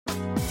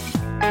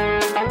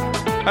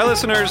Hi,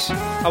 listeners.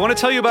 I want to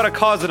tell you about a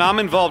cause that I'm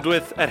involved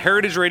with at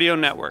Heritage Radio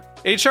Network.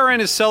 HRN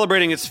is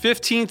celebrating its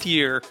 15th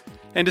year,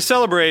 and to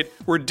celebrate,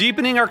 we're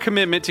deepening our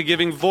commitment to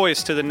giving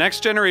voice to the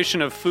next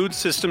generation of food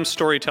systems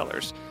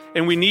storytellers,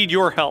 and we need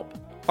your help.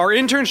 Our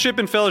internship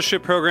and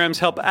fellowship programs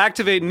help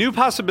activate new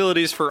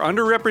possibilities for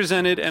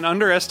underrepresented and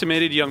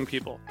underestimated young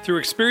people through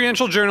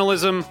experiential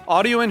journalism,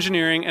 audio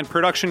engineering, and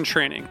production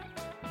training.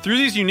 Through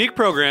these unique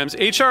programs,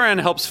 HRN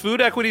helps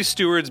food equity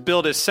stewards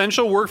build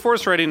essential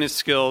workforce readiness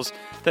skills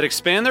that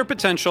expand their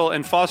potential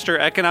and foster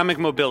economic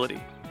mobility.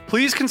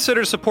 Please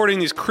consider supporting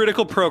these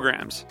critical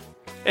programs.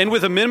 And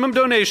with a minimum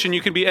donation,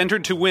 you can be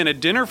entered to win a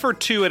dinner for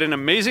two at an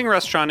amazing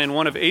restaurant in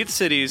one of 8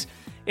 cities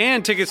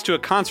and tickets to a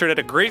concert at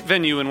a great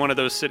venue in one of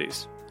those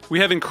cities. We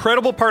have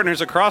incredible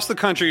partners across the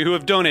country who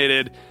have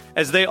donated,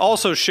 as they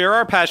also share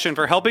our passion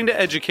for helping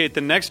to educate the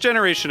next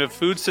generation of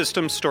food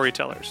systems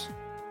storytellers.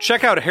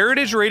 Check out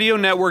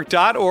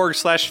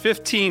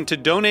heritageradionetwork.org/15 to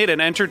donate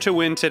and enter to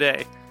win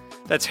today.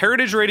 That's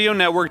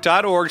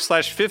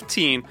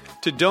heritageradionetwork.org/15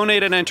 to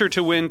donate and enter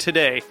to win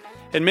today.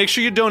 And make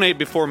sure you donate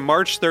before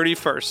March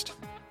 31st.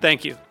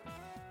 Thank you.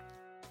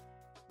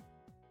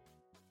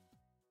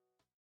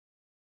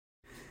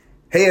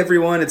 Hey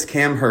everyone, it's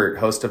Cam Hurt,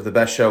 host of the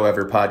Best Show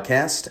Ever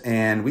podcast,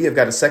 and we have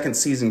got a second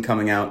season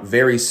coming out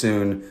very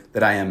soon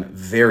that I am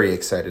very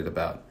excited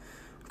about.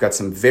 We've got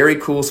some very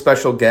cool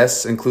special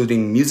guests,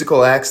 including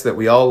musical acts that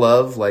we all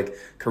love, like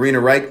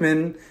Karina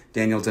Reichman,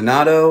 Daniel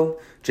Donato,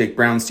 Jake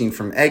Brownstein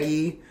from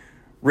Eggy,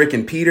 Rick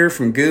and Peter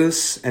from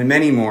Goose, and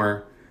many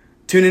more.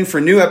 Tune in for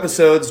new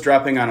episodes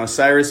dropping on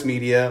Osiris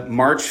Media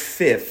March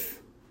 5th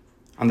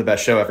on the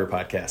Best Show Ever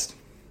podcast.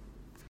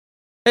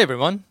 Hey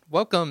everyone,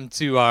 welcome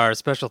to our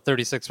special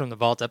 36 from the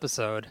Vault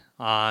episode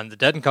on the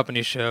Dead &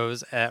 Company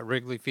shows at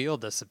Wrigley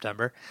Field this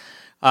September.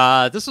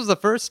 This was the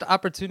first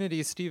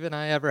opportunity Steve and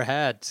I ever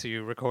had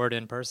to record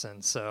in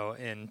person, so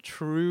in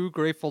true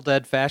Grateful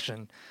Dead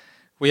fashion,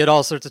 we had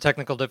all sorts of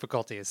technical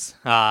difficulties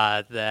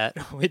that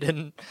we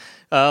didn't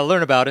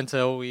learn about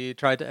until we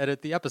tried to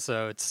edit the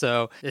episode.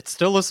 So it's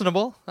still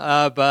listenable,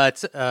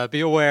 but be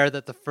aware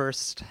that the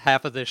first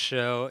half of this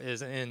show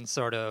is in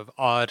sort of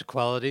odd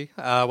quality,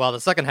 while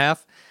the second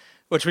half,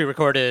 which we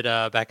recorded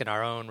back in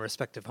our own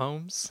respective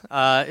homes,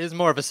 is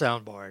more of a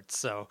soundboard.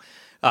 So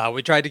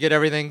we tried to get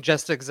everything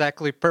just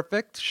exactly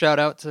perfect. Shout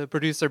out to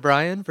producer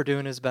Brian for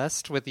doing his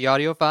best with the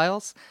audio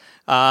files.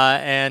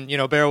 And,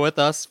 bear with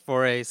us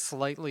for a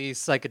slightly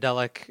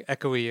psychedelic,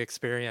 echoey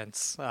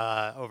experience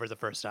over the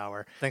first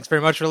hour. Thanks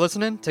very much for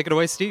listening. Take it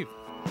away, Steve.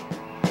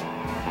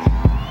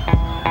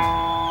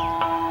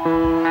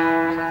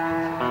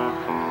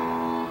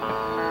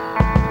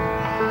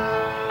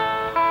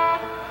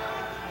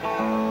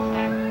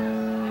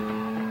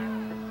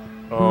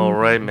 All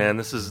right, man.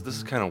 This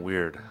is kind of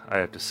weird, I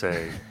have to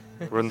say.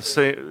 We're in the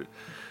same.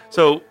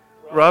 So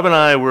Rob and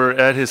I were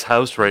at his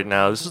house right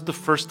now. This is the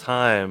first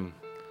time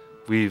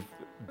we've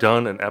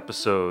done an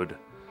episode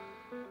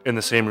in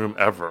the same room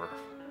ever.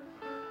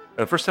 And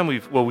the first time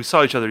we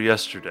saw each other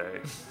yesterday.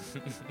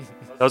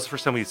 That was the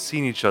first time we'd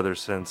seen each other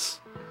since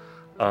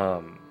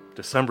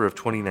December of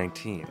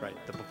 2019. Right,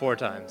 the before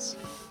times.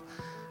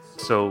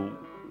 So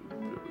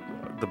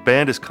the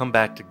band has come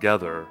back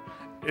together.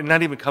 And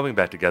not even coming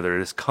back together, it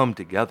has come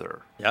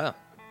together. Yeah.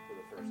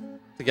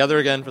 Together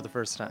again for the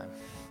first time.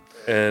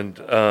 And,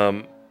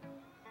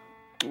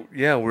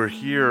 we're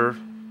here.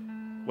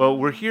 Well,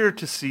 we're here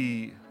to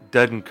see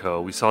Dead &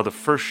 Co. We saw the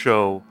first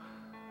show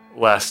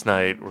last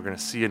night. We're going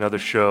to see another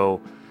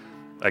show,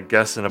 I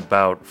guess, in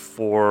about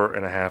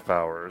 4.5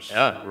 hours.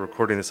 Yeah. We're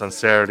recording this on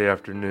Saturday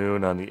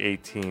afternoon on the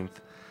 18th.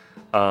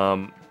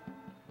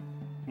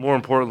 More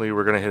importantly,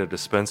 we're going to hit a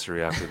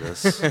dispensary after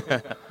this.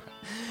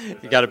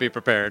 You got to be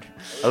prepared.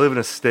 I live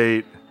in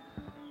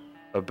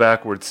a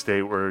backward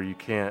state where you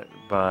can't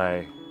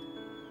buy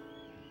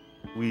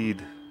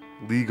weed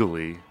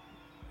legally.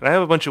 And I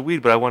have a bunch of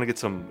weed, but I want to get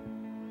some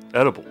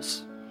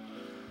edibles.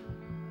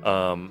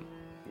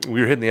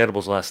 We were hitting the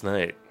edibles last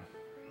night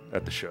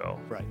at the show.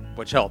 Right,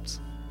 which helps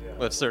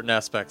with certain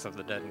aspects of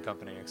the Dead &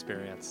 Company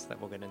experience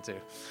that we'll get into.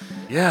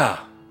 Yeah.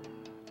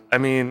 I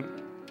mean,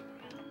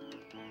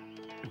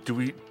 do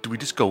we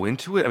just go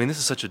into it? I mean, this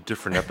is such a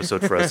different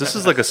episode for us. This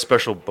is like a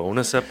special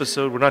bonus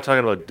episode. We're not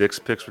talking about Dick's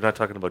Picks. We're not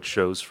talking about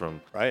shows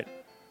from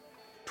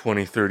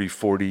 20, 30,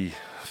 40,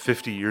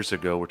 50 years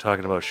ago. We're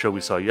talking about a show we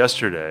saw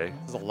yesterday.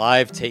 This is a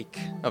live take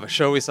of a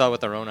show we saw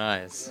with our own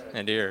eyes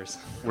and ears.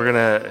 We're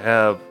going to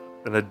have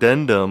an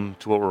addendum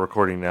to what we're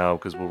recording now,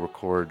 because we'll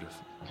record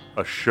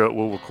an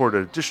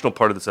additional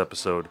part of this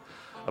episode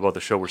about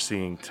the show we're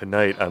seeing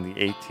tonight on the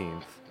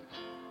 18th.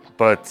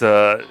 But,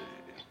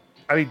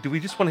 I mean, do we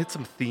just want to hit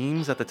some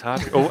themes at the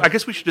top? Oh, I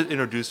guess we should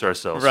introduce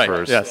ourselves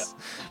first. Yes.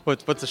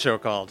 What's the show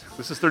called?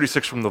 This is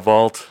 36 from the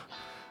Vault,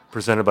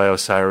 presented by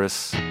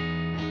Osiris.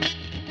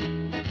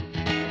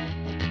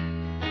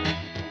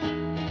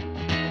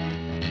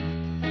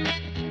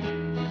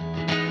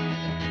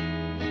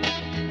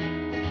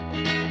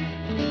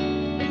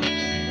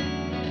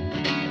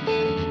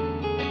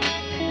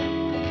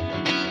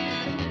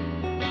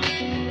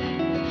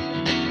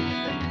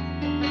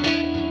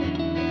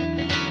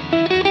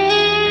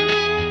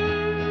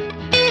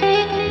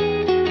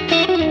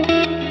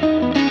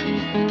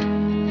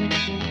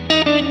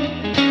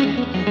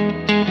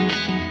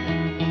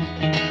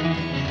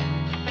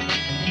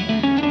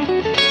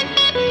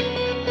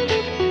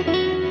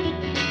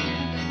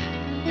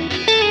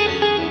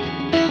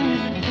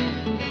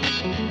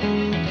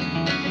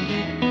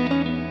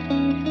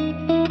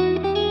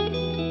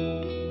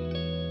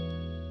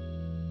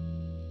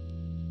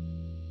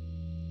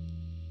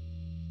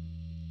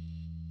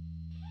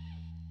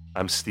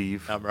 I'm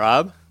Steve. I'm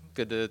Rob.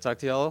 Good to talk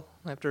to y'all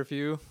after a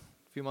few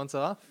months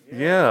off.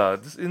 Yeah,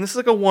 this is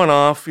like a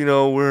one-off.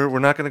 We're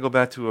not going to go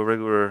back to a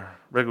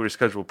regularly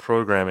scheduled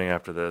programming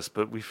after this.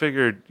 But we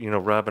figured,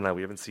 Rob and I,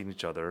 we haven't seen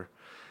each other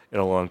in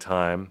a long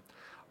time.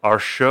 Our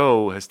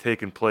show has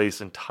taken place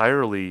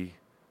entirely,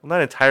 well,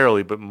 not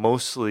entirely, but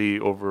mostly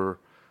over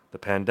the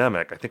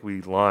pandemic. I think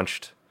we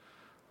launched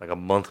like a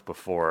month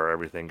before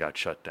everything got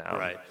shut down.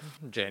 Right,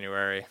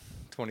 January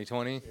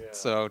 2020. Yeah.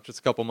 So just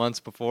a couple months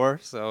before.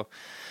 So,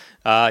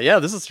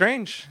 this is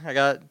strange. I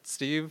got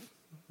Steve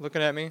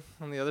looking at me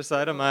on the other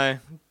side of my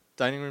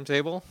dining room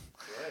table.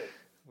 Right.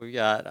 We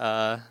got,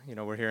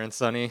 we're here in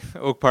sunny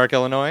Oak Park,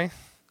 Illinois.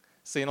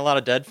 Seeing a lot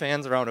of Dead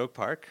fans around Oak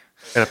Park.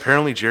 And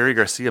apparently Jerry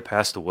Garcia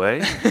passed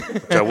away,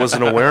 which I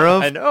wasn't aware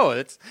of. I know,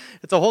 it's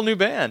a whole new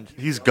band.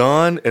 He's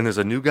gone, and there's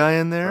a new guy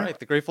in there. Right,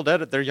 the Grateful Dead,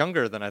 they're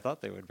younger than I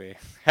thought they would be.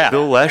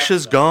 Bill Lesh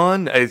is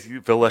gone.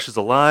 Bill Lesh is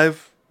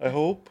alive, I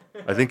hope.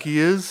 I think he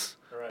is,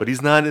 but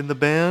he's not in the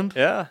band.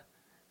 Yeah.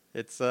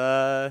 It's,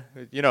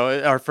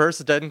 our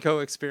first Dead & Co.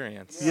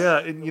 experience. Yeah,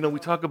 and, we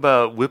talk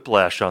about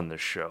Whiplash on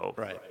this show.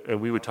 Right.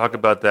 And we would talk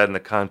about that in the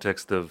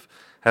context of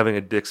having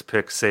a Dick's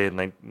Picks, say, in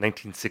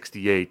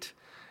 1968,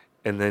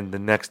 and then the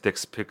next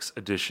Dick's Picks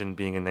edition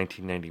being in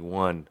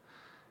 1991,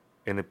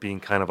 and it being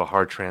kind of a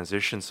hard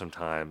transition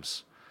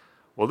sometimes.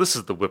 Well, this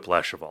is the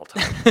Whiplash of all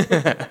time.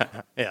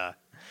 Yeah.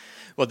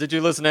 Well, did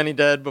you listen to any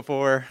Dead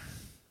before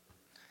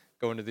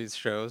going to these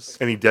shows?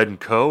 Any Dead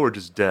 & Co. or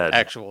just Dead?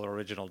 Actual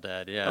original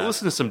Dead, yeah. I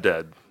listened to some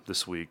Dead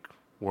this week,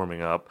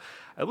 warming up.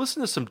 I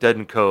listened to some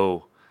Dead &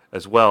 Co.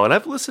 as well, and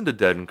I've listened to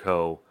Dead &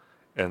 Co.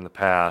 in the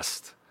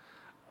past,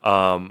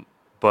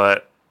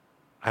 but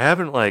I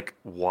haven't,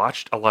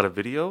 watched a lot of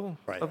video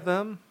of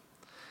them.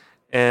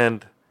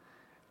 And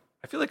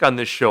I feel like on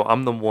this show,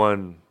 I'm the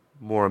one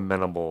more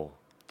amenable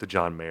to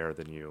John Mayer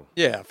than you.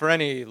 Yeah, for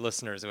any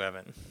listeners who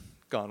haven't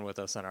gone with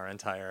us on our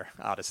entire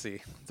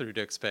odyssey through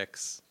Dick's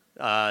Picks.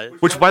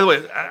 Which, by the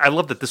way, I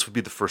love that this would be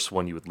the first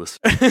one you would listen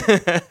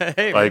to.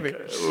 Hey, maybe.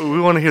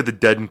 We want to hear the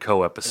Dead &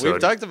 Co. episode. We've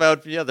talked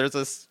about, there's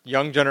this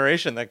young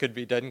generation that could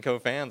be Dead & Co.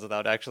 fans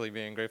without actually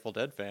being Grateful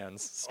Dead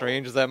fans.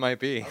 Strange as that might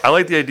be. I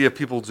like the idea of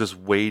people just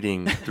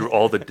waiting through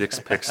all the Dick's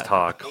Picks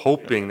talk,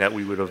 hoping that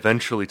we would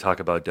eventually talk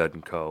about Dead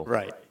 & Co.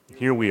 Right.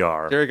 Here we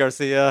are. Jerry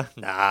Garcia?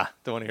 Nah,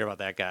 don't want to hear about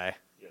that guy.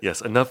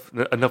 Yes, enough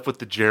with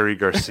the Jerry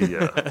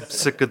Garcia. I'm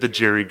sick of the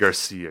Jerry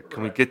Garcia.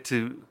 Can we get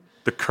to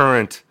the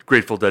current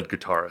Grateful Dead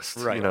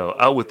guitarist? Right.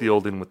 Out with the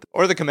old, in with the...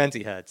 Or the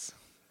Clementi heads.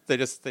 They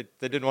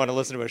didn't want to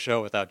listen to a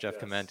show without Jeff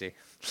Clementi.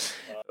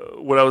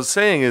 What I was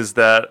saying is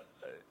that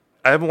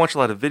I haven't watched a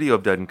lot of video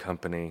of Dead and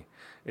Company,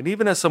 and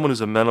even as someone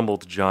who's amenable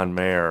to John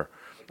Mayer,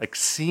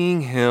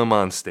 seeing him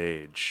on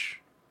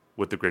stage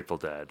with the Grateful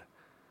Dead,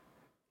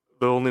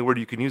 the only word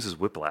you can use is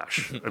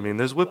whiplash. I mean,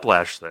 there's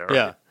whiplash there.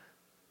 Yeah.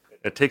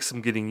 It takes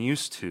some getting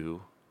used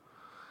to,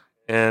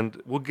 and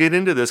we'll get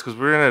into this because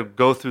we're going to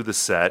go through the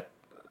set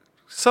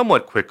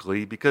somewhat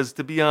quickly because,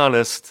 to be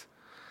honest,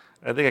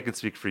 I think I can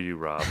speak for you,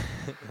 Rob.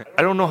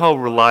 I don't know how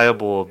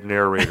reliable of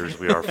narrators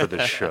we are for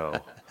this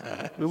show.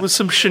 There was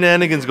some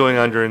shenanigans going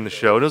on during the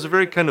show. It was a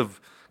very kind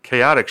of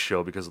chaotic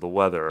show because of the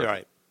weather.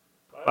 Right.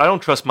 I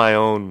don't trust my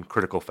own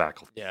critical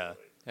faculty. Yeah.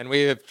 And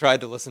we have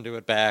tried to listen to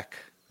it back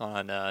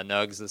on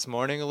Nugs this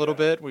morning a little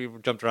bit. We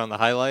jumped around the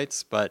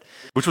highlights, but...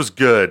 Which was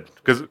good,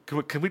 because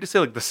can we just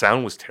say, the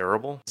sound was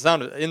terrible?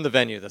 Sound in the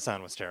venue, the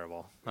sound was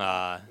terrible.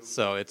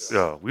 So it's...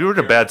 Yeah, we were in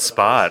a bad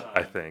spot,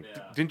 I think.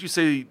 Didn't you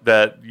say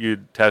that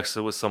you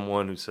texted with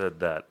someone who said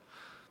that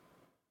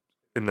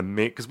in the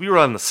main... Because we were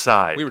on the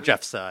side. We were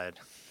Jeff's side.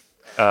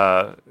 We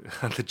were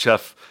on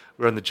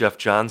the Jeff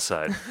John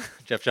side.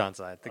 Jeff John's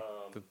side,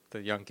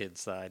 the young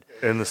kid's side.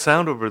 And the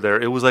sound over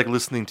there, it was like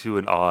listening to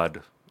an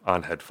odd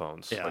on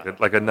headphones. Yeah.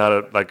 Not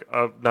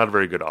a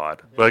very good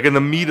odd. But in the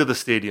meat of the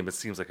stadium, it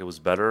seems like it was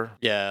better.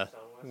 Yeah,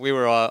 we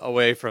were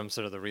away from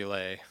sort of the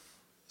relay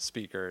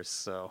speakers,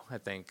 so I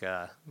think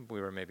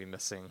we were maybe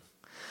missing.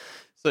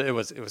 So it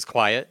was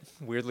quiet,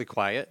 weirdly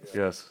quiet.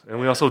 Yes, and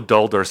we also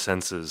dulled our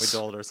senses. We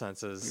dulled our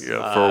senses.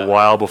 Yeah, for a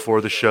while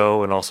before the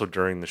show and also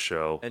during the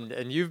show.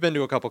 And you've been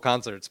to a couple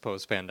concerts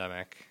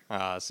post-pandemic,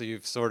 so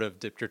you've sort of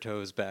dipped your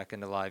toes back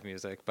into live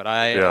music. But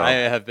I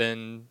have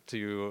been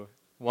to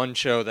one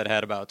show that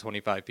had about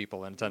 25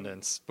 people in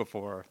attendance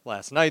before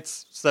last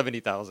night's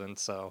 70,000.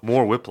 So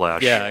more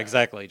whiplash. Yeah,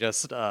 exactly.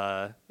 Just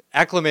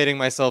acclimating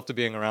myself to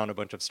being around a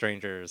bunch of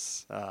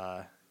strangers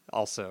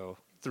also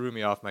threw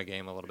me off my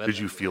game a little bit. Did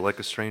you feel like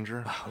a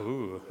stranger?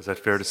 Ooh. Is that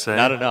fair to say?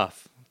 Not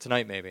enough.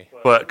 Tonight, maybe.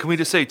 But can we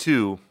just say,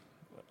 too,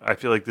 I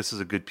feel like this is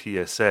a good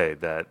PSA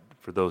that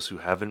for those who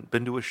haven't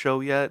been to a show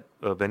yet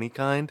of any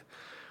kind,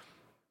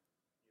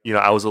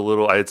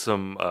 I had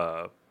some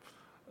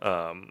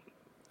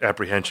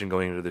apprehension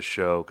going into the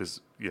show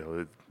because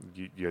you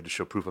had to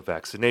show proof of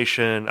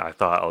vaccination. I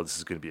thought, oh, this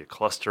is going to be a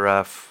cluster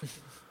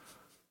F.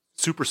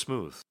 Super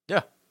smooth.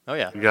 Yeah. Oh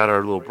yeah. We got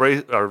our little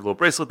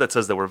bracelet that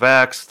says that we're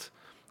vaxxed.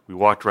 We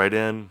walked right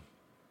in,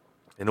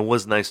 and it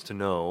was nice to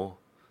know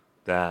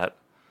that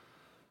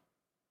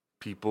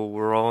people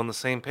were all on the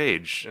same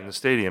page in the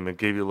stadium. It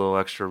gave you a little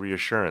extra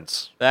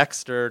reassurance.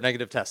 Vaxxed or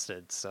negative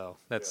tested, so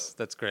that's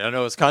great. I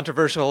know it's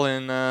controversial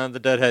in the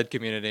Deadhead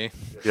community.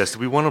 Yes, do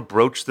we want to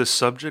broach this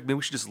subject? Maybe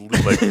we should just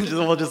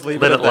We'll just leave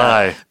let it it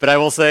lie. That. But I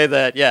will say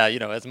that,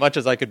 as much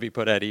as I could be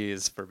put at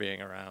ease for being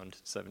around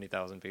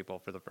 70,000 people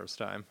for the first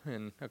time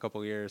in a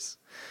couple years,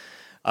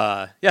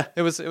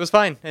 it was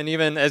fine. And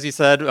even as you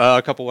said,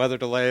 a couple weather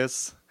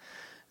delays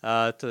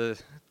to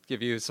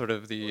give you sort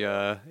of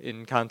the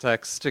in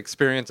context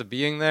experience of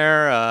being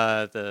there.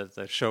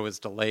 The show was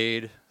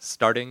delayed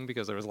starting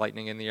because there was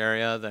lightning in the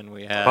area. Then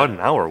we had about an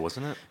hour,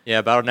 wasn't it? Yeah,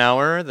 about an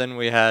hour. Then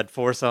we had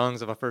 4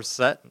 songs of a first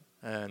set,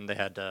 and they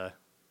had to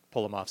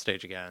pull them off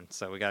stage again.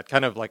 So we got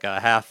kind of like a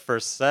half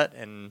first set,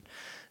 and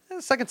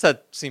the second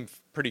set seemed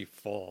pretty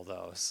full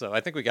though. So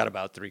I think we got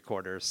about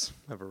 3/4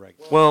 of a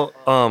regular.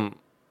 Well,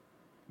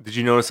 did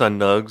you notice on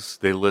Nugs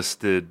they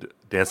listed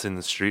Dancing in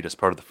the Street as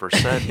part of the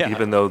first set, Yeah.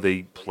 even though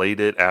they played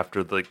it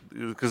after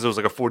because there was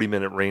like a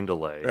 40-minute rain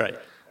delay Right.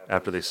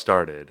 after they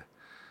started.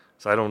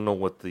 So I don't know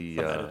what the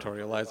Some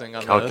editorializing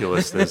on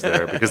calculus is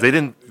there because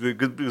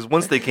because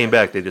once they came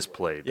back they just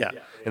played. Yeah.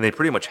 And they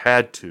pretty much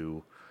had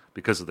to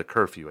because of the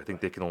curfew. I think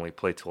they can only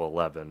play till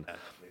 11.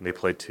 And they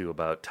played to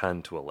about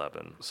 10 to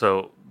 11.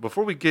 So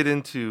before we get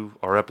into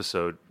our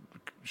episode,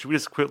 should we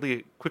just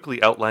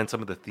quickly outline some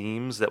of the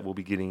themes that we'll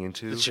be getting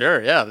into?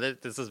 Sure, yeah.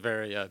 This is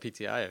very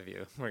PTI of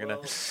you. We're gonna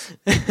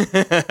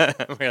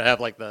we're gonna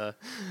have like the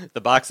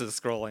boxes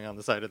scrolling on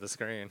the side of the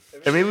screen.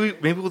 And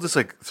maybe we'll just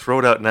like throw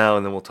it out now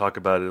and then we'll talk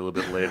about it a little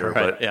bit later.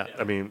 Right, But yeah.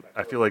 I mean,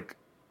 I feel like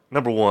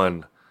number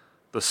one,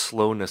 the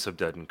slowness of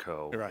Dead &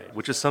 Co. Right.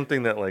 Which is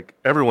something that like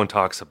everyone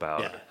talks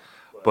about. Yeah.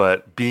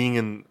 But being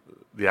in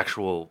the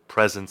actual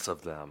presence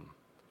of them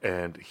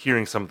and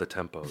hearing some of the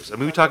tempos. I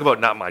mean, we talk about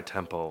not my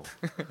tempo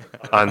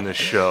on this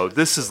show.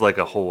 This is like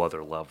a whole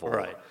other level.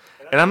 Right.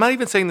 And I'm not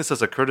even saying this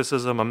as a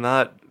criticism. I'm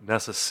not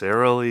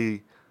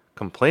necessarily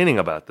complaining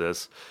about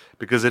this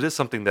because it is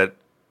something that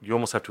you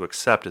almost have to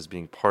accept as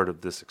being part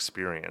of this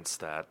experience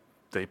that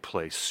they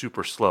play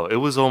super slow. It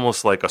was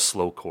almost like a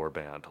slowcore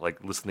band,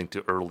 like listening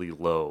to early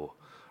Low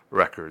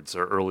records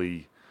or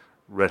early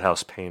Red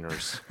House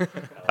Painters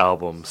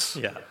albums.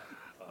 Yeah.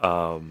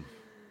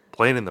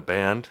 Playing in the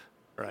band.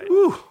 Right.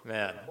 Whew.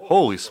 Man.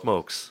 Holy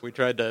smokes. We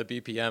tried to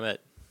BPM it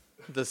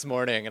this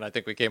morning, and I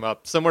think we came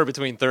up somewhere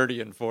between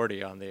 30 and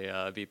 40 on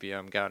the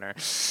BPM counter.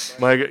 It's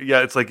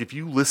like if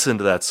you listen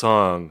to that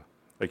song,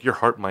 like your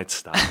heart might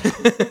stop.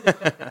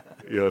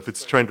 If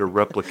it's trying to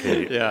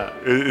replicate. Yeah.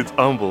 It's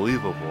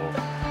unbelievable.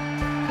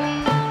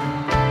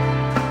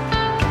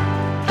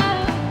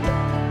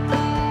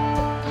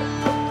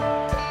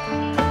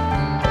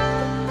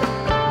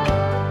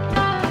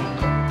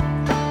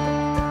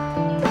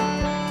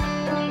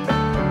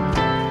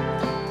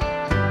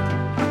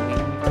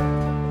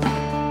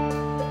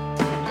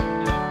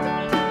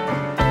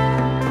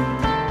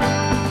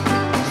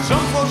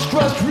 Some folks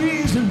trust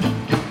reason,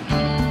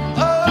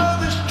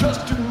 others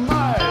trust in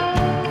might.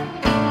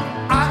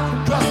 I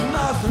don't trust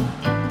nothing,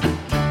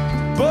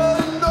 but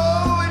I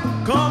know it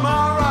come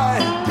out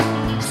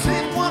right. Say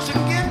it once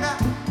again now.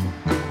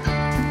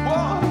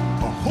 Boy,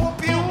 I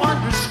hope you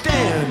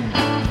understand.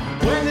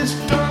 When it's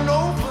turned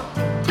over,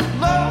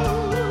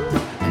 love,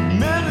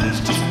 man is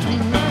just a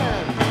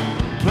man.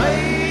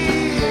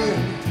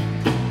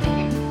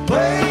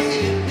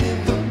 Playing in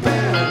the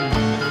band.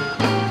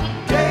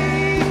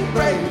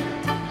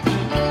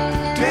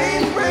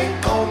 Daybreak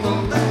on the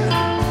land.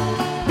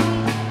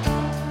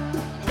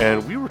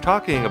 And we were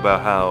talking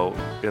about how,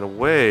 in a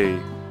way,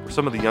 for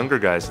some of the younger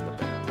guys in the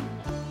band,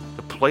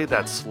 to play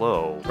that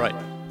slow Right.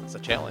 It's a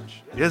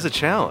challenge. is a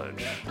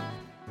challenge.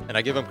 And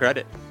I give them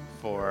credit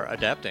for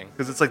adapting.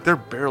 Because it's like they're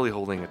barely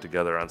holding it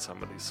together on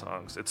some of these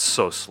songs. It's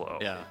so slow.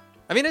 Yeah.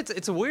 I mean,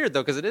 it's weird,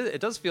 though, because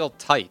it does feel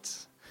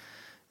tight.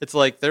 It's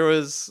like there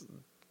was,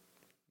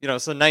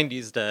 so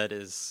 90s Dead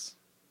is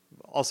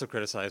also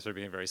criticized for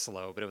being very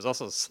slow, but it was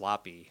also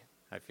sloppy,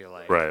 I feel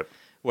like. Right.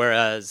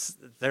 Whereas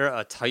they're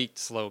a tight,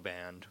 slow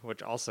band,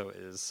 which also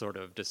is sort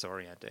of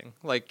disorienting.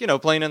 Like,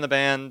 playing in the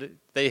band,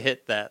 they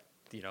hit that,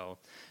 the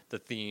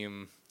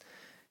theme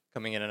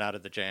coming in and out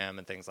of the jam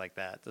and things like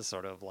that. The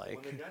sort of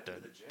like,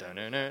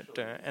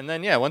 and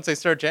then, once they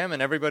start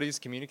jamming, everybody's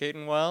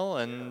communicating well.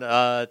 And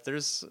I'm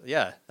just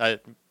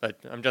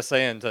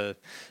saying this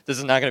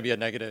is not going to be a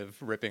negative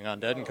ripping on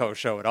Dead & Co.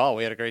 show at all.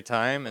 We had a great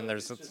time and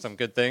there's some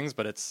good things,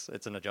 but it's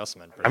an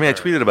adjustment. For I mean,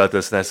 sure. I tweeted about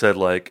this and I said,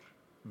 like,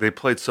 they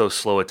played so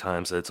slow at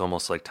times that it's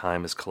almost like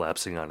time is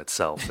collapsing on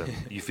itself, and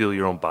you feel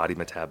your own body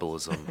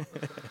metabolism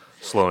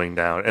slowing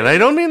down. And I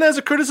don't mean that as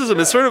a criticism.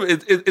 It's sort of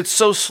it's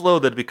so slow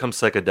that it becomes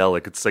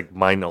psychedelic. It's like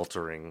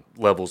mind-altering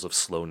levels of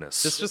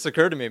slowness. This just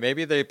occurred to me.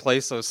 Maybe they play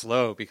so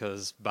slow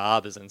because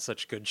Bob is in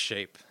such good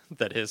shape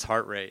that his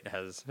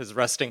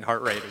resting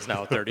heart rate is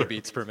now 30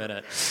 beats per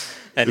minute,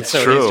 and It's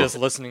so true. he's just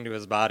listening to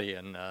his body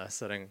and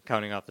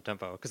counting off the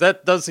tempo, because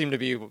that does seem to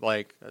be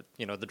like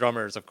the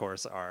drummers, of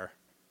course, are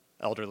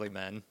elderly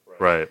men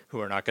Right.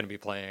 who are not going to be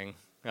playing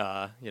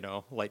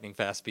lightning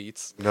fast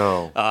beats.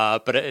 No.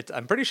 But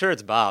I'm pretty sure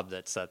it's Bob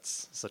that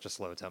sets such a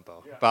slow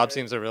tempo. Bob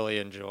seems to really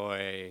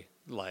enjoy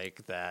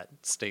like that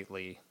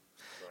stately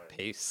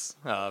pace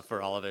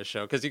for all of his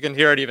show, because you can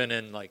hear it even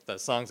in like the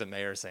songs that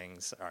Mayer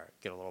sings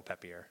get a little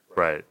peppier.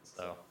 Right.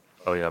 So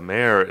Oh yeah,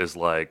 Mayer is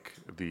like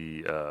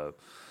the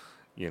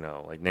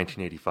like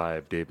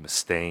 1985 Dave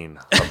Mustaine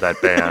of that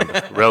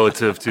band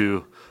relative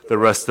to the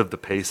rest of the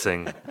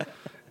pacing.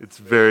 It's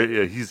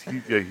very he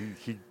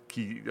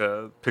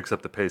picks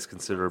up the pace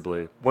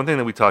considerably. One thing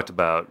that we talked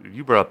about,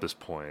 you brought up this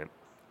point,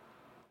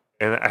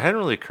 and it hadn't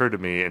really occurred to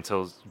me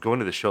until going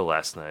to the show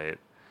last night.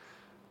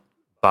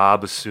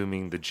 Bob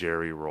assuming the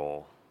Jerry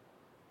role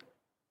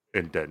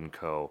in Dead &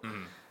 Co.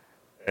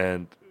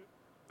 And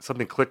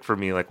something clicked for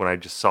me, like when I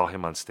just saw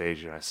him on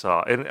stage,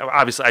 and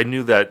obviously I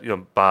knew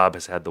that Bob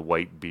has had the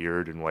white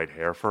beard and white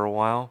hair for a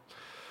while,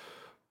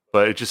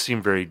 but it just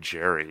seemed very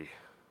Jerry,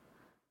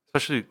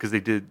 especially because they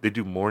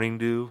do Morning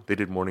Dew. They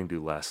did Morning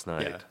Dew last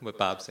night, yeah, with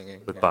Bob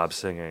singing. Bob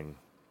singing,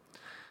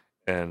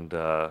 and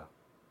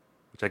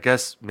which I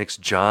guess makes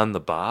John the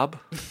Bob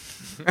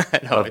I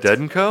know, of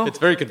Dead & Co. It's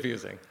very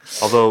confusing.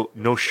 Although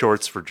no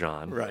shorts for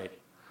John, Right.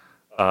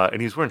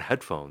 And he's wearing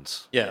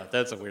headphones. Yeah,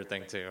 that's a weird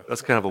thing too.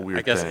 That's kind of a weird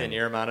I guess thing.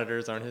 in-ear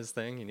monitors aren't his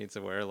thing. He needs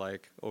to wear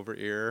like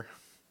over-ear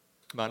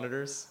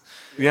monitors.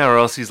 Yeah, or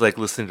else he's like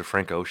listening to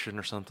Frank Ocean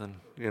or something.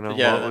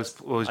 Yeah,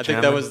 what was I think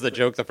that jamming? was the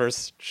joke. The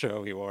first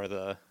show he wore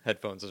the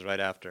headphones was right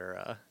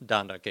after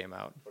Donda came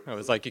out. It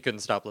was like you couldn't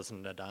stop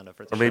listening to Donda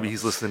for the Or maybe show.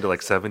 he's listening to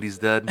like 70s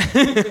Dead.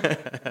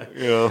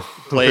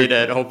 Played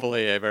at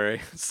hopefully a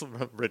very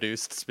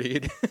reduced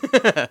speed.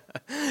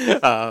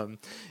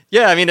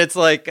 Yeah, I mean it's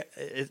like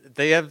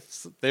they have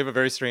a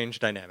very strange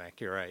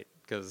dynamic. You're right,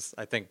 because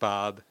I think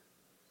Bob,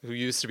 who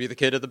used to be the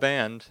kid of the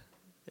band,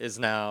 is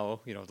now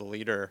the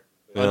leader.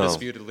 Yeah.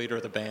 Undisputed leader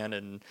of the band,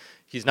 and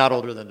he's not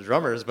older than the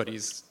drummers, but he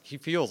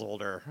feels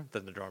older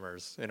than the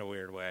drummers in a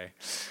weird way.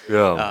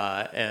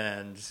 Yeah.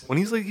 And When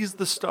he's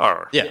the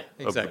star yeah, of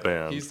exactly. the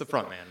band. He's the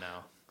front man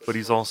now. But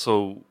he's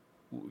also,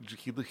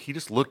 he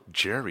just looked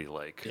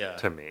Jerry-like Yeah.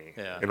 to me.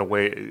 Yeah. In a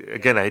way,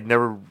 again, I had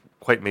never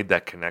quite made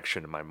that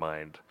connection in my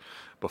mind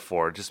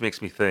before. It just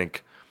makes me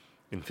think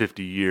in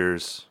 50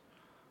 years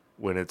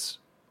when it's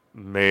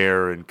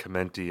Mayer and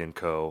Clementi and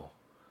co.,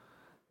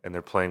 and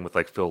they're playing with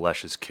like Phil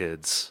Lesh's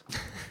kids,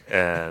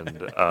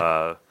 and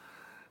I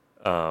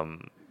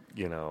don't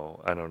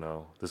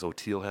know. Does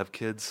O'Teal have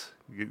kids?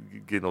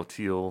 Get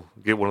O'Teal,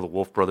 get one of the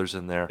Wolf brothers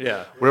in there.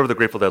 Yeah. Whatever the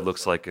Grateful Dead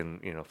looks like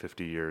in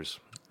 50 years,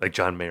 like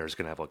John Mayer's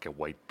gonna have like a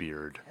white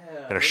beard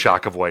and a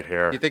shock of white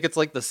hair. You think it's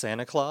like the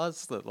Santa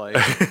Claus that like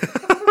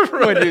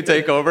when you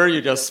take over,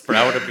 you just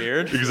sprout a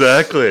beard?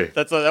 Exactly.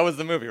 That was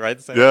the movie, right?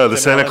 The Tim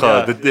Santa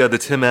Allen, Claus. yeah. The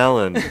Tim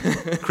Allen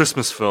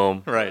Christmas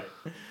film. Right.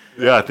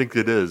 Yeah, I think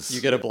it is.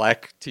 You get a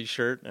black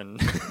T-shirt and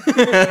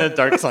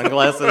dark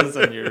sunglasses,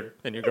 and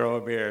you grow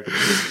a beard.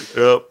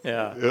 Yep.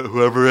 Yeah.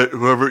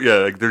 Whoever. Yeah,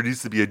 like there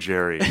needs to be a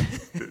Jerry,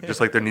 just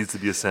like there needs to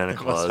be a Santa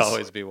Claus. Must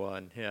always be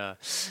one. Yeah.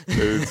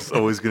 It's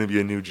always going to be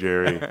a new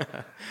Jerry.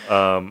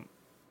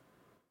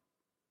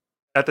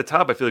 At the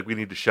top, I feel like we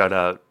need to shout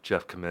out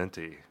Jeff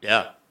Clementi.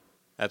 Yeah.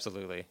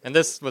 Absolutely. And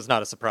this was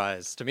not a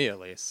surprise to me, at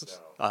least,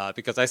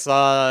 because I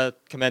saw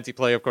Clementi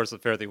play, of course,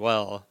 with Fare Thee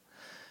Well,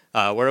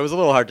 where it was a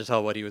little hard to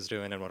tell what he was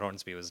doing and what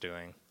Hornsby was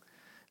doing.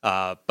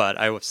 But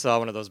I saw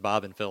one of those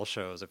Bob and Phil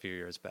shows a few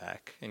years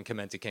back, and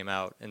Clementi came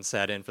out and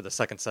sat in for the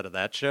second set of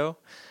that show,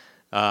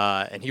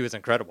 and he was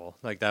incredible.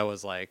 Like that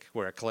was like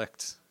where it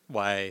clicked.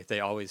 Why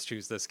they always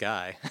choose this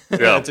guy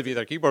to be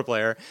their keyboard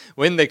player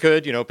when they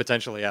could,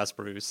 potentially ask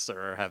Bruce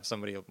or have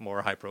somebody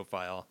more high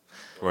profile.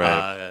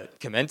 Right.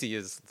 Clementi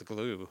is the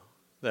glue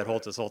that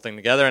holds this whole thing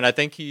together, and I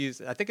think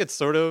it's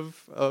sort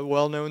of a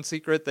well-known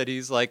secret that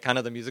he's like kind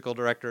of the musical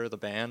director of the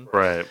band.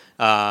 Right.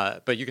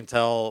 But you can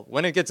tell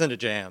when it gets into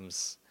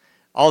jams,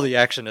 all the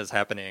action is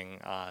happening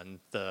on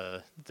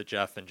the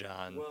Jeff and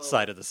John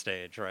side of the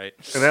stage, right?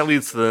 And that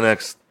leads to the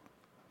next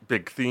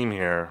big theme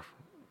here,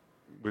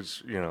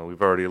 which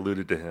we've already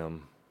alluded to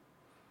him.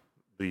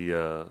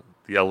 The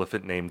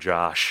elephant named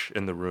Josh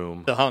in the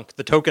room.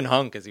 The token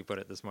hunk, as you put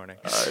it this morning.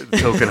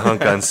 Token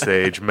hunk on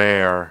stage,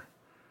 Mayer.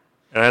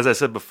 And as I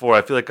said before,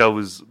 I feel like I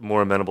was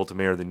more amenable to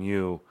Mayer than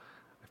you.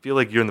 I feel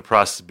like you're in the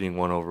process of being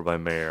won over by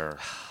Mayer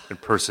in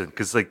person.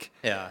 Because,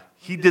 Yeah.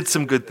 he did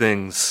some good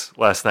things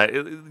last night.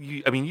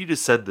 You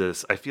just said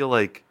this. I feel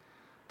like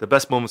the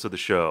best moments of the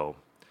show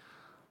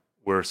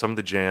were some of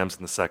the jams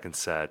in the second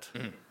set.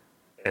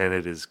 And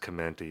it is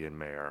Clementi and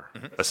Mayer,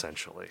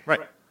 essentially. Right.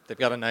 They've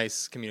got a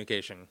nice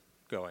communication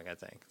going, I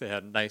think. They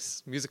had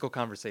nice musical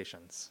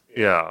conversations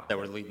Yeah. that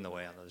were leading the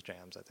way on those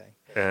jams, I think.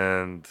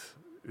 And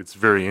it's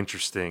very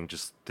interesting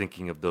just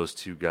thinking of those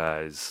two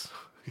guys,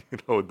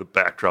 the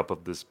backdrop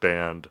of this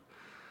band.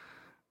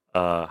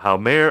 How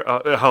Mayer,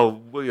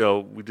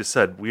 we just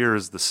said Weir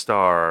is the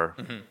star,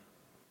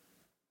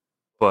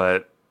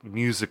 but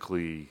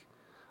musically,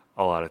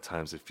 a lot of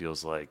times it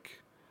feels like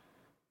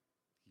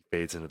he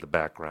fades into the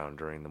background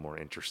during the more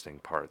interesting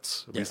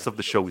parts. At least of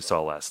the show we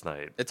saw last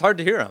night. It's hard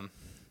to hear him.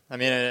 I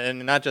mean,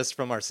 and not just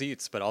from our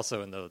seats, but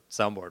also in the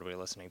soundboard we were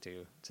listening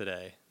to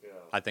today. Yeah.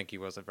 I think he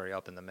wasn't very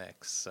up in the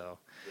mix. So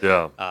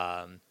yeah,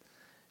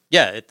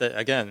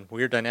 again,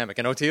 weird dynamic.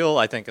 And O'Teal,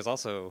 I think, is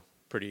also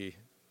pretty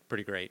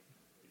great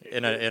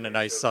in a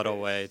nice subtle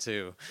way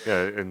too.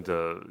 Yeah, and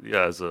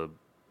as a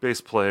bass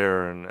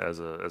player and as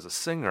a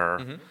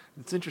singer,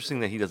 it's interesting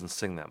that he doesn't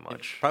sing that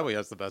much. He probably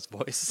has the best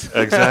voice.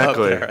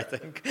 Exactly, out there, I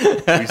think,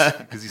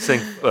 because he sang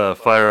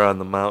 "Fire on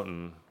the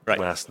Mountain"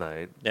 last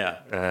night. Yeah,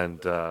 and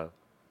which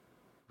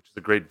is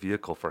a great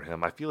vehicle for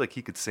him. I feel like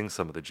he could sing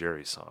some of the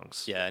Jerry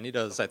songs. Yeah, and he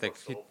does. I think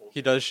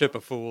he does "Ship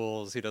of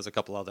Fools." He does a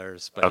couple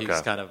others, but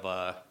he's kind of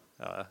a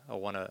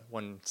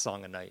one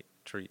song a night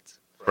treat.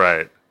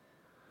 Right.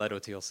 Let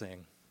O'Teal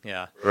sing.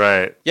 Yeah.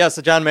 Right. Yeah,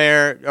 so John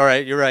Mayer, all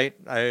right, you're right.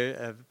 I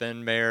have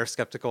been Mayer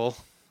skeptical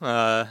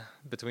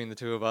between the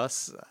two of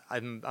us.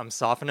 I'm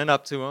softening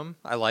up to him.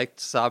 I liked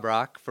Sob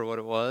Rock for what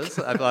it was.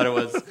 I thought it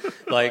was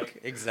like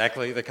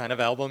exactly the kind of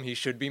album he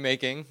should be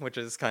making, which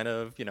is kind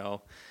of,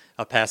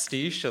 a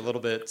pastiche, a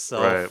little bit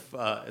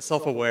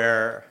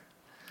self-aware.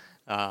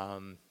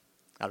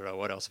 I don't know,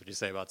 what else would you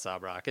say about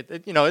Sob Rock?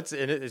 It's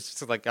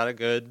just like got a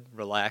good,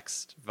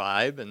 relaxed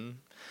vibe, and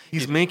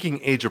he's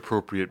making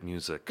age-appropriate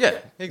music. Yeah,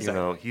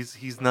 exactly.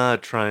 He's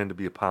not trying to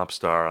be a pop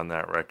star on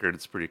that record.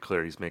 It's pretty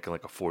clear he's making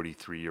like a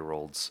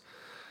 43-year-old's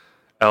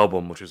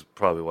album, which is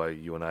probably why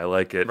you and I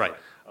like it. Right.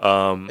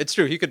 It's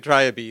true. He could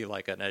try to be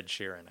like an Ed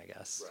Sheeran, I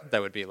guess. Right.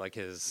 That would be like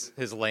his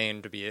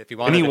lane to be if he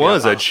wanted. And he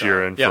was Ed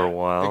Sheeran for a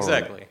while.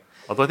 Exactly.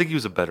 Although I think he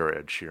was a better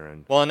Ed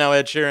Sheeran. Well, now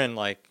Ed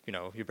Sheeran,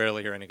 you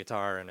barely hear any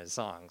guitar in his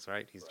songs,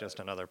 right? He's just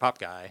another pop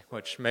guy,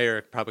 which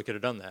Mayer probably could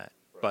have done that,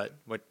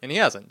 and he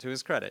hasn't, to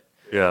his credit.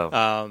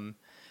 Yeah.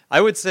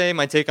 I would say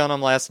my take on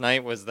him last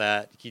night was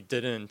that he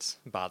didn't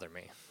bother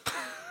me.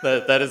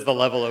 that is the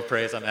level of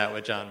praise I'm at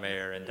with John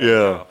Mayer.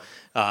 And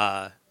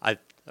I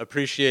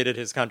appreciated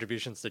his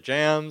contributions to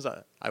jams.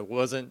 I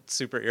wasn't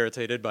super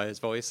irritated by his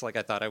voice like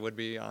I thought I would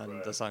be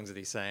on the songs that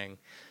he sang.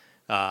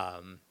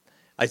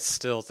 I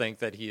still think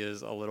that he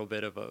is a little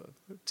bit of a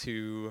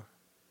too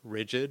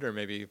rigid or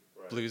maybe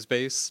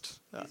blues-based.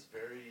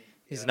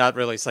 He's not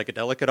really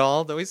psychedelic at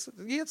all, though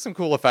he had some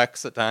cool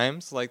effects at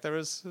times. Like there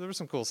were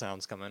some cool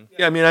sounds coming.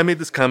 Yeah, I mean, I made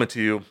this comment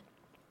to you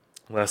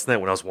last night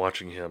when I was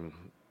watching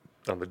him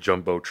on the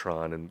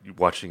Jumbotron and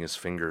watching his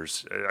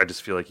fingers. I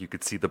just feel like you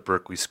could see the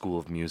Berklee School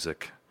of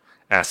Music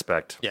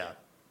aspect. Yeah.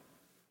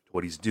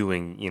 What he's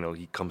doing,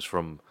 he comes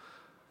from,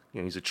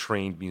 he's a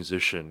trained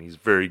musician. He's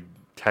very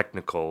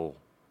technical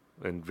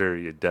and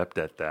very adept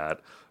at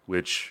that,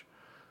 which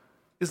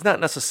is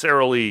not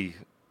necessarily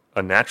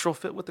a natural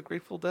fit with the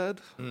Grateful Dead.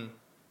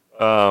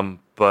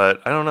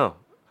 But I don't know.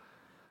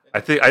 I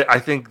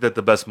think that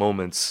the best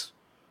moments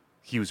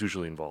he was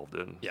usually involved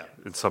in. Yeah.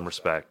 In some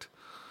respect.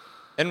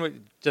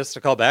 And just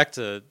to call back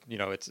to,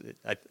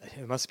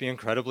 it must be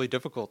incredibly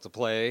difficult to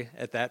play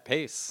at that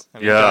pace. I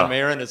mean, John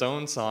Mayer in his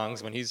own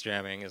songs, when he's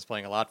jamming, is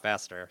playing a lot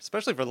faster,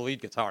 especially for the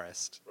lead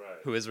guitarist,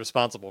 who is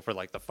responsible for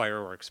like the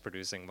fireworks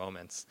producing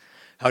moments.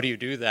 How do you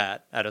do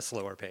that at a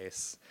slower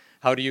pace?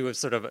 How do you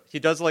he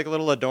does like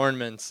little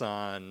adornments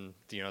on,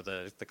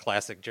 the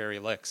classic Jerry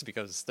licks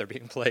because they're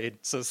being played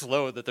so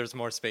slow that there's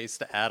more space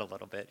to add a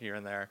little bit here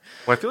and there.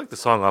 Well, I feel like the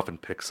song often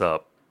picks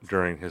up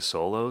during his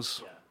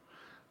solos. Yeah.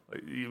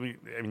 You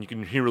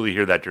can really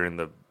hear that during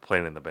the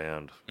playing in the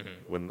band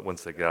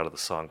once they get out of the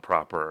song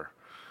proper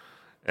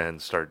and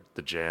start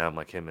the jam,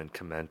 like him and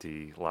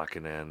Clementi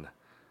locking in.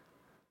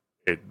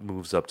 It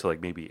moves up to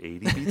like maybe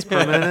 80 beats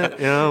per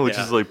minute, which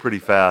is like pretty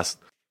fast.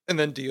 And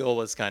then Deal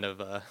was kind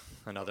of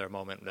another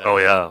moment. Oh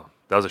yeah,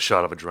 that was a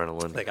shot of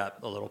adrenaline. They got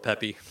a little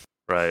peppy.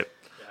 Right.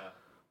 Yeah.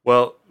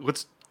 Well,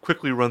 let's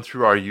quickly run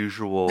through our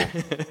usual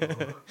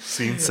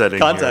scene setting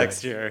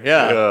context here.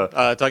 Yeah.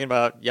 Talking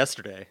about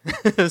yesterday,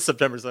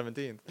 September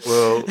 17th.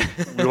 Well,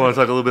 we want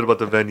to talk a little bit about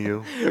the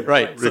venue.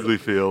 Right. Wrigley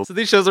Field. So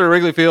these shows are at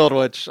Wrigley Field,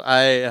 which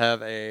I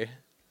have a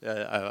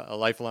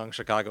lifelong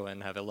Chicagoan,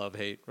 have a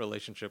love-hate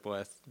relationship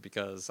with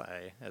because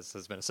as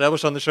has been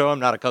established on the show, I'm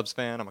not a Cubs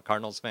fan. I'm a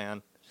Cardinals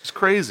fan. It's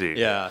crazy.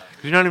 Yeah.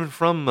 You're not even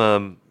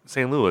from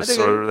St. Louis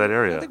or that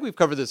area. I think we've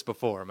covered this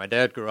before. My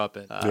dad grew up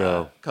in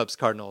Cubs,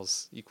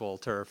 Cardinals, equal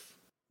turf.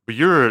 But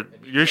you're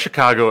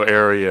Chicago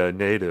area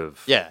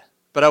native. Yeah,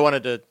 but I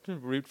wanted to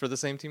root for the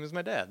same team as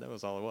my dad. That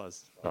was all it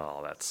was.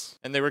 Oh, that's...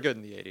 And they were good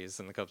in the 80s,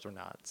 and the Cubs were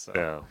not. So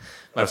yeah,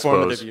 my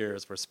formative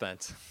years were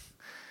spent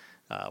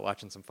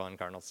watching some fun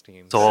Cardinals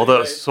teams. So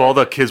all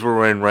the kids were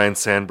wearing Ryan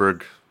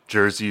Sandberg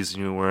jerseys,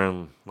 and you were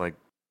wearing like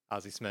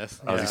Ozzie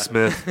Smith,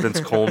 Vince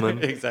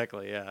Coleman.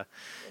 Exactly, yeah.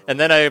 And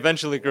then I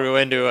eventually grew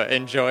into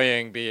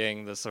enjoying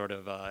being the sort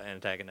of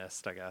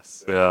antagonist, I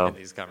guess, in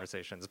these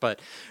conversations. But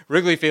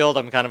Wrigley Field,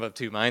 I'm kind of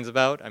two minds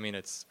about. I mean,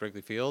 it's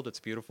Wrigley Field.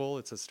 It's beautiful.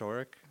 It's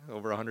historic.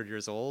 Over 100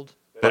 years old.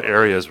 That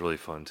area is really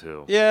fun,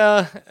 too.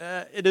 Yeah,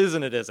 it is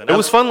and it isn't. It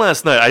was fun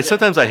last night.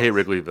 Sometimes I hate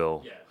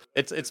Wrigleyville.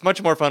 It's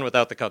much more fun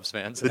without the Cubs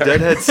fans. The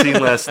Deadhead scene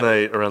last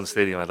night around the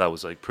stadium I thought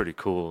was like pretty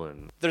cool,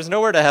 and There's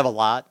nowhere to have a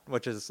lot,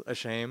 which is a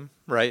shame,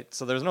 right?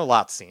 So there's no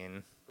lot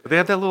scene. they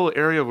have that little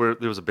area where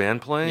there was a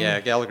band playing. Yeah,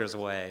 Gallagher's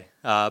away.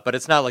 But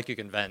it's not like you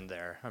can vend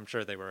there. I'm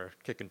sure they were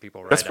kicking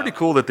people right That's pretty out.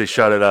 cool that they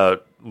shouted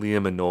out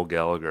Liam and Noel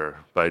Gallagher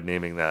by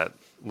naming that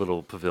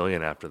little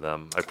pavilion after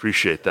them. I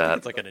appreciate that.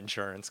 It's like an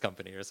insurance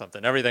company or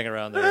something. Everything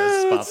around there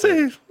is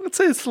sponsored. let's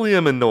say it's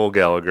Liam and Noel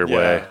Gallagher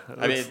way. Yeah,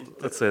 I mean,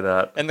 let's say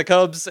that. And the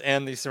Cubs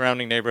and the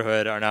surrounding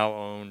neighborhood are now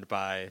owned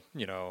by,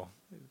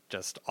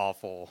 just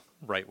awful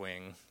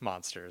right-wing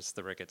monsters,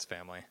 the Ricketts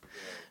family.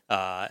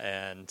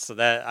 And so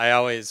that I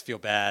always feel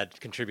bad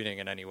contributing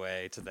in any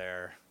way to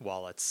their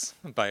wallets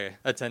by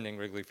attending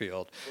Wrigley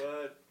Field.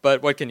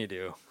 But what can you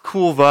do?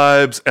 Cool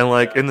vibes, and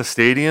like in the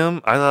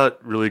stadium, I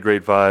thought really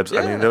great vibes.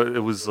 I mean, Yeah.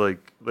 it was like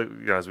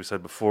as we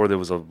said before, there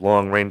was a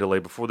long rain delay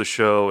before the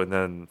show, and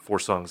then 4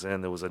 songs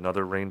in, there was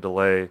another rain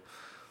delay.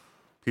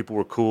 People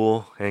were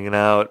cool, hanging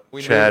out, We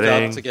moved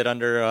chatting. up to get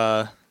under,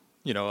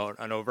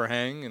 an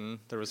overhang, and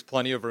there was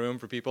plenty of room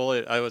for people.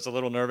 I was a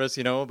little nervous,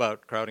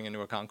 about crowding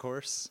into a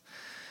concourse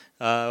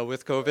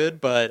with COVID,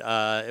 but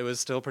it was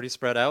still pretty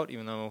spread out,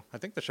 even though I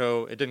think the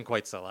show, it didn't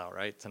quite sell out,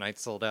 right? Tonight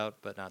sold out,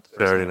 but not the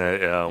first Saturday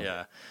night.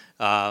 night,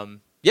 yeah.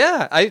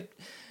 Yeah.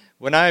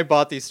 When I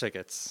bought these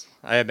tickets,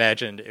 I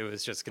imagined it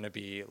was just going to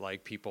be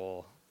like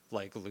people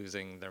like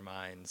losing their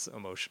minds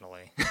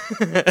emotionally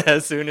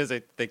as soon as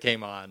they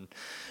came on.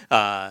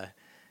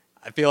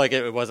 I feel like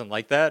it wasn't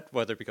like that,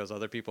 whether because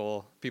other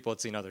people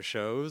had seen other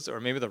shows, or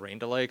maybe the rain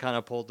delay kind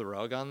of pulled the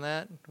rug on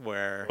that,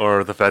 where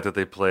Or the fact that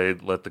they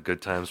played "Let the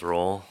Good Times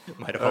Roll." it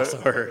might have also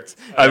hurt.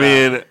 I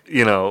mean,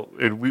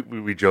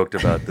 we joked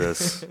about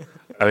this.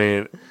 I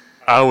mean,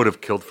 I would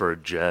have killed for a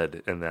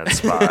Jed in that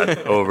spot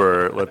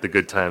over "Let the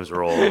Good Times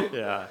Roll."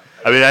 Yeah,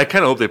 I mean, I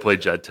kind of hope they play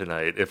Jed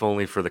tonight, if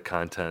only for the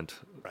content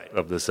Right.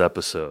 of this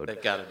episode.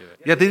 they've got to do it.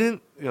 Yeah, they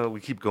didn't. We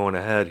keep going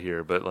ahead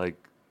here, but like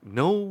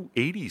no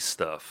 '80s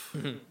stuff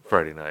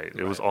Friday night.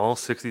 It was all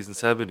 '60s and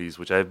 '70s,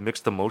 which I have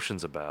mixed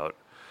emotions about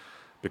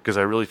because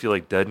I really feel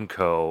like Dead and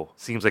Co.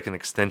 seems like an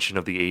extension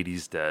of the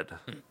 '80s Dead,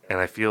 and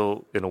I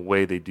feel in a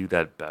way they do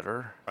that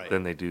better Right.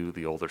 than they do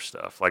the older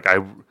stuff. Like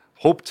I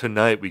hope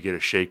tonight we get a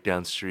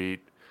Shakedown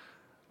Street.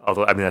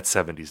 Although I mean that's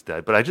 '70s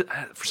Dead, but I just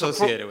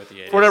Associated with the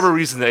 80s. for whatever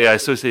reason, I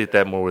associate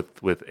that more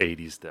with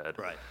 '80s Dead.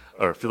 Right.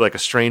 Or Feel Like a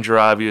Stranger,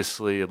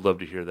 obviously. I'd love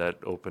to hear that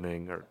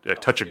opening. Or A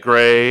Touch of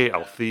Grey,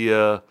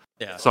 Althea,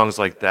 Yeah. songs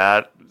like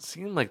that.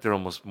 Seem like they're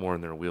almost more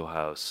in their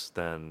wheelhouse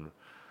than,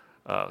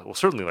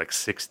 certainly like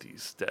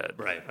 '60s Dead.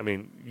 Right. I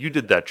mean, you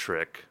did that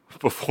trick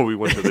before we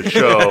went to the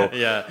show,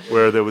 Yeah.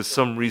 where there was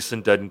some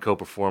recent Dead and Co.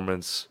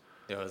 performance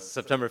It was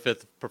September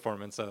 5th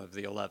performance of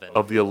the 11.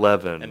 of the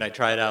 11. And I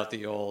tried out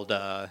the old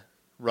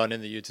run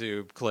in the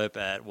YouTube clip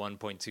at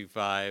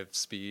 1.25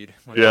 speed,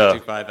 Yeah.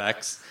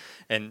 1.25x,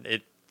 and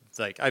it's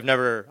like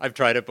I've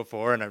tried it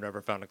before, and I've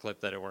never found a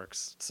clip that it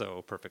works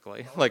so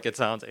perfectly. Like it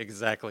sounds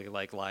exactly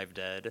like Live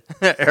Dead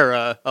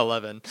era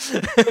 11.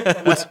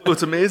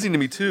 What's amazing to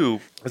me too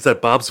is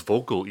that Bob's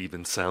vocal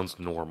even sounds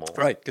normal.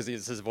 Right, because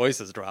his voice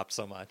has dropped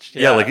so much.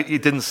 Yeah, like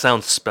it didn't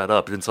sound sped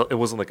up. It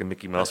wasn't like a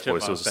Mickey Mouse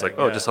voice. It was just chipmunk like,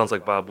 thing, it yeah. just sounds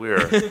like Bob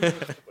Weir.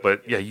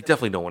 But yeah, you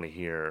definitely don't want to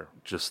hear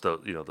just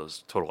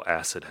those total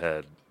acid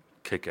head,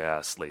 kick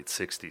ass late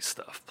 '60s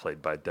stuff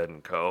played by Dead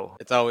and Co.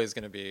 It's always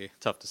going to be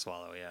tough to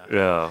swallow. Yeah.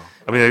 Yeah,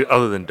 I mean,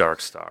 other than Dark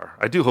Star,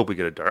 I do hope we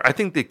get a Dark. I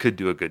think they could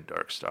do a good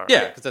Dark Star.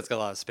 Yeah, because that's got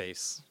a lot of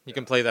space. You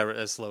can play that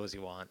as slow as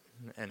you want,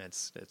 and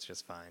it's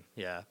just fine.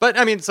 Yeah, but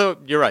I mean, so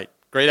you're right.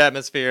 Great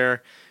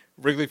atmosphere.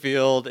 Wrigley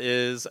Field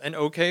is an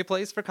okay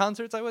place for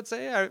concerts, I would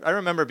say. I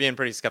remember being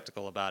pretty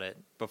skeptical about it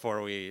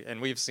before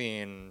we've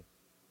seen.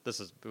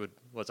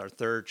 Was our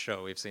third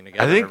show we've seen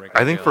together. I at think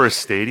Wrigley for a Field.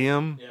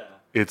 stadium, Yeah.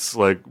 it's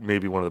like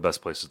maybe one of the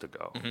best places to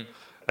go.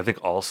 I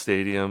think all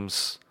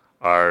stadiums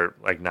are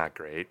like not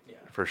great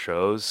for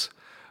shows,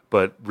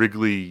 but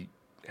Wrigley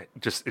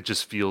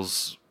just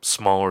feels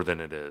smaller than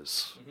it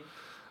is.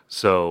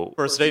 So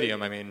For a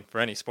stadium, I mean, for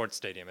any sports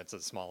stadium, it's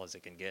as small as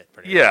it can get.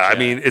 Pretty yeah, much. I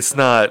mean it's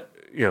not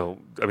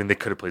I mean they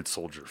could have played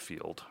Soldier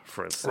Field,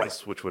 for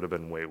instance, which would have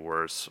been way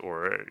worse,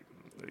 or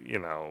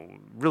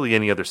really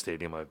any other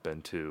stadium I've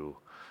been to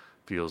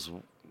feels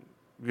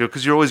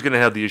because you're always going to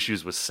have the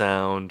issues with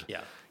sound.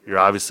 Yeah. You're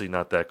obviously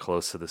not that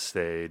close to the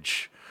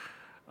stage.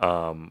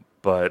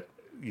 But,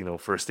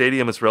 for a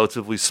stadium, it's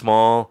relatively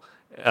small.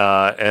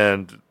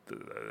 And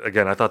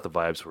again, I thought the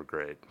vibes were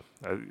great.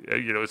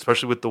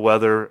 Especially with the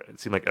weather, it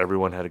seemed like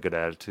everyone had a good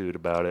attitude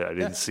about it. I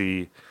didn't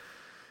see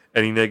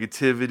any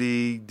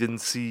negativity. Didn't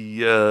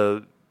see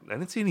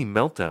any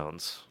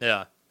meltdowns.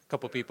 Yeah, a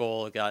couple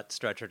people got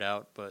stretchered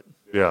out, but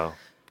Yeah.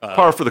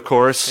 Par for the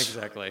course.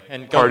 exactly.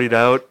 And Partied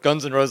out.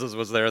 Guns N' Roses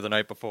was there the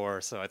night before,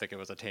 so I think it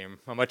was a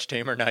much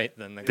tamer night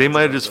than the. They Guns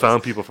might N' have just Roses.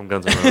 found people from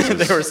Guns N'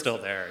 Roses. They were still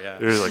there. Yeah.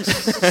 They're like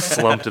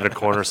slumped in a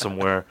corner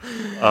somewhere.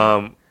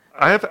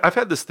 I've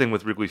had this thing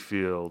with Wrigley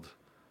Field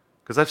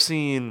because I've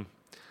seen.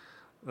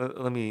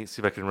 Let me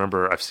see if I can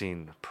remember. I've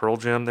seen Pearl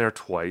Jam there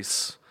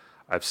twice.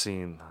 I've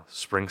seen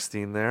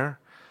Springsteen there.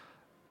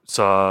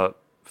 Saw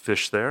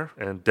Fish there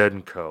and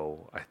Dead &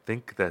 Co. I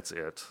think that's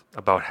it.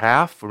 About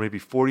half or maybe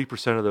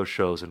 40% of those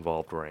shows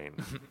involved rain.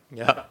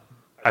 Yeah.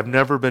 I've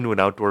never been to an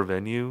outdoor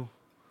venue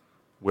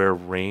where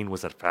rain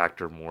was a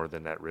factor more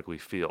than at Wrigley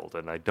Field,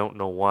 and I don't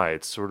know why.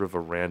 It's sort of a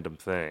random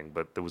thing,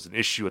 but there was an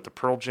issue at the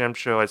Pearl Jam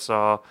show I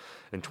saw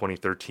in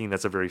 2013.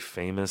 That's a very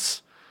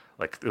famous,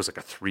 it was like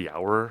a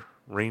 3-hour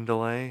rain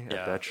delay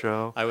at that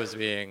show. I was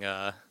being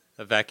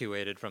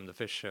evacuated from the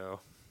Fish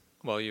show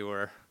while you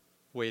were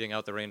waiting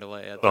out the rain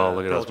delay at the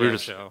Look at Pearl us. We were Jam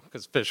just show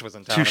because Fish was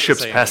in town. Two at the ships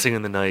same- passing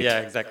in the night. Yeah,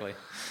 exactly.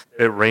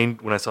 It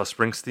rained when I saw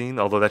Springsteen,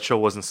 although that show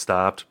wasn't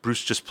stopped.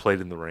 Bruce just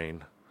played in the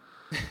rain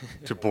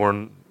to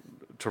Born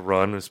to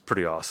Run. It was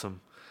pretty awesome.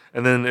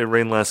 And then it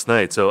rained last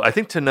night. So I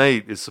think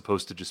tonight is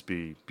supposed to just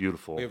be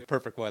beautiful. We have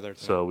perfect weather.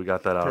 Tonight. So we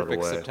got that out of the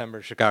Perfect way.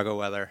 September Chicago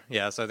weather.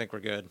 Yeah, so I think we're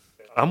good.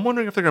 I'm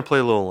wondering if they're going to play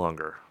a little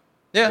longer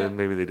Yeah. than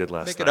maybe they did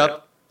last Make night. it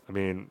up. I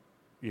mean,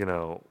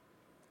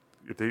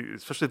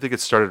 especially if they get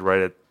started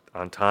right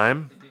on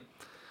time,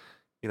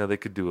 they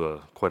could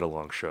do quite a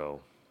long show.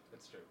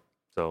 That's true.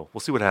 So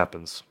we'll see what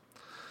happens.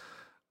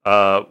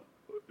 You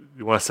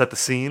want to set the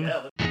scene?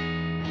 Yeah.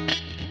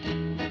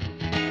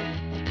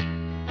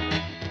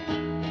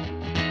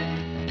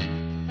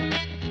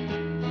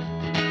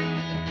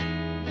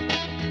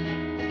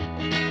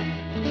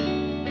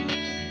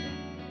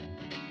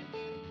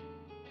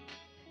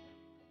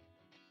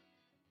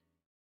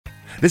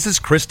 This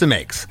is Krista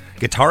Makes,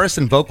 guitarist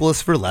and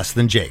vocalist for Less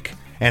Than Jake,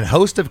 and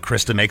host of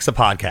Krista Makes a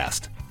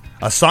Podcast,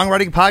 a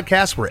songwriting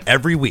podcast where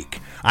every week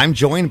I'm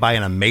joined by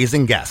an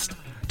amazing guest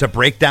to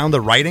break down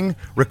the writing,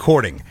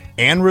 recording,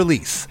 and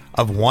release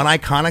of one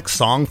iconic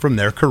song from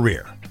their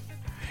career.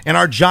 In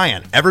our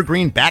giant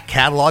evergreen back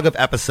catalog of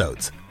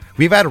episodes,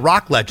 we've had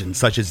rock legends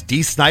such as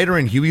Dee Snider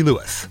and Huey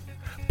Lewis,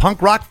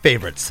 punk rock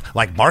favorites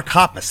like Mark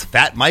Hoppus,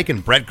 Fat Mike,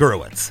 and Brett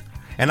Gurewitz,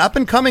 and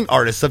up-and-coming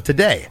artists of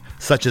today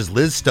such as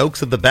Liz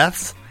Stokes of the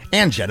Beths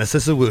and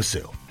Genesis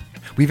Owusu.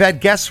 We've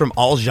had guests from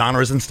all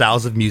genres and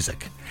styles of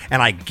music,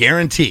 and I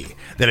guarantee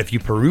that if you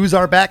peruse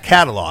our back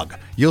catalog,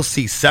 you'll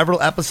see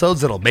several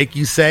episodes that'll make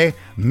you say,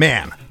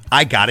 man,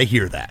 I gotta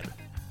hear that.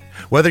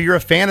 Whether you're a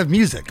fan of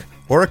music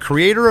or a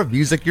creator of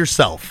music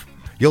yourself,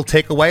 you'll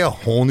take away a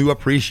whole new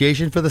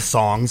appreciation for the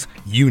songs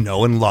you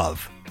know and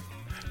love.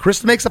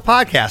 Krista Makes a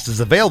Podcast is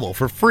available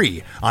for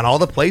free on all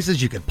the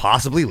places you could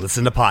possibly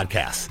listen to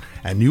podcasts,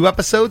 and new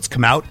episodes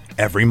come out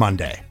every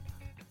Monday.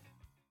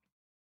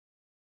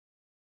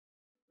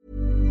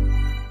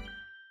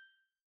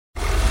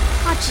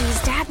 Oh,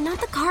 geez, Dad, not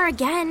the car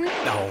again.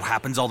 Oh,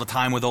 happens all the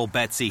time with old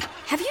Betsy.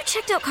 Have you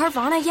checked out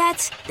Carvana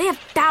yet? They have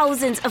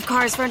thousands of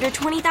cars for under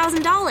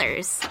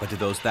 $20,000. But do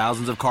those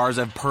thousands of cars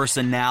have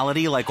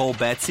personality like old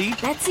Betsy?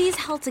 Betsy's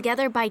held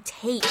together by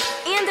tape,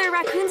 and there are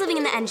raccoons living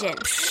in the engine.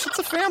 It's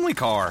a family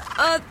car.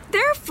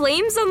 There are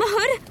flames on the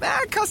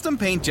hood? Custom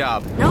paint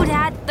job. No,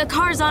 Dad, the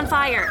car's on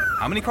fire.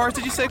 How many cars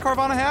did you say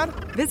Carvana had?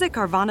 Visit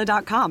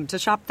Carvana.com to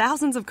shop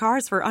thousands of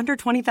cars for under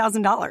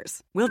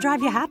 $20,000. We'll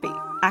drive you happy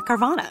at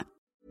Carvana.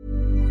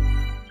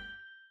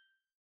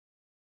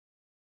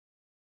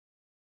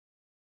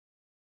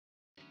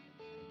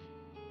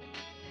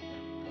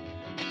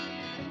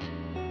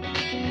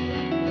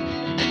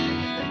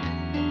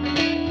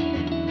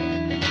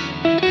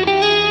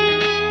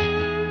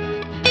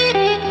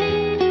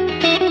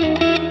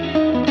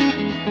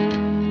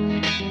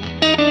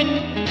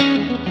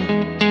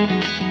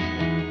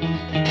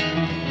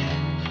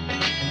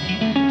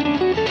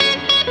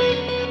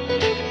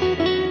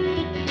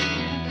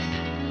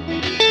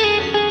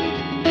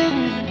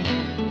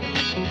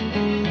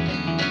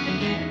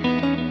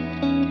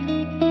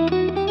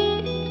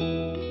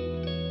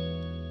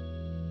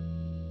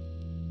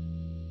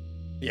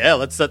 Yeah,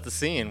 let's set the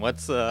scene.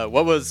 What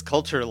was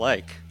culture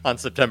like on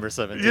September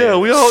 17th? Yeah,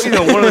 we all,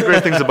 one of the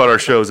great things about our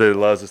show is that it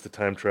allows us to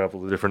time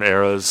travel to different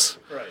eras.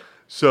 Right.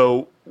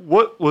 So,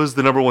 what was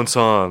the number one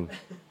song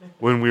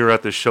when we were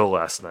at this show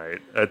last night?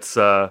 It's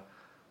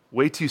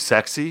Way Too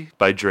Sexy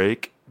by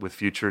Drake with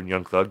Future and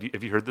Young Thug.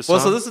 Have you heard this song?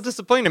 Well, so this is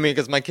disappointing to me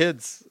because my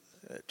kids,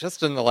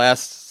 just in the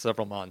last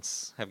several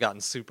months, have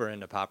gotten super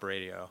into pop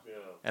radio. Yeah.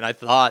 And I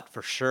thought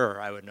for sure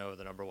I would know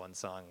the number one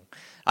song.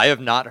 I have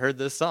not heard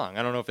this song.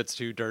 I don't know if it's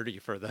too dirty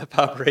for the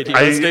pop radio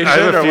station I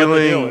have a or what the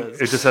deal feeling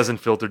is. it just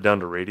hasn't filtered down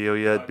to radio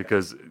yet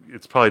because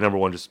it's probably number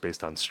one just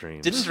based on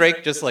streams. Didn't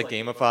Drake just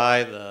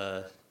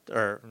gamify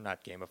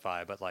not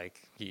gamify, but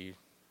he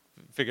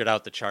figured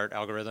out the chart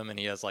algorithm and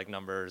he has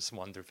numbers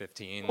 1 through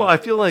 15? Well, I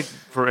feel like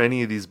for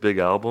any of these big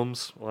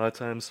albums, a lot of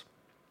times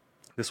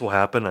this will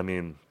happen. I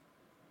mean,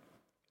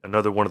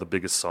 another one of the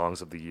biggest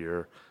songs of the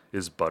year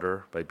is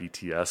Butter by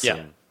BTS. Yeah,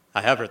 and I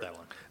have heard that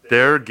one.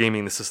 their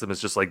gaming the system is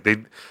just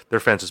their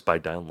fans just buy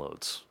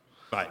downloads.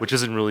 Right. Which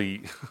isn't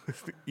really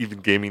even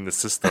gaming the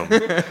system.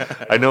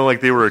 I know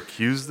they were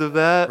accused of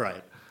that.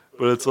 Right.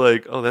 But it's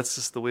that's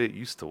just the way it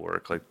used to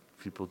work.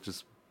 People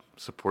just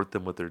support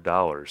them with their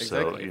dollars.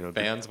 Exactly. So,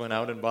 fans went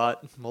out and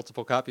bought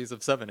multiple copies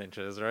of 7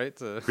 Inches, right?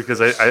 Because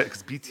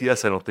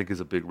BTS I don't think is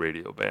a big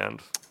radio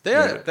band.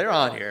 They're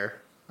on here.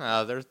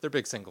 They're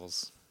big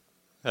singles.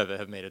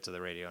 have made it to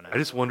the radio now. I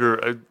just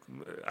wonder.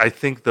 I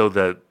think though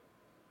that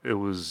it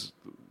was.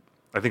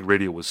 I think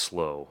radio was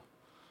slow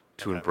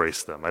to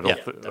embrace them. I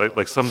don't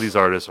like some of these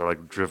artists are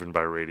like driven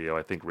by radio.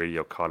 I think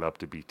radio caught up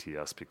to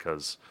BTS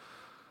because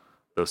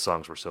those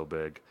songs were so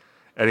big.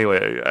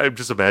 Anyway, I'm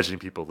just imagining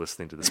people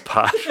listening to this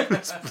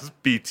this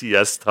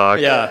BTS talk.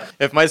 Yeah,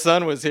 if my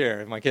son was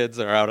here, if my kids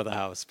are out of the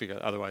house, because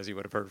otherwise you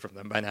would have heard from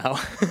them by now.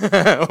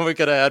 We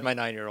could have had my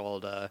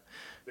 9-year-old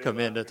come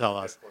in to tell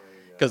us.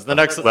 Because the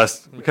next...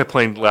 we kept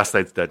playing last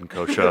night's Dead and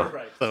Co show.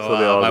 Right.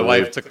 So my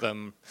wife took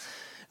them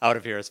out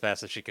of here as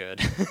fast as she could.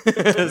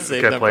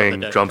 We kept playing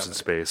Drums in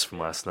Space from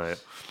last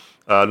night.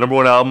 Number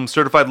 1 album,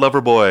 Certified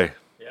Lover Boy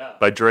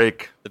by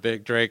Drake. The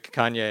big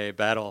Drake-Kanye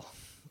battle.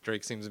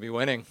 Drake seems to be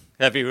winning.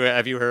 Have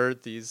you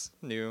heard these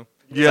new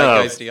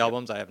Zeitgeisty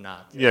albums? I have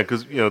not. Yeah,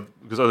 because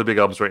other big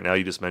albums right now,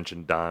 you just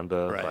mentioned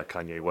Donda by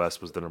Kanye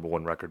West was the number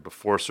 1 record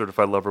before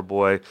Certified Lover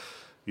Boy.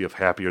 You have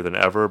Happier Than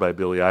Ever by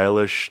Billie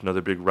Eilish, another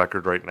big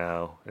record right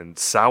now, and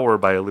Sour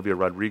by Olivia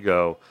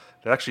Rodrigo.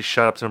 That actually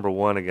shot up to number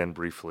 1 again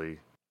briefly.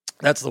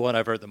 That's the one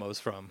I've heard the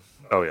most from.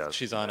 Oh yeah,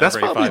 she's on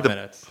every 5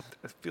 minutes.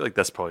 I feel like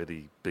that's probably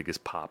the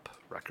biggest pop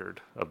record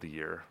of the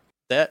year.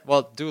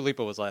 Dua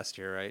Lipa was last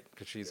year, right?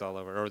 Because she's all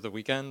over. Or The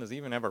Weeknd, does he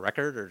even have a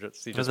record, or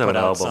just he just put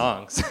out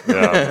album. songs?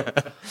 Yeah.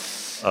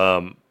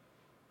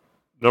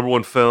 Number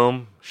 1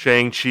 film,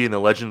 Shang-Chi and the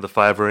Legend of the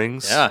Five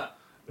Rings. Yeah.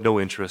 No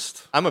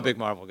interest. I'm a big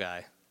Marvel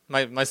guy.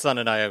 My son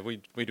and I,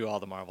 we do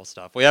all the Marvel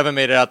stuff. We haven't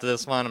made it out to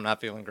this one. I'm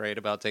not feeling great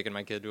about taking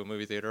my kid to a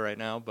movie theater right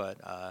now, but...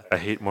 I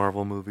hate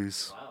Marvel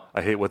movies. Wow.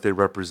 I hate what they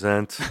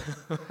represent.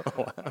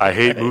 I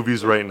hate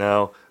movies right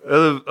now.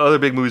 Other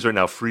big movies right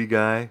now, Free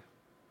Guy.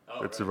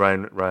 It's a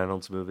Ryan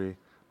Reynolds movie.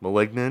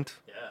 Malignant.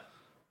 Yeah.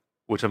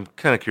 Which I'm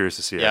kind of curious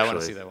to see, actually. I want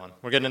to see that one.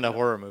 We're getting into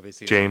horror movies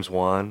here. James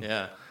Wan.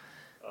 Yeah.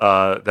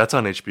 That's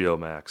on HBO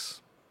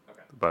Max,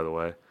 by the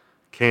way.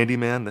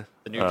 Candyman.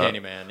 The new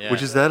Candyman, yeah.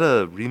 Which, is that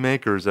a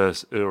remake or is that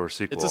a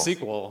sequel? It's a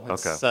sequel.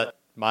 It's set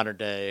modern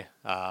day,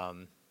 a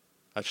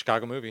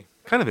Chicago movie.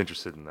 Kind of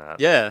interested in that.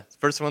 Yeah. The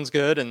first one's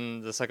good,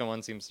 and the second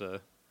one seems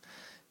to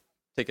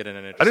take it in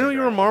an interesting I didn't know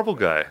you were a Marvel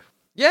guy.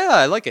 Yeah,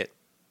 I like it.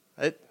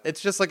 It's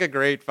just like a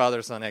great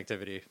father-son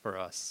activity for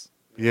us.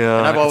 Yeah,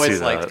 and I've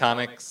always liked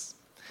comics.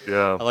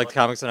 Yeah. I liked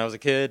comics when I was a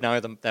kid. Now I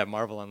have that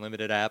Marvel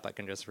Unlimited app. I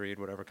can just read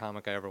whatever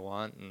comic I ever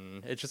want,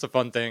 and it's just a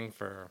fun thing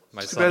for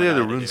my son. It's too bad they had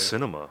to ruin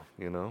cinema,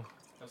 you know?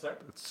 I'm sorry?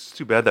 It's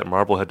too bad that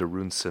Marvel had to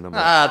ruin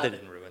cinema. They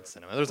didn't ruin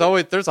cinema.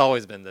 There's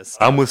always been this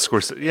stuff. I'm with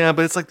Scorsese. Yeah,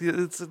 but it's like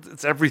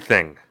it's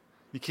everything.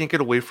 You can't get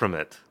away from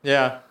it.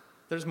 Yeah.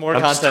 There's more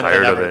content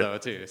than ever, though,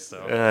 too.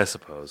 So. Yeah, I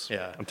suppose.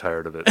 Yeah. I'm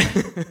tired of it.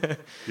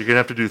 You're going to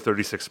have to do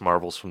 36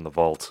 Marvels from the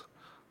Vault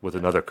with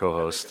another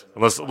co-host.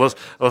 Unless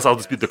I'll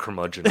just be the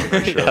curmudgeon on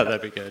that show. Yeah,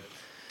 that'd be good.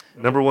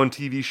 Number 1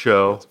 TV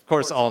show. Of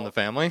course, All in the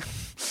Family.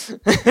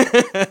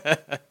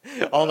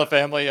 All in the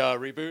Family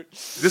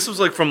reboot. This was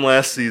like from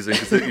last season,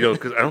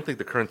 because I don't think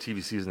the current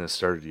TV season has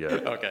started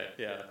yet. Okay,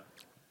 yeah.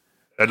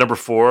 At number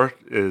 4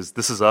 is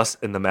This Is Us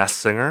and The Masked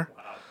Singer.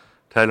 Wow.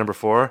 Tied number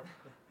 4.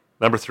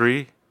 Number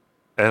 3,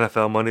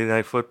 NFL Monday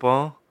Night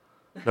Football.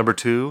 Number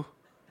 2,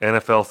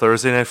 NFL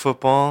Thursday Night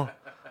Football.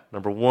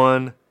 Number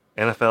 1,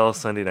 NFL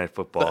Sunday Night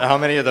Football. How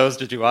many of those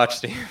did you watch,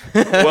 Steve?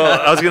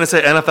 Well, I was going to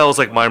say NFL is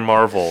like my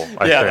Marvel, I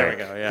think. There we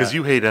go, yeah. Because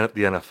you hate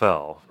the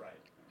NFL. Right.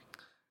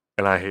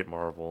 And I hate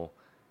Marvel.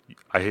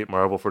 I hate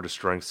Marvel for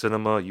destroying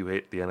cinema. You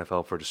hate the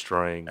NFL for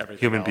destroying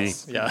human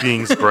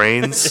beings'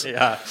 brains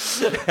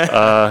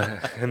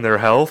and their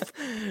health.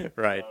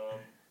 Right.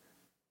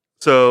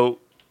 So...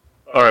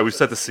 All right, we've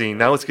set the scene.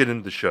 Now let's get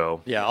into the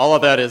show. Yeah, all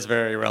of that is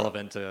very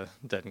relevant to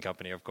Dead and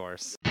Company, of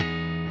course.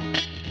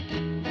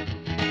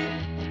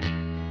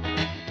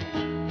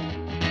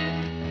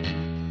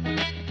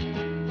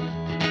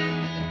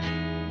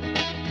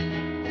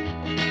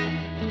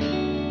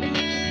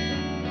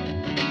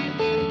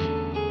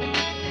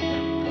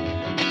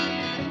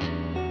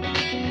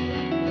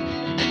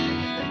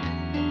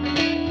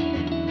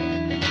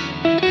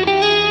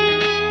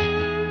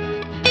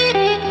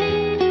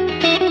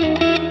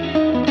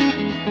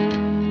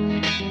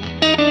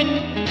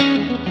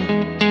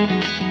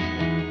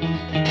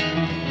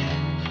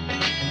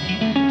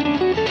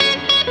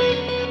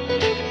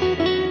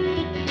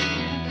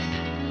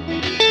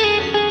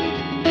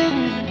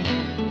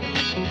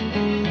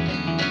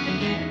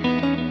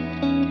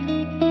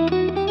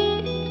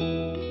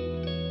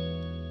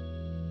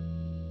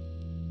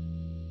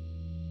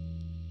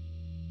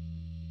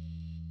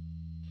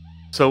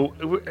 So,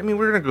 I mean,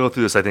 we're going to go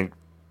through this, I think,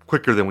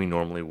 quicker than we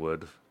normally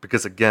would.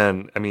 Because,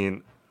 again, I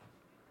mean,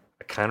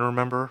 I kind of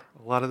remember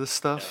a lot of this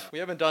stuff. Yeah, we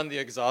haven't done the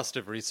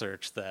exhaustive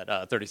research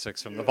that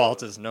 36 from the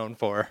Vault is known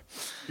for.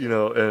 You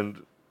know,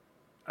 and,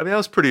 I mean, I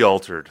was pretty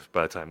altered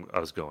by the time I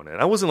was going in.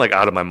 I wasn't, like,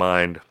 out of my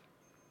mind.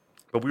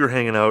 But we were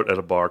hanging out at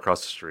a bar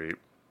across the street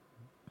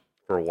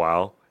for a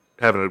while,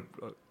 having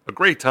a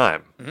great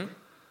time. Mm-hmm.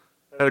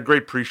 Had a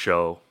great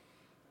pre-show.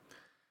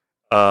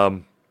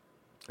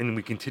 And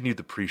we continued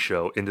the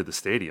pre-show into the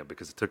stadium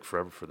because it took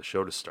forever for the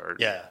show to start.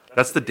 Yeah.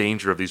 That's the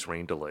danger of these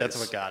rain delays. That's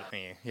what got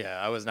me.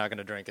 Yeah, I was not going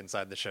to drink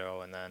inside the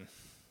show, and then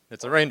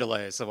it's a rain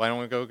delay, so why don't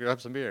we go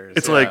grab some beers?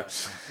 It's like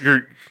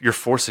you're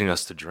forcing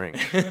us to drink.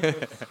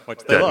 Which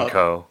they Dead love. and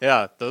Co.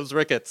 Yeah, those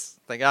Ricketts,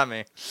 they got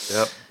me.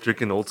 Yep,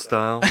 drinking old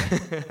style.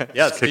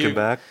 Yeah, Just kicking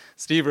back.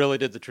 Steve really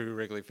did the true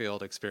Wrigley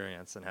Field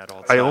experience and had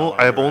old style.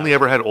 I've only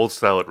ever had old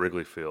style at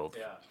Wrigley Field.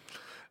 Yeah.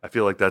 I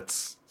feel like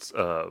that's.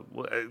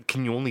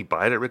 Can you only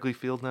buy it at Wrigley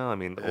Field now? I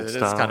mean, old It is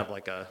style. kind of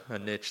like a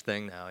niche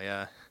thing now,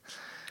 yeah.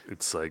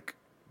 It's like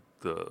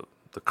the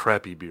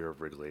crappy beer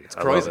of Wrigley.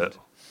 I Croissant. love it.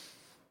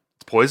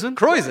 It's poison?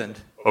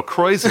 Croissant. Oh,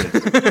 Croissant.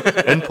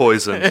 And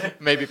poison.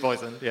 Maybe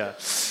poison, yeah.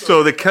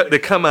 So they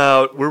come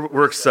out.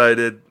 We're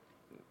excited,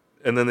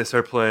 and then they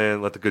start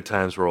playing "Let the Good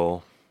Times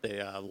Roll."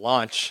 They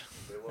launch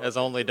as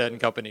only Dead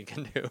and Company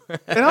can do.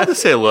 And I'll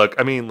just say, look,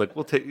 I mean, look,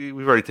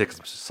 we've already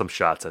taken some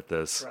shots at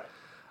this.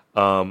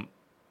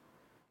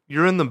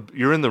 You're in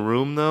the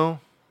room though,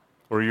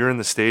 or you're in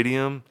the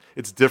stadium.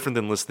 It's different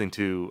than listening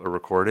to a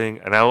recording.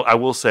 And I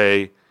will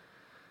say,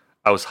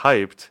 I was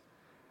hyped.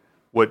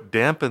 What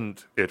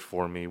dampened it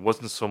for me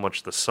wasn't so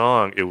much the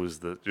song; it was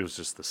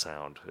just the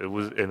sound. It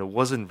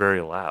wasn't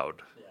very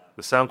loud. Yeah.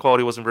 The sound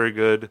quality wasn't very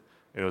good.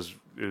 And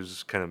it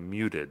was kind of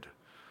muted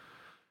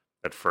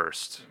at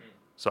first. Mm-hmm.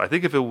 So I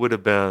think if it would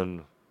have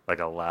been like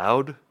a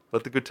loud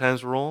 "Let the Good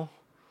Times Roll,"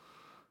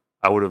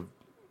 I would have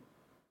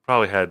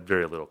probably had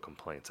very little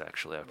complaints.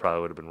 Actually, I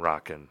probably would have been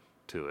rocking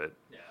to it.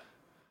 Yeah.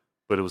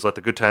 But it was "Let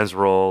the Good Times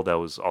Roll" that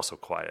was also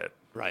quiet.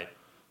 Right.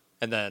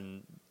 And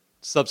then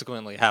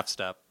subsequently Half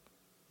Step,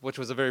 which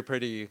was a very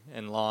pretty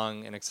and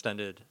long and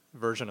extended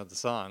version of the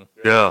song.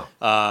 Yeah.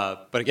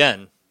 But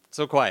again,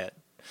 so quiet.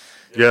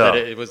 Yeah. That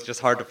it was just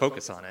hard to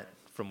focus on it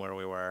from where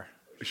we were.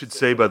 I should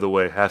say, by the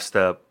way, Half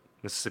Step,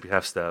 Mississippi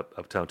Half Step,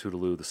 Uptown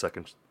Toodaloo, the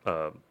second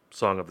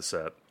song of the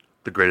set,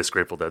 the greatest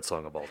Grateful Dead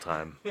song of all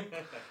time.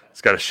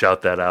 Just got to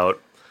shout that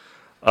out.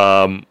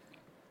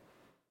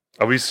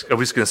 Are we just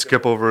going to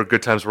skip over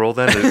Good Times Roll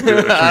then?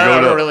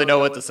 I don't really know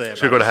what to say about it.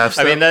 Should we go to Half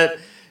Step? I mean,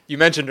 you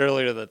mentioned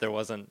earlier that there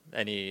wasn't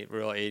any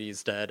real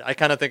 80s Dead. I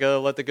kind of think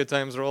of Let the Good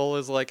Times Roll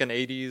as like an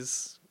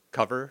 80s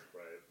cover,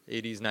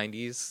 right. 80s,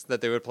 90s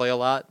that they would play a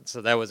lot.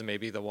 So that was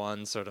maybe the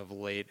one sort of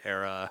late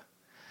era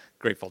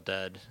Grateful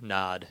Dead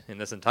nod in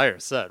this entire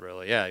set,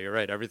 really. Yeah, you're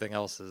right. Everything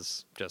else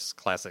is just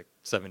classic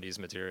 70s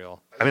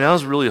material. I mean, I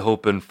was really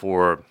hoping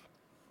for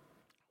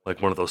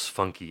like one of those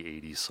funky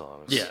 80s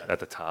songs at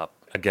the top.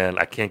 Again,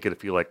 I can't get a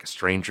feel like a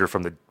stranger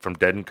from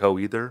Dead and Co.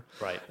 either.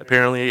 Right.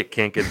 Apparently, I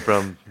can't get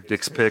from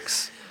Dick's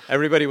Picks.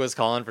 Everybody was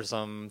calling for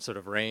some sort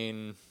of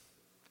Rain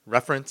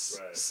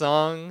reference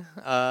song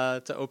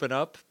to open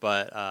up,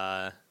 but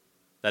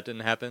that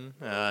didn't happen.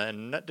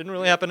 And that didn't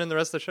really happen in the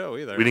rest of the show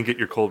either. We didn't get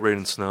your Cold Rain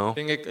and Snow.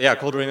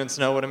 Cold Rain and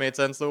Snow would have made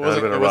sense. It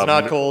was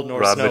not cold nor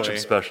Rob snowy. Mitchum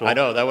special. I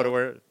know,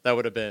 that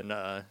would have been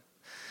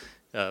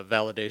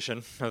validation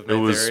of my It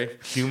was theory.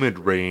 humid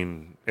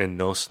rain and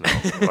no snow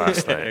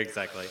last night.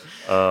 Exactly.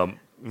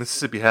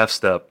 Mississippi Half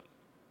Step,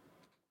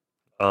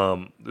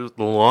 it was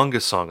the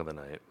longest song of the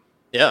night.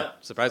 Yeah,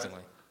 surprisingly.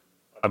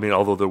 I mean,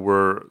 although there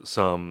were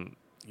some,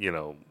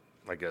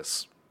 I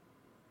guess,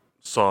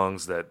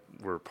 songs that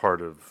were part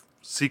of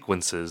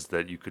sequences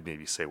that you could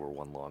maybe say were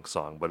one long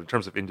song. But in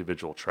terms of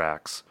individual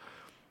tracks,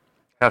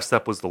 Half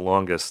Step was the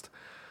longest.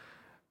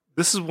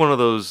 This is one of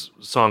those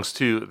songs,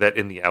 too, that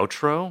in the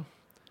outro,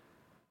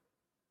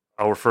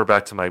 I'll refer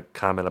back to my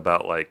comment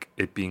about like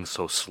it being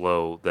so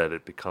slow that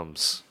it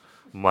becomes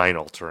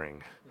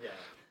mind-altering. Yeah.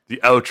 The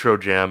outro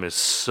jam is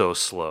so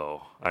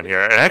slow on here.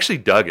 I actually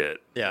dug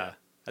it. Yeah.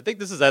 I think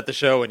this is at the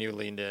show when you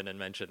leaned in and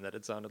mentioned that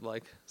it sounded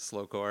like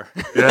slowcore.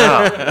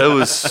 Yeah, it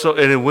was so,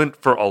 and it went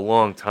for a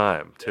long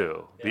time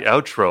too. Yeah. The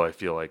outro, I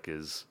feel like,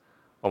 is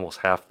almost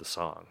half the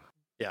song.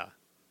 Yeah,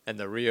 and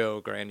the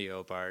Rio Grande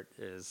part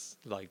is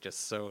like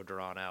just so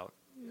drawn out.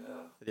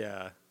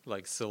 Yeah,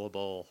 like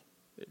syllable.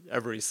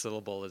 Every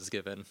syllable is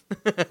given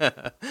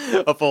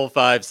a full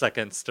 5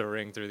 seconds to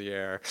ring through the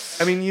air.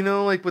 I mean,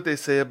 like what they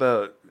say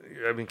about.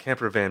 I mean,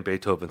 Camper Van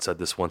Beethoven said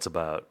this once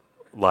about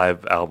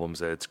live albums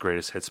that its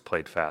greatest hits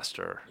played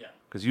faster. Yeah.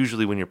 Because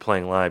usually when you're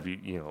playing live,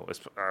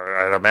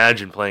 I'd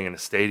imagine playing in a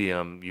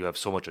stadium, you have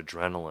so much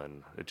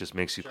adrenaline. It just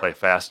makes you play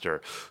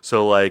faster.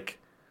 So, like,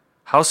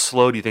 how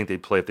slow do you think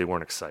they'd play if they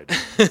weren't excited?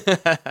 if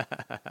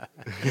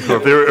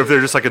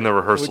they're just like in the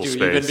rehearsal space.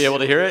 Would you even be able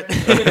to hear it?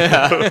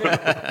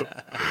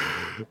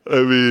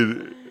 I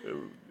mean,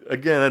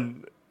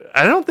 again,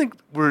 I don't think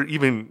we're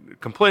even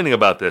complaining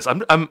about this.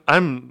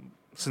 I'm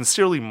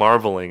sincerely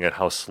marveling at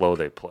how slow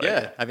they play.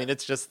 Yeah, I mean,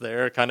 it's just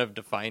their kind of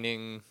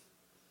defining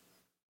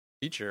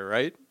feature,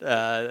 right?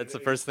 That's the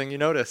first thing you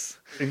notice.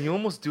 And you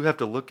almost do have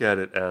to look at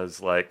it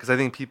as like, because I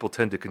think people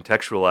tend to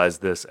contextualize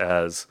this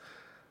as,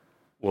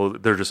 well,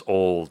 they're just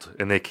old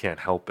and they can't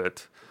help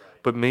it.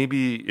 Right. But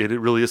maybe it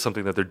really is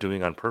something that they're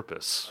doing on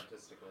purpose.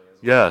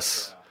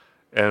 Yes.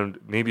 Yeah. And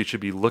maybe it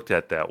should be looked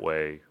at that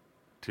way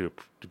to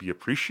be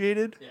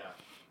appreciated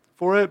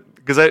for it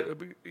because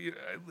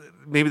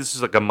maybe this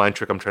is like a mind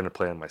trick I'm trying to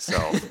play on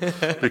myself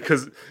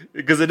because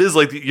it is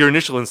like your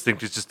initial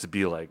instinct is just to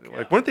be like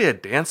weren't they a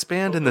dance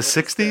band in the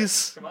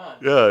 60s? Come on.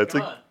 Yeah, it's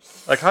Come like on.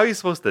 like how are you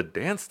supposed to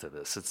dance to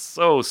this? It's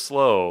so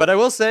slow. But I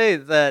will say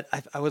that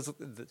I was,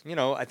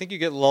 I think you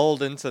get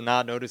lulled into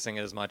not noticing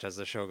it as much as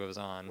the show goes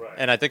on. Right.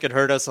 And I think it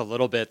hurt us a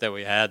little bit that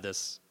we had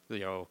this,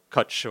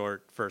 cut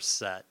short first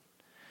set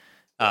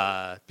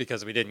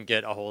because we didn't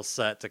get a whole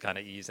set to kind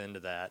of ease into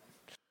that.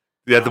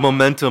 Yeah, the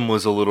momentum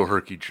was a little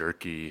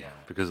herky-jerky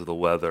because of the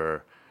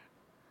weather,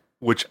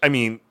 which, I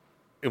mean,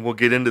 and we'll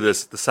get into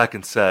this, the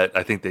second set,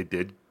 I think they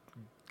did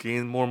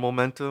gain more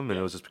momentum, and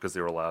it was just because they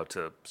were allowed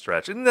to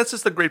stretch. And that's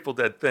just the Grateful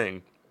Dead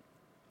thing.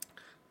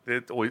 They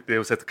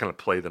always have to kind of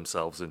play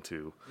themselves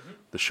into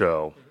the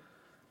show.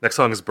 Next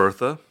song is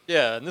Bertha.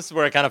 Yeah, and this is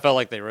where I kind of felt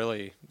like they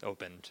really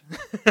opened,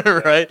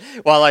 right?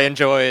 While I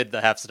enjoyed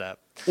the half step.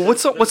 Well, what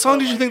song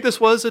did you think this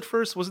was at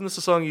first? Wasn't this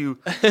a song you...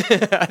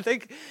 I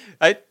think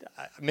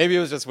maybe it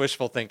was just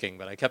wishful thinking,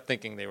 but I kept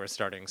thinking they were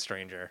starting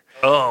Stranger.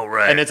 Oh,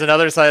 right. And it's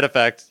another side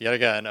effect, yet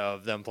again,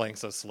 of them playing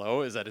so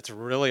slow, is that it's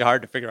really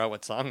hard to figure out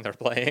what song they're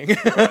playing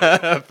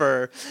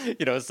for,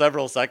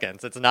 several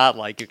seconds. It's not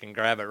like you can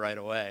grab it right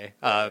away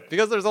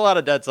because there's a lot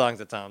of Dead songs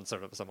that sound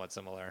sort of somewhat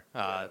similar.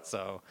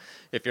 So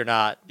if you're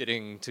not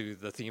getting to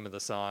the theme of the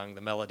song,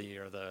 the melody,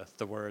 or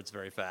the words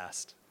very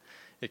fast,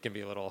 it can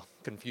be a little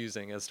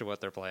confusing as to what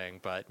they're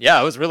playing. But yeah,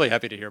 I was really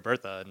happy to hear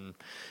Bertha and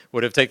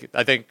would have taken,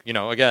 I think,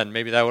 again,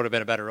 maybe that would have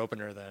been a better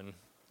opener than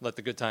Let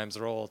the Good Times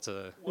Roll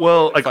to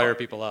fire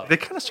people up. They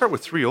kind of start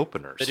with 3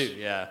 openers. They do,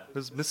 yeah.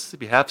 Because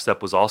Mississippi Half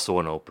Step was also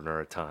an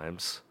opener at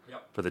times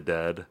for the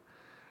Dead.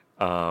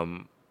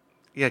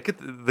 Get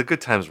the Good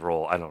Times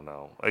Roll. I don't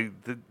know.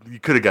 You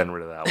could have gotten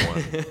rid of that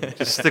one.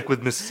 Just stick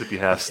with Mississippi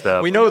Half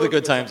Step. We know the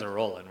good times are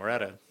rolling. We're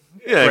at a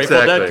Yeah, Grateful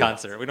exactly. Dead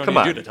concert. We don't Come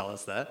need on. you to tell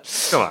us that.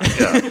 Come on,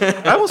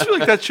 yeah. I almost feel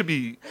like that should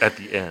be at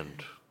the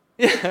end,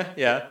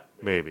 Yeah.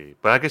 maybe.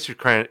 But I guess you're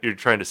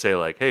trying to say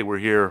like, hey, we're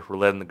here, we're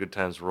letting the good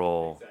times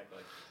roll.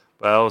 Exactly.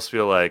 But I always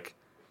feel like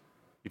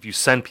if you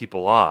send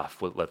people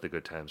off with let the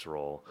good times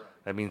roll,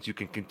 that means you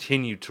can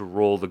continue to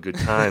roll the good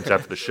times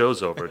after the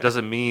show's over. It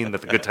doesn't mean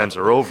that the good times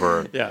are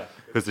over. Yeah.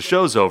 Because the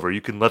show's over,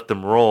 you can let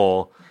them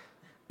roll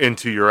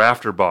into your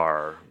after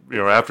bar,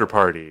 your after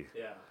party.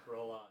 Yeah.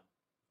 Roll on.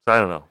 So I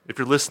don't know. If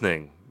you're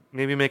listening,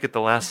 maybe make it the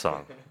last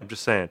song. I'm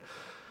just saying.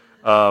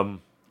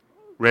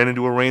 Ran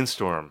into a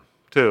rainstorm,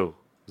 too.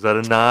 Is that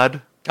a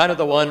nod? Kind of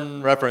the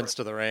one reference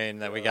to the rain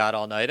that we got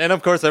all night. And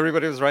of course,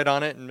 everybody was right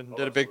on it and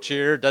did a big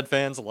cheer. Dead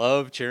fans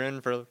love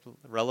cheering for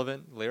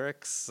relevant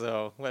lyrics.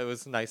 So it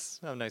was nice,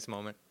 a nice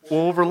moment.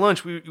 Well, over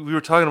lunch, we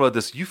were talking about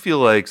this. You feel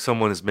like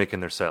someone is making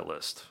their set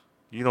list.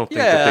 You don't think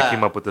that they Yeah.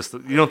 came up with this.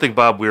 You don't think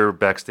Bob Weir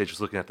backstage was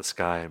looking at the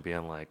sky and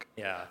being like,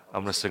 Yeah.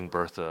 I'm going to sing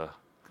Bertha,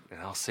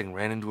 and I'll sing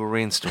Ran Into a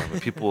Rainstorm,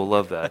 and people will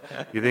love that.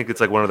 You think it's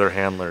like one of their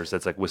handlers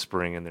that's like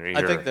whispering in their ear.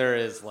 I think there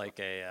is like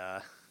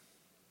a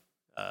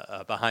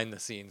behind the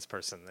scenes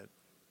person that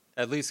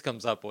at least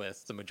comes up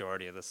with the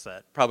majority of the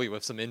set, probably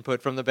with some input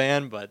from the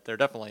band, but they're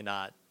definitely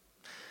not,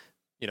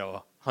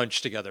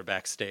 hunched together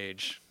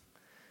backstage,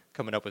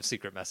 coming up with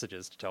secret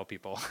messages to tell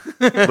people.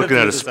 Looking at a Through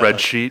the set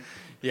list. spreadsheet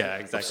Yeah,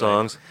 of exactly.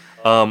 songs.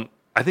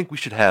 I think we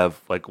should have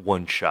like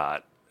one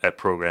shot at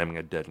programming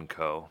a Dead &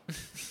 Co.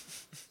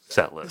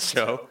 set list.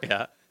 Show,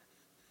 yeah,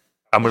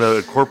 I'm going to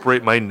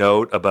incorporate my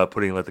note about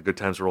putting Let the Good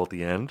Times Roll at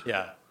the end.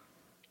 yeah,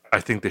 I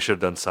think they should have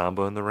done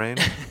Samba in the Rain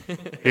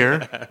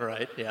here.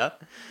 right, yeah.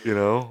 You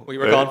know? We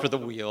were going for the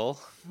wheel.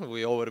 The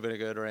wheel would have been a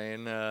good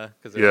rain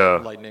because Yeah.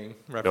 lightning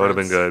reference. That would have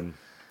been good.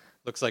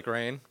 Looks like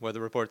rain. Weather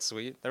report's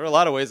sweet. There were a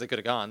lot of ways they could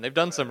have gone. They've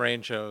done some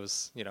rain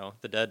shows.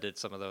 The Dead did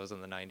some of those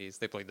in the '90s.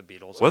 They played the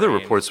Beatles. Weather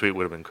Rain. Report Suite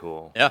would have been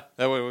cool. Yeah,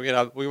 that way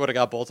we would have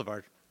got both of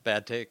our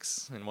bad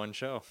takes in one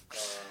show.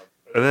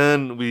 And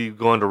then we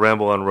go on to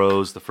Ramble on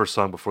Rose, the first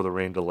song before the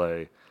rain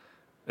delay.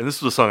 And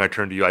this was a song I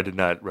turned to you. I did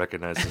not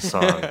recognize this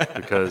song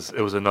because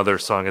it was another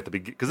song at the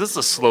beginning. Because this is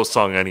a slow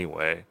song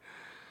anyway.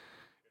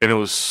 And it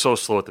was so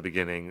slow at the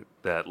beginning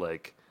that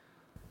like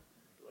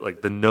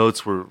the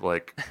notes were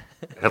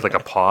had like a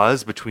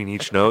pause between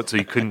each note, so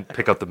you couldn't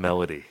pick up the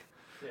melody.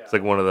 It's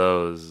like one of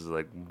those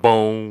like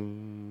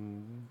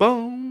boom,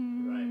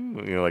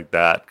 boom, like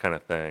that kind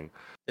of thing.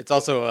 It's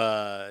also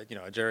a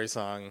Jerry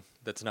song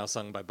that's now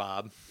sung by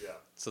Bob. Yeah.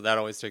 So that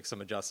always takes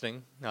some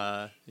adjusting,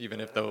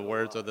 even if the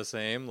words are the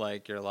same.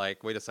 Like you're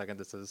like, wait a second,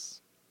 this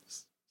is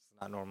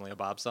not normally a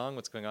Bob song.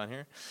 What's going on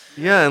here?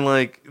 Yeah, and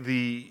like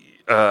the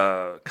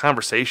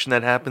conversation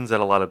that happens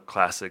at a lot of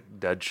classic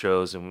Dead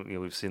shows, and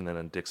we've seen that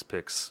on Dick's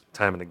Picks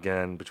time and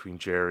again between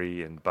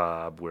Jerry and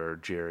Bob, where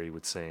Jerry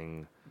would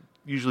sing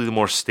usually the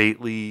more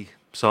stately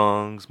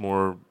songs,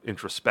 more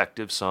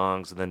introspective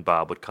songs, and then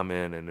Bob would come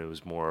in and it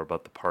was more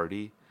about the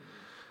party.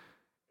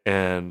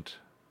 And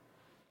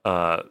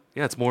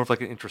it's more of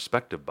like an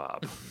introspective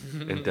Bob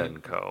in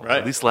Dead & Co. Right.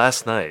 At least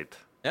last night.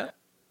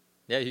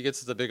 Yeah, he gets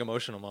to the big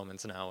emotional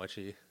moments now, which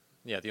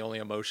the only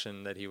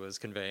emotion that he was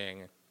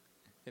conveying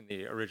in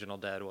the original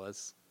Dead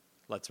was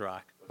let's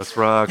rock. Let's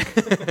rock.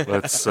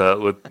 let's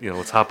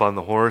hop on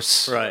the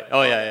horse. Right.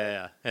 Oh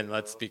yeah. And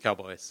let's be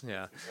cowboys.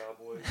 Yeah.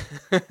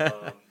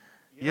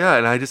 Yeah,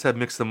 and I just have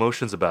mixed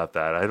emotions about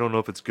that. I don't know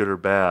if it's good or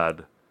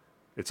bad.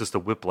 It's just a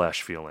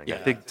whiplash feeling. Yeah. I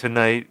think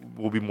tonight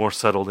we'll be more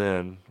settled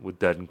in with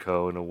Dead and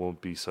Co. and it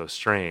won't be so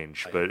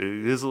strange. But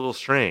it is a little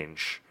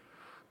strange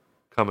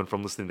coming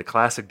from listening to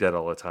classic Dead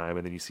all the time,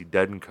 and then you see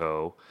Dead and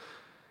Co.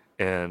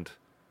 and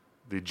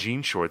the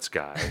jean shorts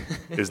guy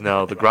is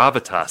now the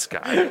gravitas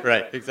guy.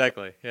 Right.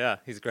 Exactly. Yeah.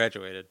 He's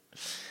graduated.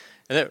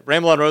 And then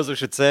Ramble on Rose, we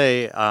should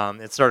say,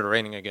 it started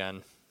raining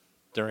again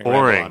during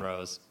Ramble on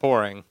Rose.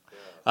 Pouring.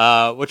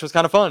 Which was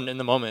kind of fun in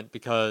the moment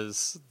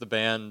because the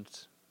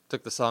band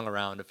took the song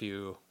around a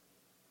few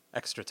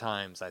extra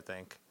times, I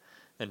think,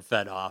 and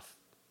fed off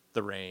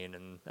the rain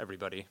and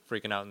everybody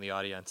freaking out in the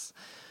audience.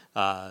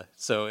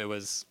 So it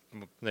was,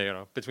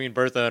 between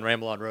Bertha and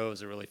Ramble on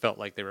Rose, it really felt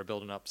like they were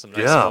building up some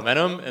nice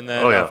momentum. And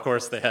then, of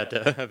course, they had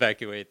to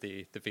evacuate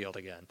the field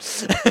again.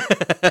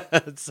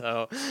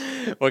 So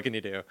what can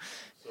you do?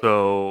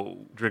 So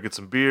drinking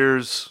some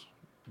beers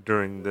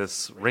during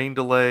this rain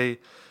delay.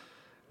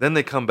 Then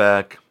they come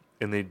back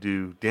and they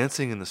do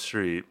Dancing in the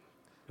Street.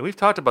 And we've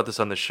talked about this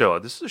on the show.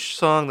 This is a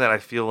song that I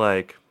feel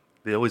like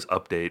they always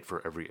update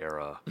for every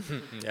era.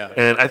 Yeah.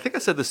 And I think I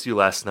said this to you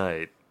last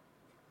night.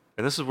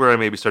 And this is where I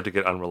maybe start to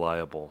get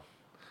unreliable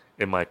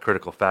in my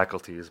critical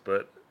faculties.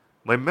 But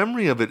my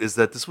memory of it is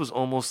that this was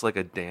almost like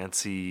a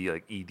dancey,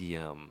 like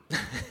EDM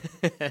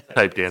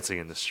type Dancing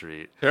in the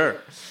Street. Sure.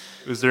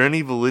 Was there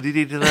any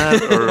validity to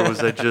that? Or was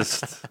that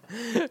just...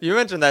 You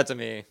mentioned that to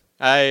me.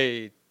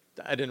 I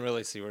didn't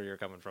really see where you're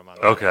coming from on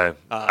that. Okay.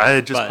 I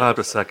had just popped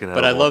a second head.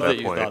 But I love at that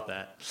you point. thought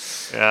that.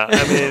 Yeah,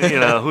 I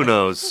mean, who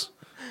knows?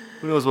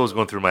 Who knows what was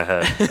going through my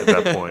head at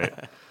that point?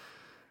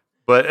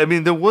 But, I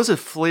mean, there was a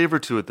flavor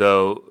to it,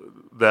 though,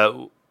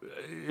 that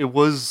it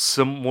was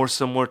more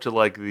similar to,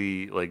 like,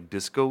 the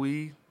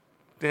disco-y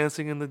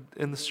Dancing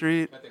in the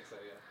Street. I think so,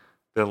 yeah.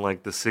 Than,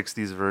 like, the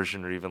 60s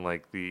version or even,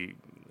 like, the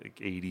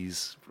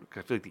 80s.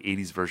 I feel like the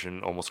 80s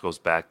version almost goes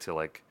back to,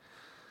 like,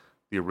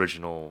 the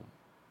original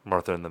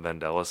Martha and the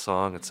Vandellas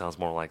song. It sounds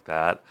more like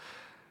that.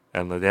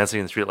 And the Dancing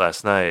in the Street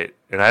last night,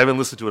 and I haven't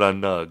listened to it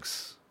on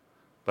Nugs,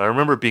 but I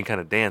remember it being kind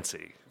of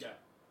dancey. Yeah.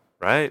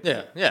 Right?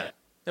 Yeah.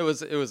 It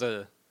was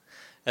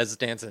as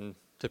dancing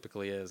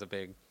typically is, a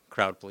big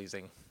crowd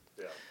pleasing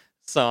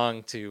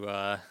song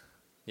to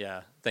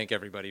thank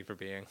everybody for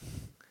being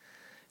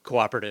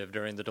cooperative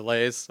during the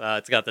delays.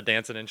 It's got the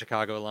Dancing in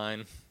Chicago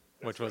line,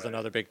 which was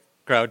another big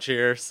crowd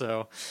cheer.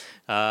 So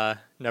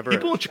never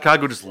people in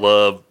Chicago just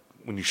love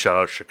when you shout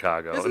out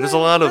Chicago. And there's a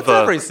lot of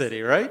every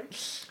city, right?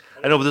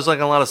 I know, but there's like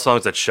a lot of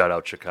songs that shout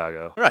out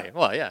Chicago. Right.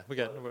 Well, yeah,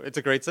 it's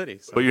a great city.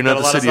 So but you're not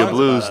the city of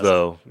blues,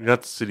 though. You're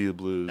not the city of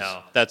blues.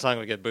 No, that song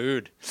would get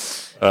booed.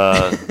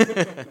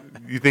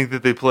 You think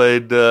that they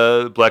played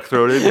Black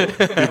Throated?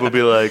 People would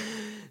be like,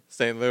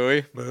 St.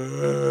 Louis.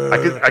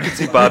 I could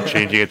see Bob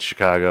changing it to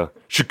Chicago.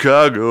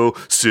 Chicago,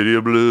 city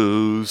of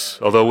blues.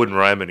 Although it wouldn't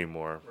rhyme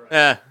anymore.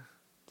 Yeah.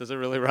 Does it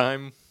really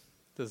rhyme?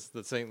 Does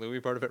the St. Louis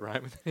part of it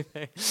rhyme with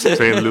anything?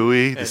 St.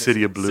 Louis, the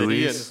city of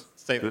blues.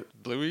 St.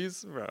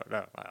 Louis? No, I don't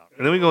know.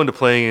 And then we go into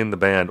playing in the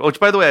band.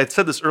 Which, by the way, I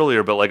said this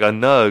earlier, but like on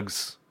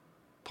Nugs,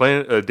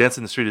 playing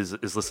Dancing in the Street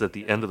is listed at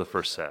the end of the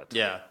first set.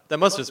 Yeah, that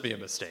must just be a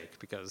mistake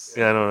because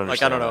I don't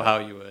understand. I don't know how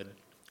you would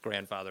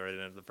grandfather it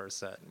into the first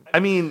set. I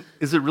mean,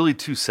 is it really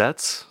 2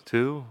 sets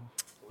too?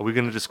 Are we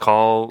gonna just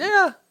call?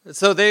 Yeah.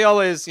 So they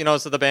always,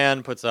 so the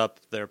band puts up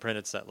their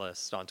printed set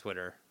list on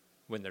Twitter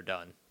when they're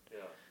done.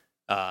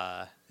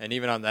 And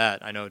even on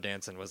that, I know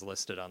Dancing was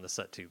listed on the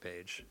set 2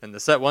 page. And the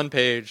set 1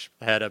 page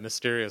had a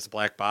mysterious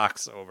black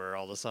box over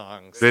all the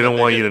songs. They don't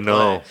want you to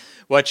know.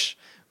 Which,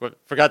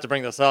 forgot to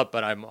bring this up,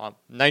 but I'm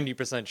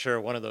 90% sure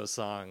one of those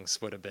songs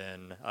would have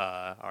been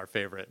our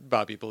favorite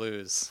Bobby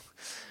Blues.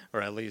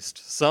 Or at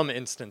least some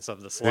instance of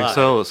the slide. Think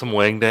so? Some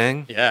Wang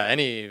Dang? Yeah,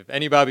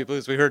 any Bobby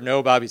Blues. We heard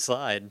no Bobby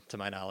Slide, to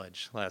my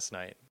knowledge, last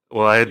night.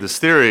 Well, I had this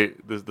theory.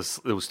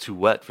 It was too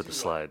wet for the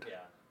slide. Yeah.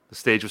 The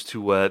stage was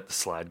too wet. The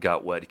slide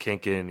got wet. You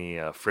can't get any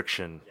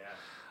friction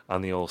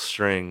on the old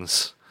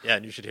strings. Yeah,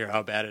 and you should hear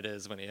how bad it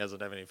is when he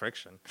doesn't have any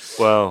friction.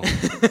 Well,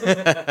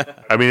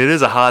 I mean, it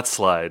is a hot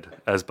slide,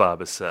 as Bob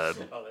has said.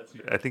 Oh, that's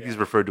true. I think he's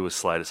referred to his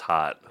slide as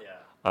hot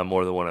on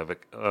more than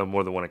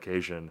one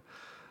occasion.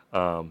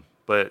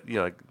 But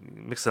like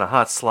mixing a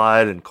hot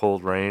slide and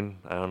cold rain,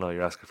 I don't know.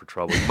 You're asking for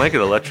trouble. You might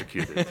get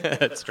electrocuted.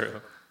 That's true,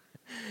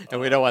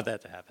 and we don't want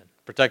that to happen.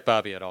 Protect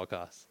Bobby at all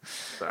costs.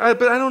 But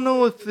I don't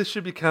know if this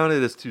should be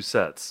counted as 2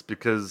 sets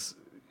because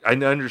I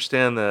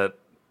understand that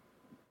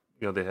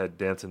they had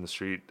Dance in the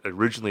Street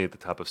originally at the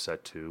top of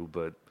set 2,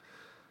 but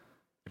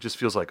it just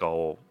feels like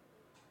I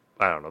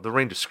don't know. The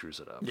rain just screws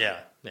it up. Yeah.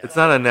 It's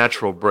not a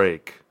natural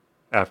break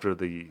after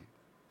the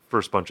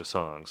first bunch of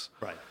songs.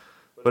 Right.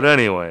 But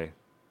anyway,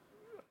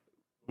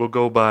 we'll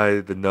go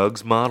by the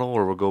Nugs model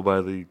or we'll go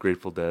by the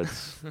Grateful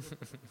Dead's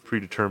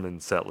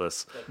predetermined set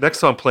list. Next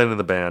song playing in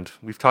the band.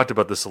 We've talked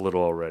about this a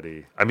little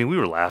already. I mean, we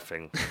were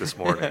laughing this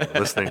morning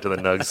listening to the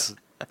Nugs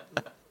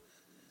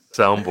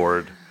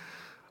soundboard.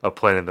 of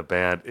playing in the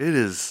band. It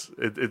is.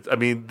 I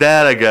mean,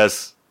 that I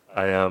guess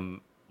I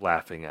am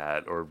laughing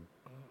at or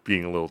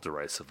being a little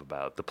derisive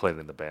about the playing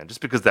in the band,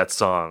 just because that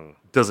song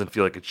doesn't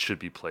feel like it should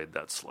be played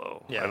that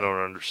slow. Yeah. I don't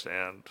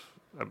understand.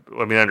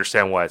 I mean, I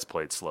understand why it's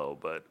played slow,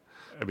 but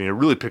I mean, it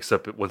really picks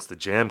up once the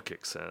jam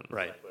kicks in.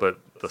 Right. But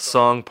the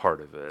song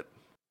part of it,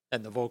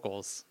 And the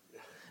vocals.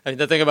 I mean,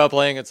 the thing about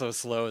playing it so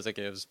slow is it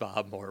gives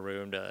Bob more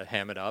room to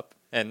ham it up.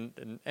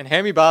 And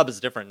Hammy Bob is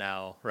different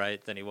now,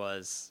 right, than he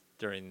was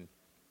during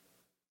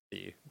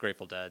the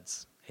Grateful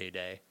Dead's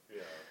heyday.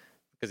 Yeah.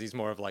 Because he's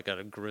more of like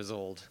a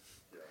grizzled,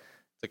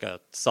 like a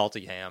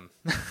salty ham.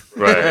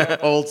 Right.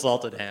 Old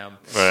salted ham.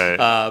 Right.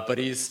 But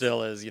he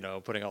still is,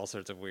 putting all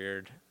sorts of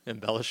weird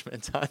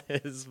embellishments on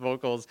his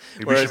vocals.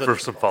 Maybe for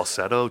some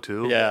falsetto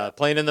too. Yeah,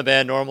 playing in the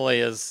band normally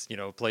is,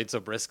 played so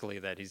briskly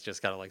that he's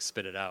just got to like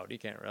spit it out. He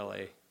can't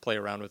really play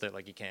around with it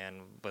like he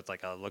can with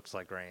like a Looks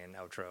Like Rain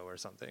outro or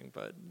something.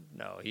 But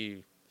no,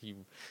 he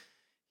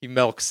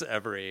milks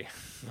everything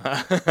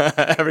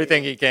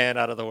he can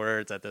out of the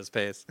words at this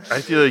pace.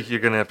 I feel like you're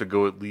going to have to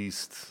go at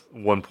least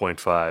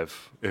 1.5,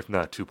 if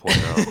not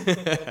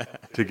 2.0,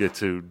 to get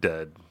to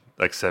Dead,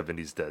 like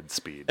 70s Dead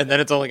speed. And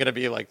then it's only going to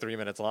be like 3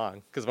 minutes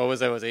long. Because what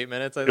was that? It was 8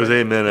 minutes? I think? It was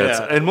 8 minutes.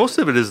 Yeah. And most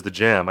of it is the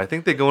jam. I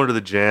think they go into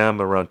the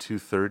jam around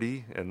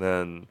 2:30, and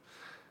then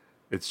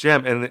it's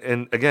jam.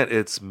 And again,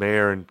 it's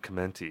Mayer and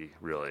Clementi,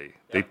 really.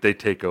 Yeah. They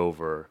take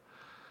over.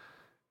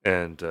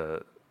 And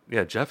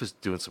yeah, Jeff is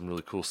doing some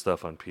really cool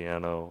stuff on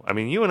piano. I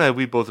mean, you and I,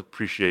 we both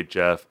appreciate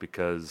Jeff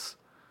because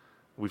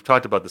we've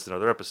talked about this in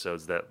other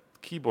episodes, that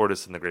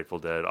keyboardists in the Grateful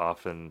Dead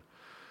often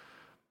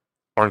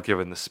aren't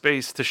given the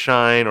space to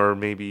shine, or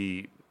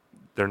maybe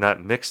they're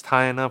not mixed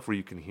high enough where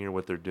you can hear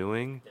what they're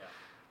doing.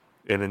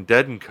 Yeah. And in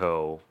Dead &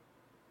 Co.,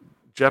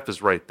 Jeff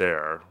is right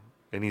there,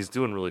 and he's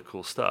doing really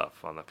cool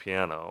stuff on the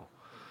piano.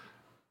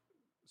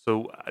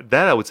 So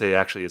that, I would say,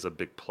 actually is a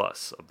big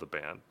plus of the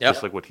band,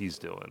 just like what he's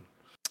doing.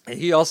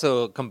 He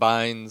also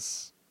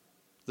combines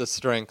the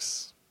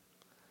strengths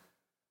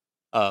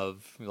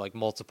of like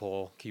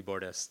multiple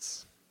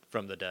keyboardists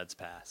from the Dead's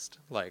past.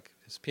 Like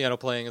his piano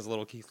playing is a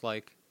little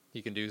Keith-like.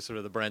 He can do sort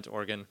of the Brent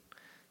organ.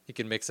 He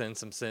can mix in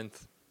some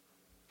synth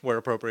where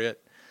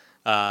appropriate.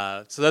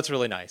 So that's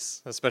really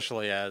nice,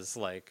 especially as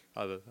like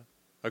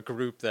a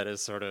group that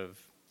is sort of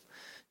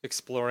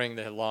exploring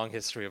the long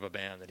history of a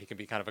band, that he can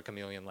be kind of a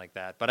chameleon like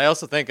that. But I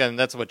also think, and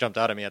that's what jumped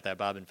out at me at that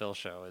Bob and Phil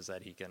show, is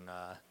that he can...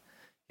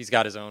 he's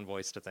got his own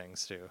voice to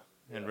things too,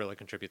 and really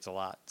contributes a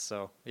lot.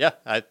 So yeah,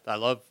 I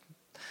love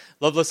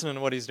listening to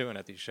what he's doing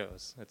at these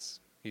shows.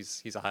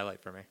 He's a highlight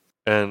for me.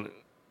 And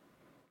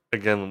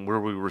again,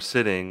 where we were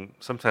sitting,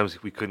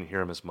 sometimes we couldn't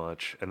hear him as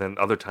much, and then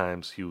other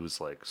times he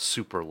was like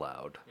super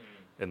loud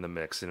in the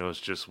mix, and it was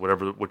just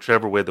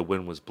whichever way the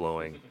wind was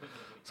blowing.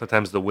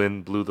 Sometimes the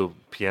wind blew the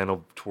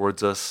piano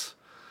towards us,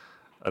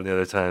 and the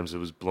other times it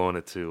was blowing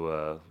it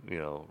to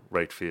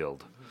right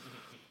field.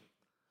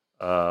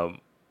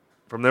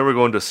 From there, we're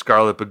going to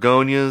Scarlet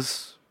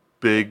Begonias,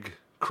 big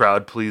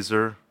crowd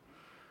pleaser.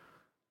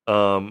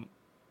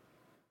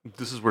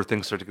 This is where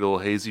things start to get a little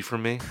hazy for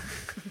me.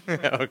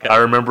 Okay. I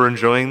remember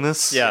enjoying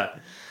this. Yeah.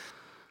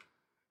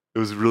 It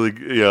was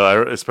really,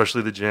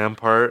 especially the jam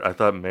part. I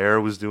thought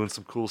Mayer was doing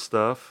some cool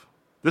stuff.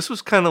 This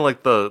was kind of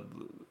like the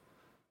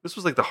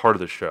heart of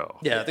the show.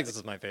 Yeah, I think this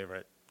is my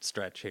favorite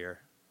stretch here.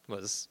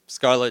 Was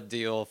Scarlet,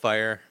 Deal,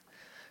 Fire.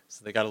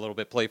 So they got a little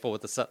bit playful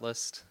with the set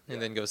list,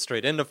 and then go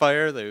straight into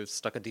Fire. They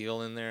stuck a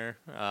Deal in there.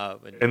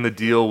 And the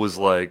Deal was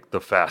like the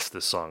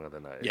fastest song of the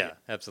night. Yeah,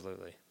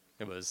 absolutely.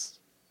 It was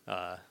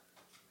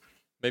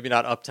maybe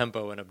not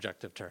up-tempo in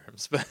objective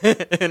terms, but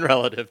in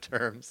relative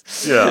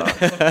terms. Yeah.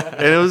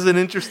 And it was an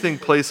interesting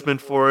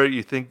placement for it.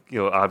 You think,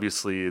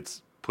 obviously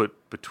it's put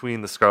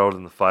between the Scarlet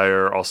and the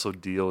Fire. Also,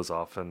 Deal is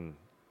often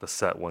the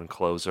set one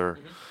closer.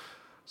 Mm-hmm.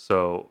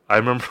 So I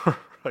remember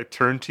I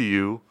turned to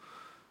you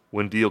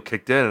when Deal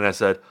kicked in, and I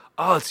said,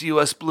 "Oh, it's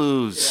U.S.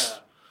 Blues,"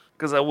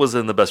 because I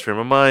wasn't in the best frame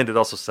of mind. It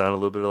also sounded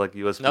a little bit like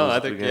U.S. Blues. No, I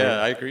think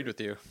I agreed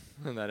with you,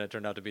 and then it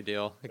turned out to be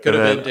Deal. It could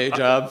have been Day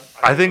Job.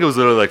 I think it was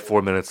literally like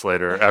 4 minutes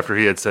later after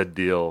he had said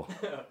Deal,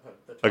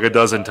 like a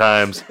dozen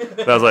times.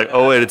 And I was like,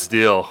 "Oh wait, it's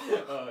Deal."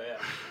 Oh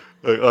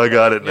yeah. Like, I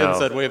got it now. You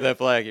hadn't said wave that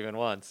flag even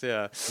once.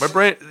 Yeah. My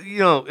brain,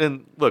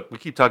 and look, we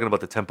keep talking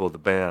about the tempo of the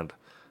band.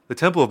 The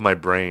tempo of my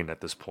brain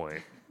at this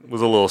point was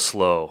a little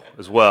slow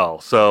as well.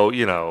 So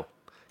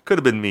could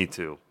have been me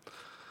too.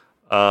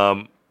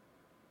 Then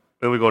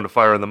we go into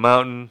Fire on the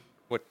Mountain.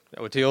 What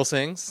Oteil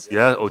sings?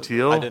 Yeah,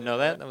 Oteil. I didn't know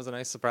that. That was a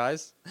nice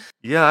surprise.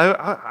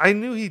 Yeah, I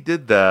knew he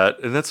did that,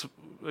 and that's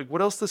like,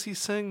 what else does he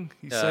sing?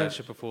 He sang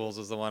Ship of Fools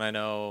is the one I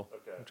know.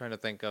 Okay. I'm trying to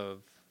think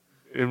of.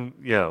 And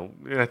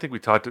I think we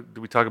talked. Did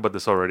we talk about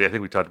this already? I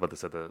think we talked about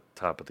this at the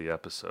top of the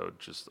episode.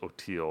 Just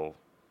Oteil.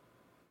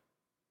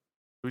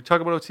 Did we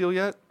talk about Oteil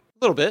yet?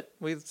 A little bit.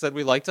 We said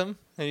we liked him,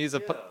 and he's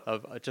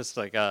just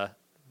like a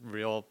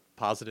real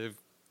positive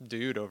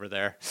dude over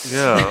there.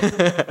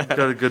 Yeah,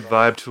 got a good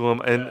vibe to him.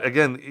 And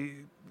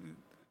again,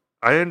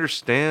 I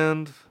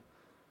understand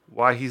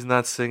why he's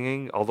not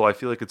singing, although I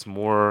feel like it's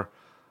more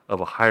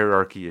of a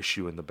hierarchy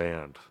issue in the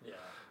band. Yeah.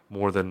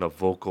 more than a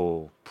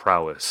vocal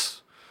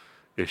prowess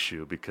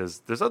issue,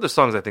 because there's other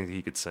songs I think that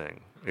he could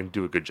sing and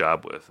do a good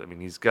job with. I mean,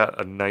 he's got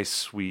a nice,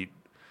 sweet,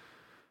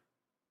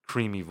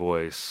 creamy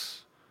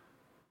voice,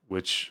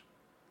 which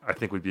I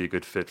think would be a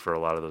good fit for a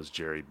lot of those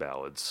Jerry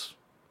ballads.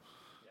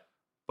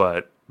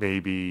 But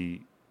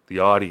maybe the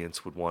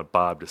audience would want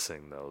Bob to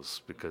sing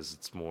those because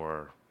it's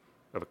more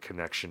of a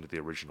connection to the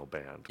original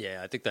band.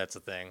 Yeah, I think that's a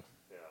thing,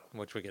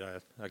 which we get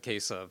a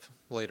case of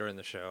later in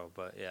the show.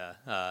 But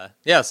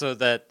yeah, so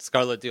that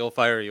Scarlet Deal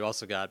Fire, you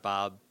also got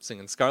Bob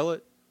singing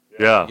Scarlet.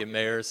 Yeah. You get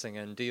Mayer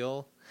singing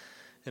Deal,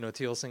 and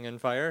O'Teal singing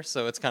Fire.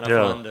 So it's kind of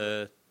Yeah. fun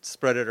to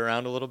spread it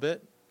around a little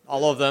bit.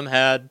 All of them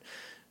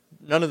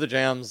none of the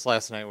jams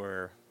last night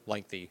were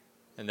lengthy,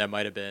 and that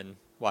might have been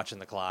watching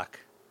the clock.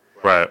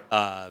 Right.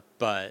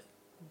 But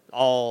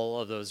all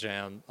of those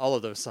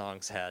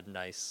songs had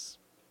nice,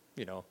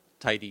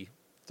 tidy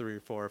 3 or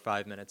 4 or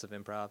 5 minutes of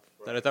improv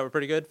that I thought were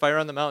pretty good. Fire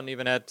on the Mountain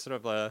even had sort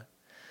of a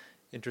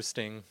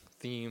interesting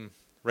theme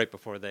right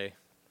before they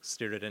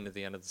steered it into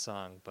the end of the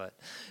song. But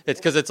it's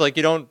because it's like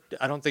I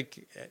don't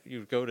think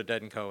you go to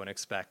Dead & Co. and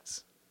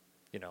expect,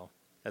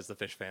 as the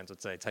Fish fans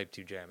would say, type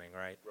 2 jamming,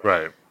 right?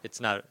 Right.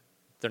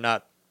 They're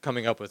not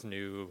coming up with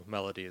new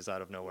melodies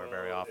out of nowhere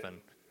very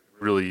often.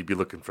 Really, you'd be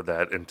looking for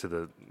that into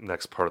the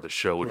next part of the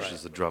show, which Right.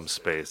 is the drum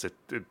space. It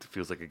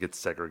feels like it gets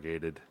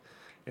segregated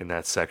in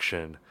that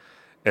section.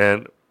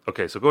 And,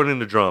 okay, so going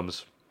into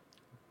drums,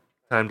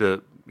 time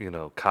to,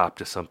 cop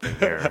to something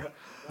here.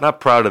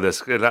 Not proud of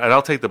this, and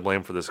I'll take the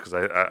blame for this because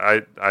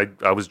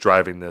I was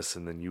driving this,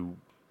 and then you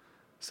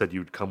said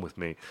you'd come with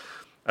me.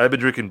 I've been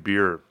drinking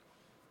beer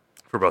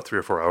for about 3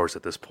 or 4 hours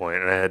at this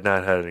point, and I had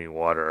not had any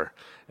water,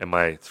 and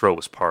my throat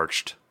was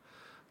parched.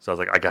 So I was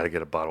like, I got to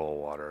get a bottle of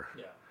water.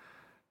 Yeah.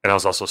 And I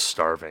was also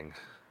starving.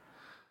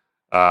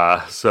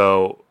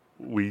 So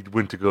we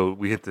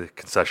hit the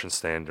concession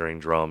stand during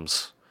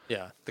drums.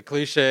 Yeah, the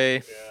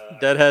cliche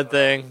Deadhead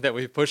thing that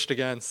we've pushed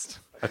against.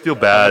 I feel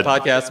bad. On the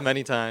podcast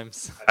many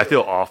times. I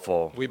feel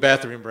awful. We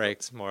bathroom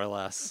breaks, more or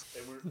less.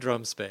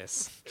 Drum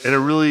space. And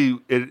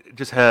it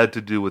just had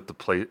to do with the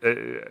place.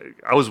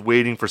 I was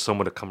waiting for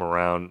someone to come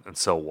around and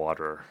sell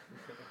water.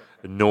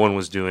 And no one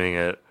was doing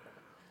it.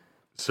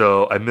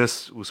 So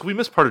we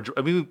missed part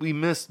of, we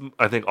missed,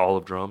 I think, all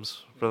of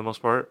drums for the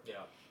most part. Yeah.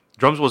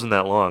 Drums wasn't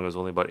that long. It was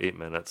only about 8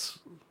 minutes.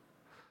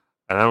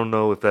 And I don't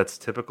know if that's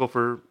typical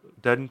for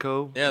Dead &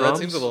 Co. Yeah, drums.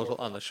 that seems a little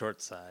on the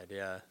short side,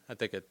 yeah. I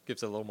think it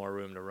gives it a little more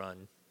room to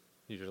run,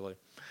 usually.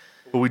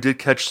 But we did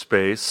catch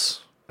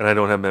Space, and I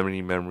don't have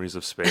many memories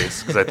of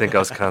Space because I think I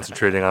was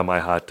concentrating on my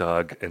hot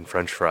dog and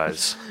French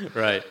fries.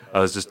 Right.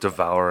 I was just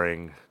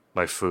devouring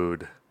my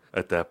food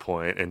at that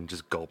point and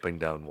just gulping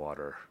down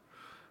water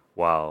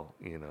while,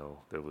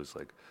 there was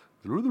like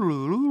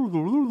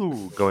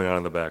going on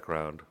in the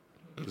background.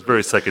 It was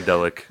very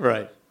psychedelic.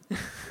 Right.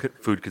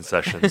 Food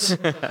concessions. Do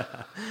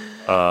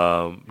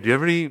you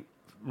have any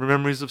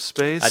memories of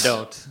Space? I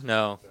don't.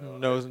 No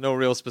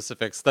real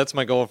specifics. That's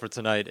my goal for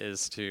tonight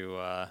is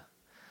to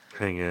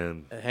hang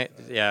in.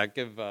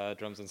 Give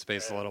Drums in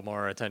Space a little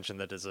more attention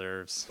that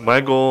deserves. My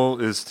goal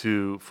is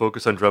to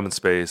focus on Drum in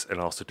Space and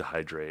also to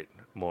hydrate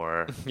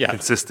more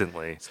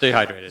consistently. Stay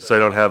hydrated. So I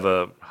don't have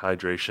a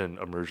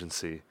hydration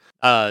emergency.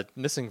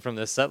 Missing from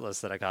this set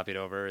list that I copied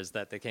over is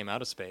that they came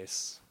out of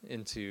Space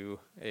into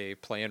a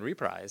play-in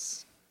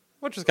reprise,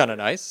 which was kind of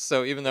nice.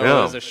 So even though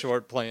it was a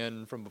short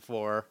play-in from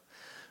before,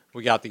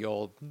 we got the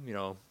old,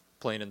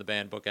 playing in the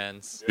band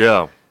bookends.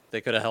 Yeah. They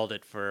could have held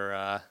it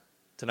for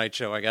tonight's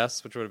show, I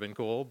guess, which would have been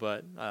cool.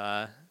 But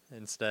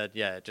instead,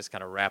 it just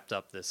kind of wrapped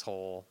up the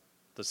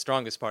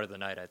strongest part of the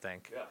night, I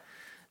think.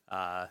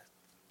 Yeah.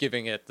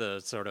 Giving it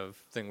the sort of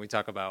thing we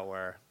talk about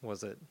where,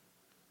 was it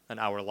an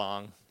hour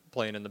long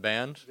playing in the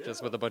band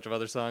just with a bunch of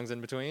other songs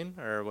in between?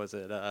 Or was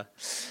it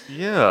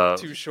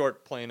too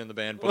short playing in the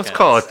band bookends? Let's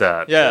call it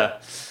that. Yeah.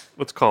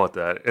 Let's call it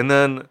that. And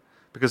then,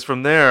 because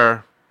from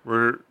there,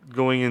 we're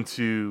going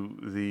into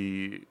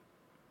the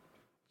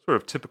sort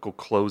of typical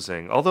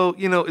closing. Although,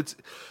 it's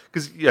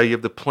because, you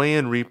have the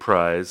play-in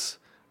reprise,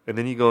 and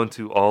then you go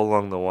into All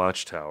Along the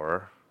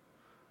Watchtower,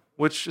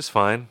 which is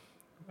fine.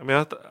 I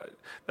mean,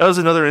 that was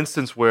another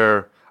instance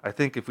where I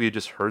think if we had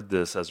just heard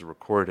this as a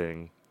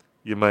recording,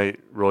 you might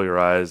roll your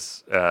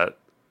eyes at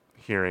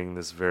hearing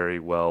this very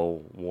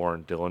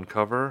well-worn Dylan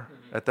cover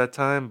at that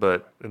time.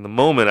 But in the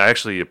moment, I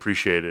actually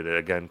appreciated it,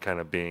 again, kind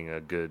of being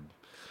a good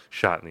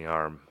shot in the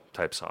arm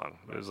type song.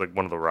 It was like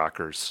one of the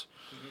rockers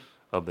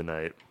of the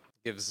night.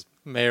 Gives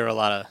Mayer a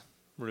lot of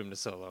room to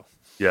solo.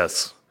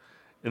 Yes.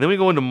 And then we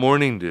go into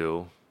Morning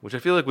Dew, which I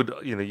feel like would,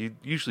 you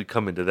usually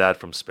come into that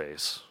from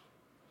Space.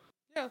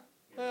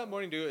 Yeah,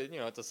 Morning Dew,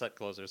 it's a set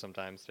closer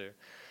sometimes too.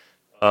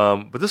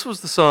 But this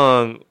was the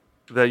song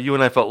that you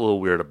and I felt a little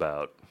weird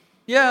about.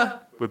 Yeah.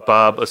 With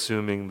Bob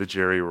assuming the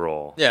Jerry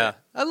role. Yeah,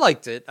 I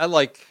liked it. I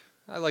like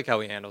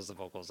how he handles the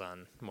vocals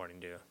on Morning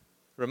Dew.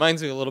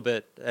 Reminds me a little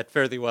bit, at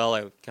Fare Thee Well,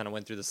 I kind of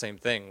went through the same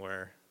thing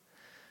where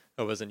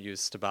I wasn't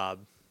used to Bob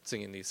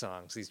singing these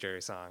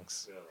Jerry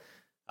songs.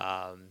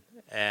 Yeah.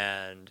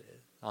 And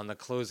on the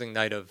closing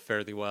night of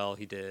Fare Thee Well,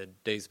 he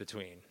did Days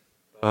Between.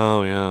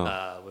 Oh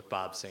yeah. with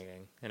Bob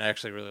singing, and I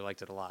actually really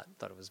liked it a lot.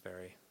 Thought it was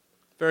very,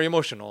 very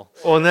emotional.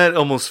 Well, and that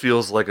almost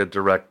feels like a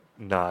direct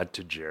nod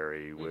to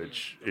Jerry,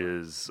 which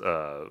is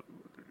it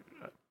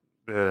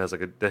has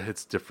like that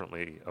hits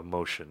differently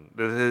emotion.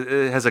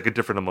 It has like a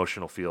different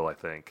emotional feel, I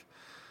think.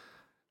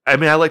 I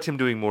mean, I liked him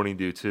doing Morning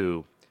Dew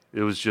too.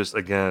 It was just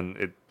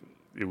again,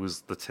 it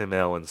was the Tim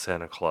Allen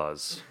Santa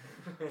Claus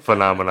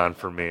phenomenon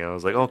for me. I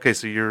was like, okay,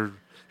 so you're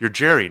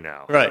Jerry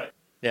now, Right.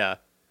 Yeah.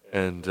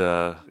 and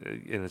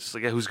it's just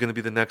like, yeah, who's going to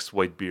be the next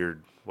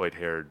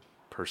white-haired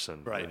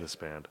person Right. in this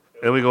band?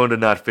 Then we go into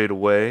Not Fade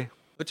Away.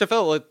 Which I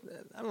felt like,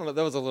 I don't know,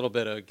 that was a little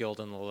bit of guilt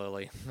in the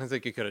lily. I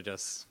think you could have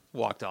just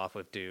walked off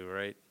with Do,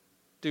 right?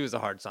 Do is a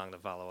hard song to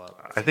follow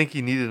up. I think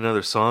he needed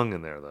another song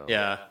in there, though.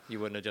 Yeah, you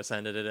wouldn't have just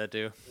ended it at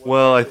Do.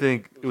 Well, I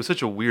think it was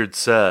such a weird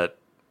set,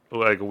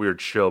 like a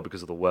weird show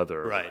because of the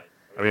weather. Right.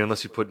 I mean,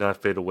 unless you put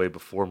Not Fade Away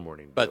before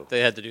Morning Dew. But they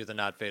had to do the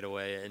Not Fade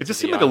Away. It just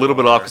seemed like a little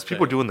bit off because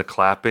people were doing the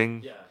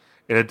clapping,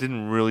 and it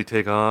didn't really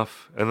take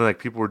off. And then like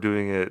people were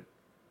doing it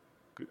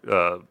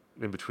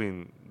in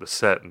between the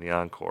set and the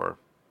encore.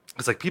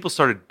 It's like people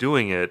started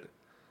doing it,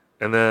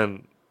 and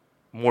then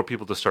more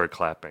people just started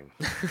clapping.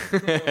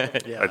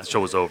 Like the show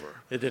was over.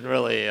 It didn't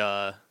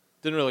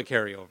really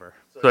carry over.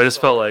 So I just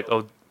felt like,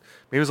 oh, maybe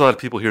there's a lot of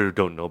people here who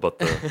don't know about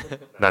the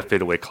Not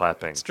Fade Away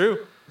clapping. It's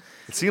true.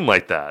 It seemed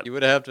like that. You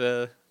would have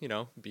to,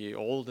 be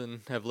old and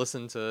have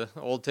listened to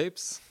old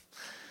tapes.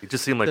 It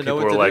just seemed like to know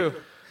people were what to like,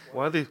 do.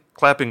 why are they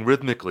clapping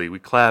rhythmically? We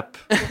clap.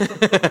 And,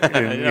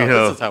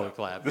 This is how we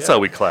clap. This is how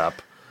we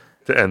clap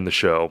to end the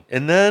show.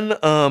 And then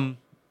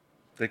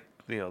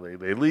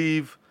they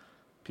leave.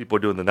 People are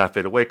doing the Not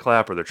Fade Away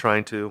clap, or they're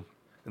trying to,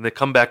 and they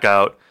come back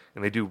out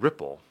and they do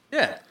Ripple.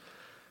 Yeah.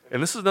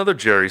 And this is another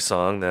Jerry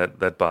song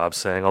that Bob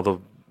sang,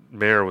 although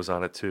Mayer was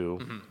on it too.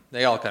 Mm-hmm.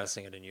 They all kind of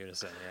sing it in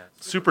unison. Yeah.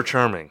 Super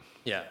charming.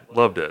 Yeah.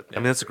 Loved it. I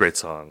mean, it's a great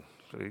song.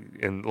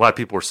 And a lot of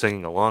people were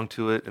singing along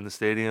to it in the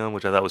stadium,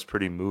 which I thought was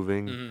pretty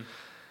moving.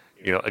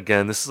 Mm-hmm.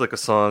 Again, this is like a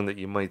song that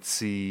you might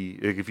see,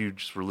 like if you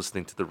just were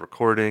listening to the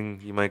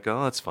recording, you might go,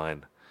 oh, that's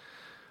fine.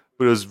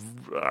 But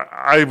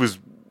I was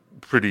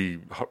pretty,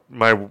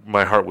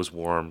 my heart was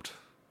warmed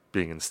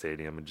being in the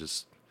stadium and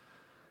just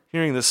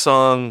hearing this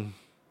song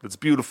that's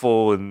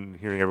beautiful and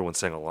hearing everyone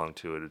sing along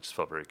to it. It just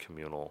felt very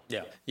communal.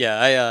 Yeah.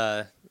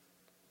 Yeah.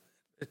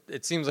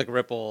 It seems like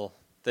Ripple,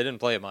 they didn't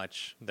play it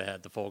much. They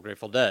had the full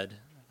Grateful Dead.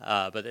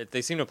 But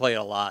they seem to play it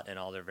a lot in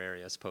all their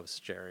various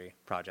post-Jerry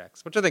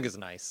projects, which I think is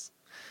nice.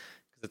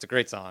 Because it's a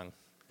great song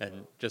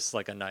and just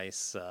like a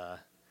nice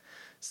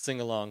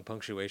sing-along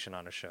punctuation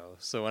on a show.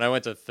 So when I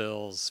went to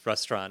Phil's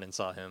restaurant and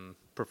saw him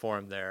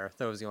perform there,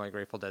 that was the only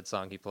Grateful Dead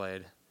song he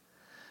played.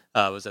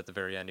 Was at the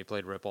very end. He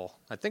played Ripple.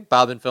 I think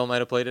Bob and Phil might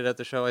have played it at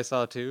the show I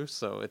saw too,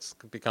 so it's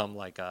become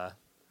like a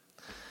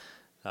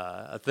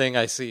thing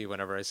I see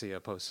whenever I see a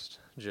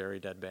post-Jerry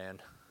Dead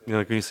band.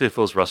 Like when you say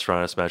Phil's restaurant,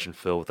 I just imagine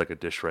Phil with like a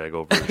dish rag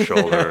over his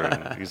shoulder,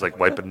 and he's like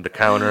wiping the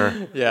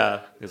counter.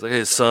 Yeah. He's like,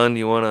 "Hey, son,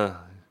 you want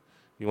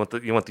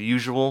the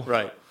usual?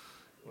 Right.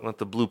 You want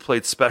the blue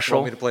plate special?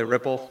 Want me to play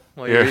Ripple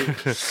while you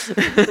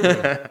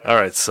eat? All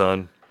right,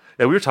 son."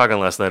 Yeah, we were talking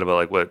last night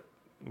about we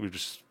were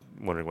just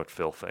wondering what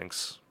Phil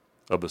thinks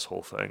of this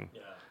whole thing,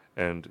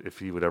 and if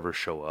he would ever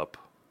show up.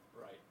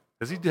 Right.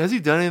 Has he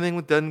done anything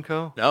with Dead &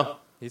 Co? No,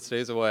 he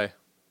stays away.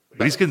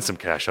 But he's getting some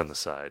cash on the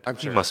side. I'm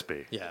sure. He must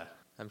be. Yeah,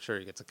 I'm sure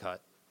he gets a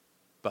cut.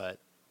 But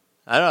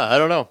I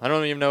don't know. I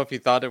don't even know if he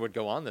thought it would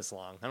go on this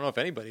long. I don't know if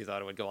anybody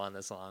thought it would go on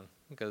this long,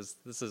 because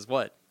this is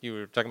what you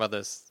were talking about,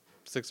 this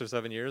 6 or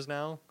 7 years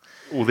now.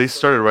 Well, they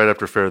started right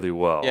after Fare Thee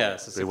Well. Yeah,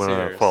 so they 6 went on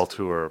a years. fall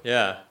tour.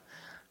 Yeah.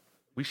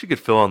 We should get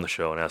Phil on the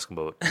show and ask him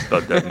about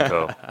Dead &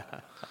 Co.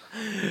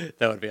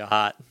 That would be a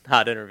hot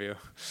interview.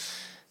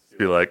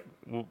 Be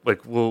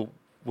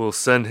we'll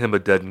send him a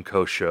Dead &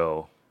 Co.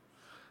 show,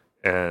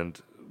 and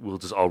we'll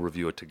just all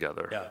review it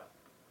together. Yeah.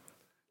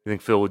 You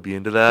think Phil would be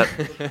into that?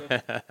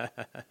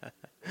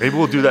 Maybe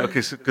we'll do that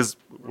because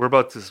we're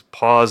about to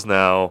pause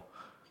now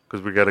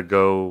because we got to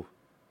go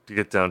to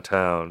get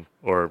downtown.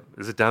 Or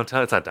is it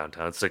downtown? It's not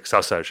downtown. It's like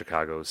south side of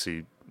Chicago.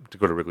 To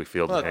go to Wrigley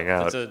Field and hang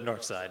out. It's the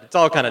north side. It's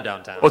all kind of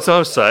downtown. Oh, it's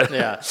south side.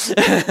 Yeah.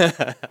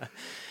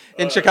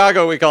 In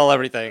Chicago, we call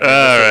everything. All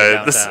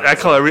right. Downtown. I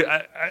call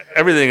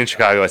everything in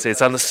Chicago. I say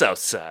it's on the south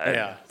side.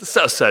 Yeah. The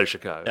south side of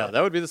Chicago. Yeah,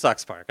 that would be the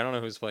Sox Park. I don't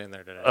know who's playing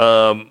there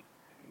today.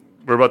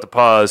 We're about to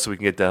pause so we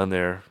can get down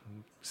there,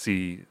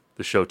 see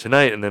the show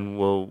tonight, and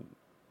then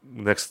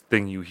next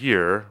thing you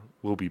hear,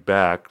 we'll be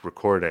back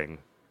recording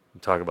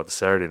and talk about the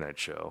Saturday night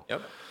show.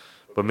 Yep.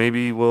 But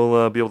maybe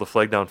we'll be able to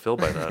flag down Phil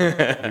by then.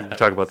 We can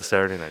talk about the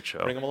Saturday night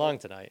show. Bring him along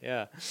tonight.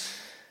 Yeah.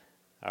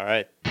 All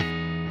right.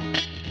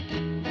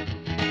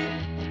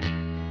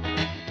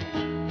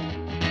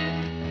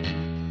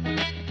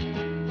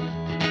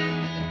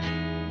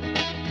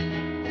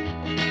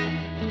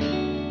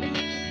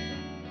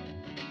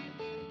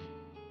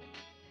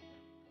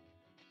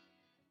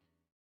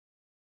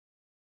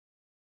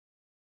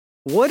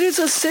 What is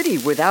a city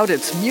without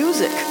its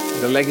music?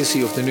 The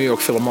legacy of the New York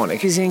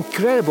Philharmonic is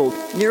incredible.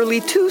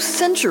 Nearly 2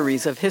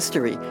 centuries of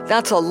history.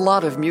 That's a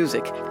lot of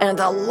music and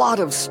a lot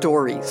of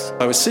stories.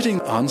 I was sitting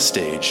on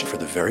stage for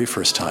the very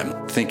first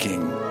time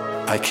thinking,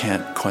 I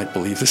can't quite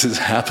believe this is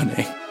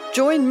happening.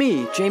 Join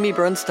me, Jamie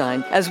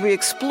Bernstein, as we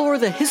explore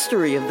the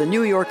history of the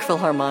New York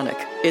Philharmonic.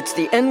 It's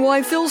the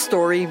NY Phil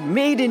Story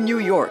Made in New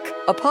York,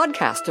 a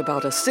podcast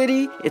about a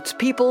city, its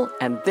people,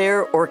 and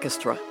their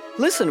orchestra.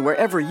 Listen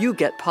wherever you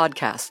get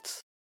podcasts.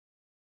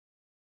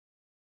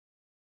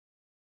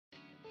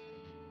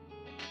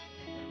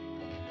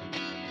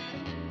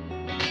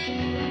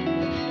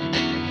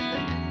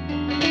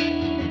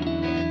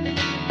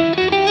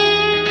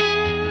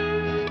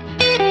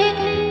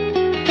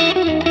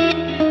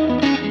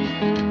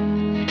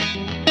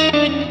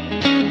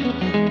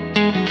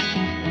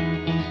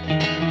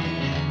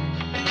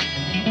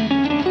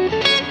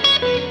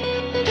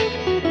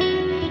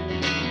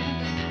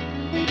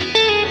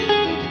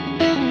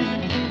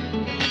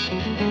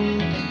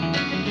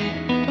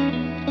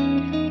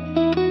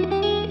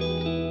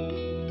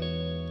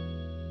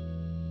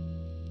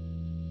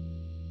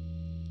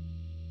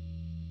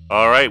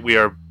 All right, we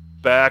are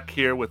back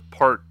here with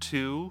part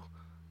 2,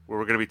 where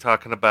we're going to be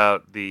talking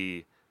about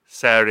the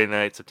Saturday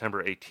night,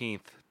 September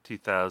 18th,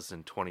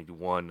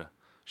 2021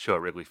 show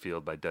at Wrigley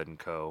Field by Dead &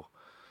 Co.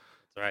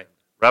 That's right.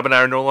 Rob and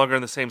I are no longer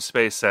in the same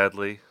space,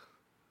 sadly.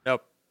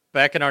 Nope.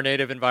 Back in our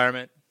native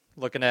environment,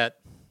 looking at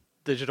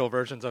digital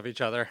versions of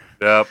each other.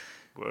 Yep.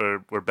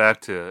 We're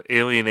back to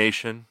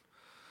alienation.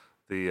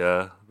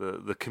 The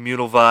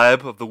communal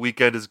vibe of the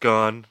weekend is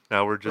gone.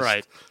 Now we're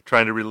just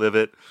trying to relive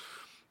it.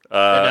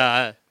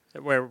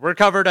 We're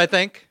covered, I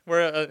think.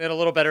 We're in a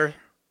little better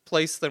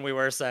place than we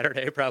were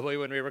Saturday, probably,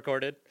 when we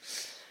recorded.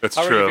 That's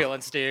true. How are you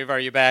feeling, Steve? Are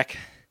you back?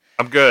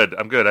 I'm good.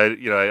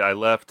 I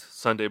left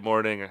Sunday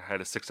morning. I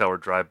had a 6-hour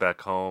drive back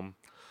home.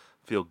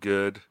 Feel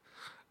good.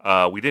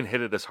 We didn't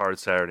hit it as hard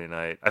Saturday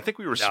night. I think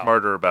we were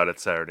smarter about it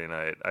Saturday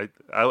night.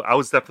 I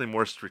was definitely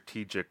more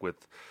strategic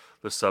with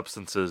the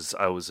substances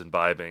I was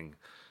imbibing,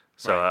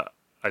 so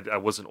I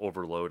wasn't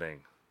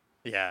overloading.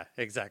 Yeah,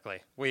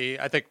 exactly.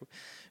 I think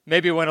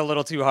maybe went a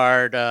little too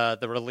hard.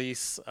 The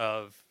release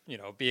of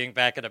being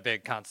back at a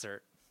big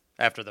concert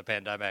after the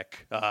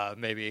pandemic,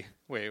 maybe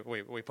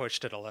we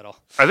pushed it a little.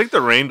 I think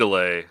the rain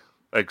delay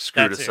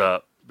screwed us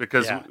up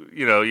because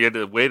you had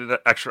to wait an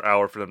extra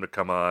hour for them to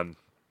come on.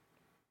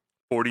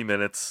 40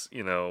 minutes,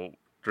 during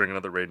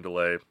another rain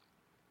delay.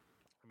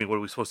 I mean, what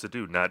are we supposed to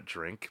do? Not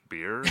drink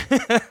beer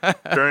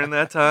during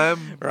that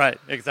time? Right,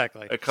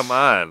 exactly. Come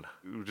on.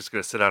 We're just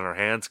going to sit on our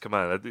hands? Come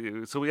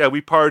on. So, we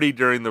partied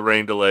during the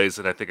rain delays,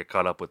 and I think it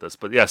caught up with us.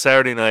 But,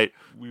 Saturday night,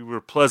 we were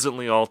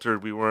pleasantly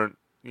altered. We weren't,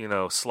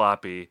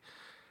 sloppy.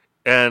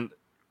 And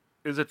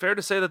is it fair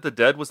to say that the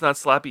Dead was not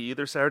sloppy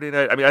either Saturday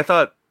night? I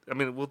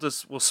mean,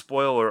 we'll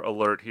spoiler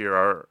alert here,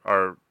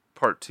 our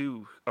part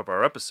 2 of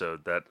our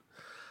episode, that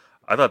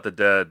I thought the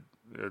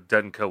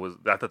Dead & Co.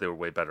 I thought they were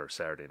way better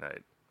Saturday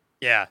night.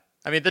 Yeah,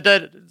 I mean the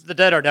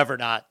Dead are never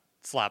not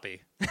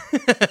sloppy,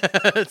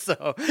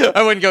 so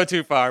I wouldn't go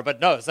too far. But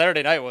no,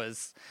 Saturday night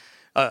was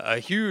a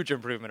huge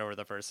improvement over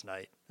the first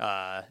night.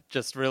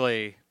 Just a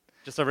really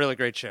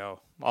great show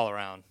all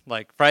around.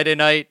 Like Friday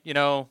night,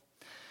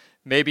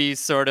 maybe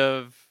sort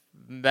of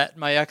met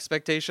my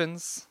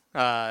expectations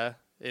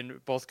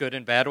in both good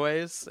and bad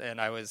ways,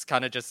 and I was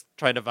kind of just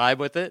trying to vibe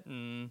with it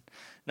and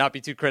not be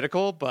too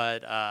critical.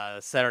 But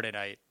Saturday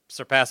night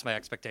surpassed my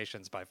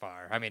expectations by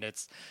far. I mean,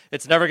 it's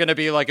never going to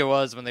be like it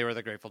was when they were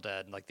the Grateful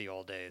Dead, like the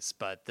old days,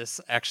 but this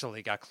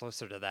actually got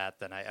closer to that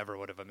than I ever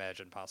would have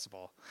imagined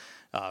possible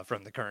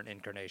from the current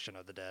incarnation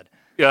of the Dead.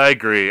 Yeah, I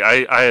agree.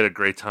 I had a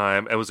great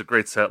time. It was a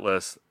great set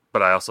list,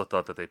 but I also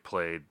thought that they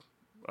played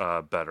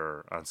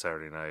better on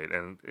Saturday night.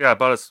 And it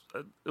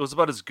was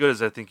about as good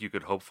as I think you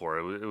could hope for.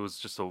 It was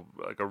just a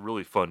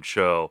really fun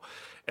show.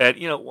 And,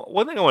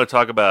 one thing I want to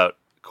talk about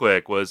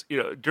quick was,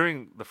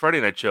 during the Friday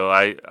night show,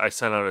 I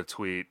sent out a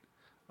tweet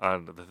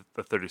on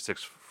the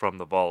 36 from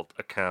the Vault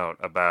account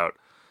about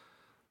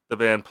the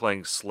band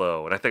playing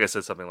slow, and I think I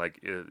said something like,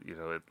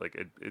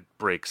 it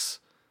breaks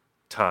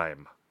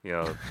time.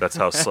 That's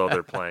how slow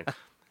they're playing.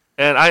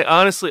 And I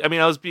honestly,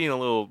 I was being a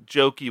little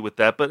jokey with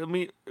that, but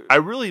I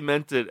really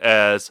meant it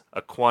as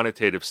a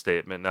quantitative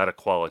statement, not a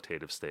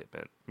qualitative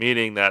statement,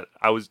 meaning that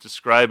I was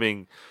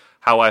describing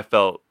how I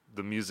felt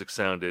the music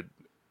sounded.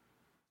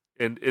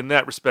 And in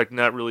that respect,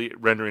 not really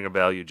rendering a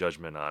value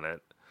judgment on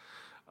it.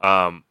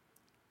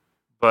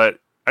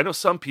 But I know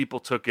some people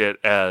took it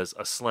as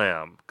a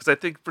slam, because I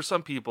think for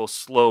some people,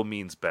 slow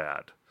means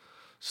bad.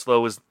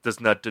 Slow does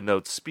not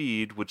denote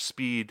speed, which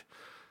speed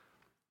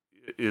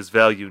is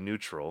value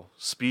neutral.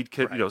 Speed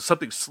can,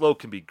 something slow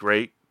can be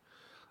great,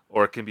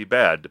 or it can be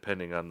bad,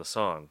 depending on the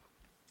song.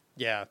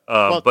 Yeah.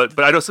 But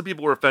I know some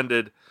people were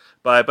offended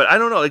by it, but I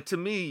don't know. Like, to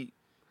me,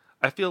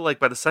 I feel like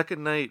by the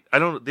second night,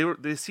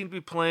 they seemed to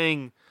be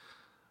playing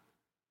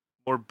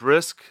more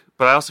brisk,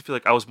 but I also feel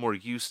like I was more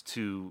used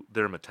to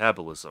their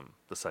metabolism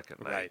the second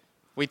night. Right.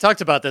 We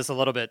talked about this a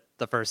little bit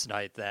the first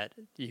night, that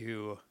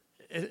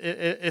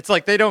it's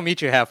like they don't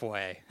meet you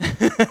halfway.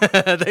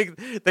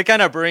 They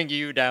kind of bring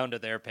you down to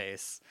their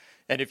pace.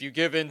 And if you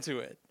give into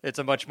it, it's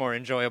a much more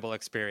enjoyable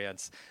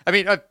experience. I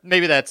mean,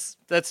 maybe that's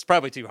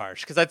probably too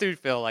harsh, because I do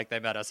feel like they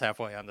met us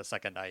halfway on the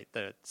second night.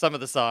 Some of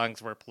the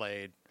songs were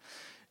played,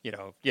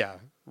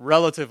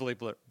 relatively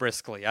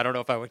briskly. I don't know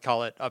if I would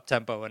call it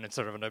up-tempo in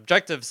sort of an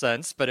objective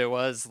sense, but it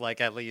was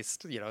like at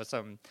least,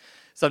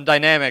 some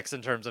dynamics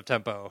in terms of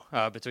tempo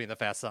between the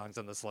fast songs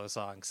and the slow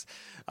songs.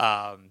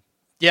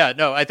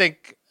 I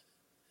think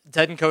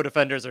Dead & Co.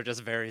 defenders are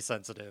just very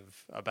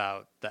sensitive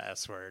about the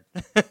S word,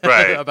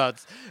 right?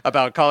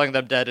 about calling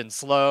them dead and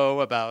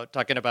slow, about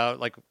talking about,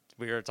 like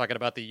we were talking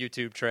about, the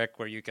YouTube trick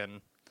where you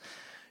can,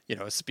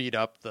 speed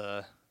up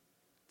the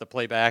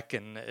playback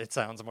and it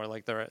sounds more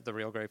like the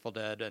real Grateful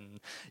Dead, and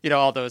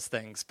all those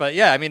things. But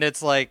yeah, I mean,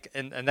 it's like,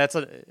 and that's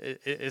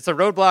it's a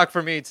roadblock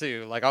for me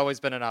too. Like, always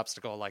been an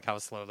obstacle, like how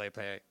slow they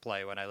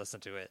play when I listen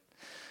to it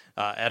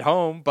at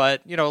home.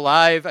 But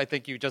live, I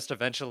think you just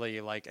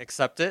eventually like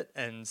accept it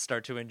and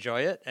start to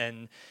enjoy it,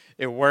 and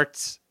it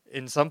worked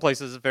in some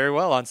places very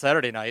well on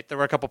Saturday night. There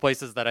were a couple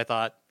places that I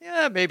thought,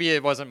 maybe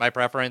it wasn't my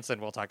preference, and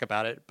we'll talk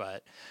about it.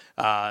 But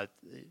I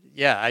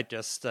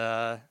just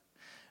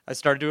I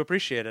started to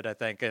appreciate it, I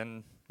think,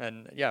 and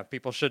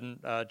people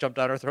shouldn't jump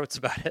down our throats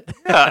about it.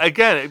 Yeah,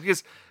 again,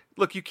 because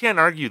look, you can't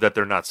argue that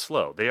they're not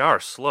slow. They are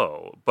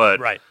slow, but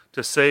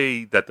to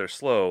say that they're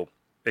slow,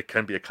 it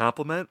can be a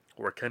compliment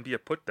or it can be a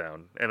put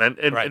down.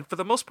 And for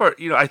the most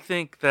part, I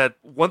think that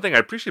one thing I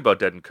appreciate about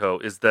Dead & Co.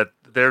 is that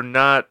they're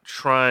not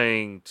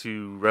trying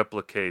to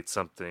replicate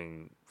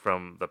something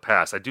from the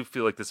past. I do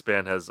feel like this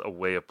band has a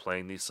way of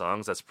playing these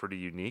songs that's pretty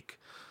unique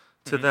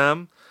to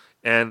them.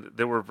 And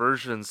there were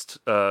versions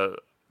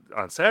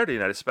on Saturday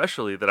night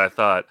especially that I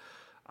thought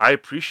I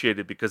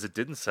appreciated because it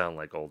didn't sound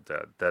like Old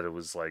Dead, that it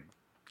was like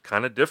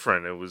kind of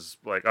different. It was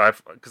like,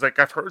 I've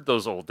heard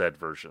those Old Dead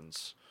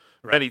versions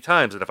many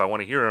times, and if I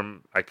want to hear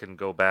them, I can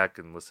go back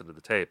and listen to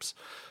the tapes.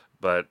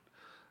 But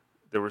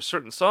there were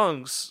certain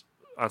songs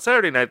on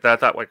Saturday night that I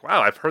thought, like,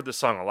 wow, I've heard this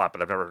song a lot,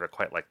 but I've never heard it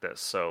quite like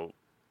this. So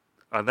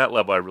on that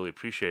level, I really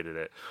appreciated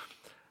it.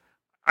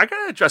 I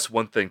got to address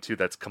one thing, too,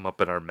 that's come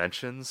up in our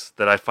mentions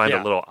that I find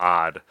a little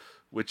odd,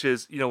 which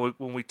is,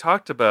 when we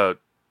talked about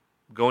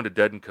going to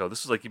Dead & Co.,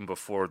 this was like even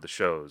before the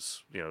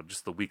shows,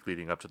 just the week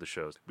leading up to the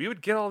shows, we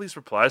would get all these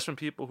replies from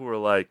people who were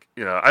like,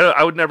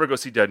 I would never go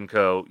see Dead &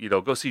 Co.,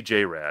 go see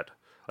J-Rad.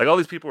 Like, all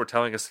these people were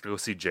telling us to go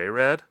see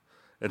J-Rad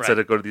instead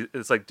of go to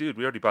it's like, dude,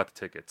 we already bought the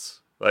tickets.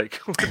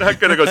 Like, we're not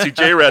going to go see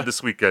J-Rad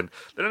this weekend.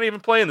 They're not even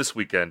playing this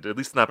weekend, at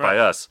least not by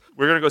us.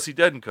 We're going to go see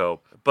Dead &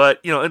 Co. But,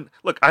 and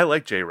look, I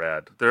like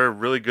J-Rad. They're a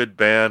really good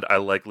band. I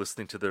like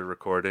listening to their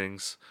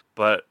recordings.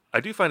 But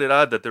I do find it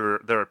odd that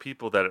there are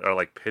people that are,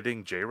 like,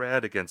 pitting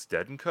J-Rad against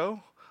Dead &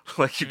 Co.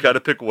 Like, you got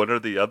to pick one or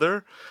the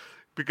other.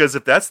 Because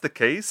if that's the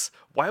case,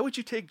 why would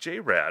you take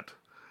J-Rad?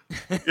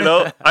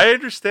 I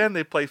understand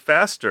they play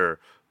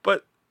faster,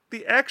 but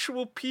the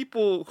actual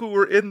people who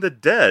were in the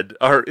Dead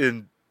are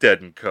in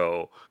Dead &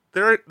 Co.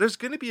 There's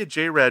going to be a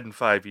J-Rad in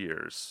 5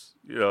 years.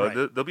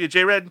 There'll be a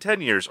J-Rad in 10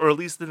 years, or at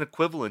least an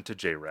equivalent to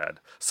J-Rad.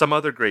 Some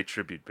other great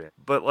tribute band.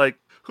 But, like,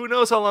 who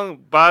knows how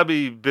long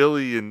Bobby,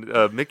 Billy, and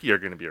Mickey are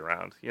going to be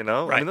around, I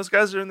mean, those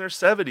guys are in their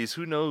 70s.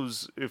 Who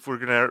knows if we're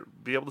going to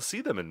be able to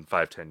see them in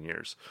 5-10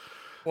 years.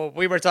 Well,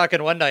 we were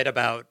talking one night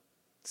about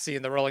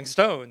seeing the Rolling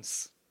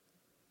Stones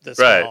this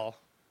fall,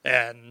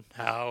 and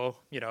how,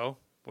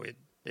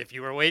 if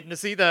you were waiting to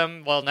see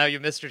them, well, now you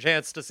missed your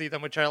chance to see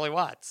them with Charlie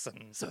Watts.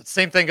 And so the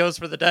same thing goes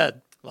for the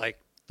Dead. Like,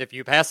 if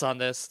you pass on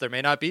this, there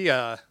may not be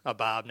a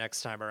Bob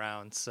next time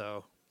around.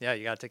 So, yeah,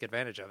 you got to take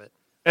advantage of it.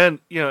 And,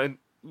 and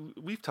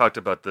we've talked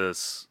about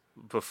this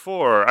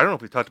before. I don't know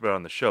if we talked about it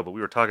on the show, but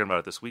we were talking about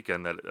it this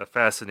weekend, that a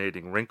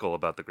fascinating wrinkle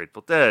about the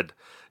Grateful Dead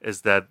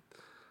is that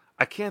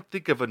I can't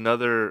think of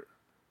another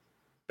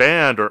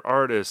band or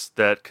artist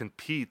that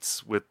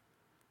competes with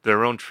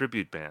their own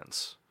tribute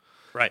bands.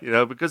 Right.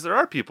 Because there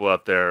are people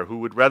out there who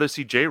would rather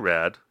see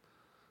J-Rad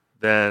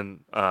than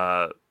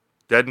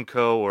Dead &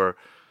 Co. or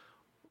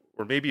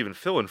maybe even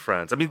Phil and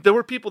Friends. I mean, there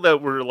were people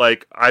that were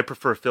like, I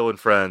prefer Phil and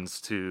Friends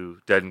to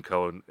Dead &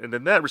 Co. And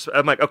in that respect,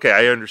 I'm like, okay,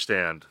 I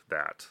understand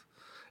that.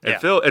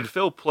 And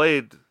Phil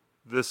played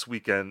this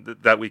weekend,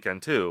 that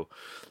weekend too,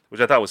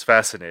 which I thought was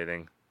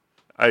fascinating.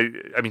 I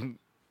mean,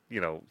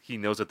 he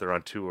knows that they're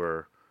on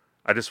tour.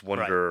 I just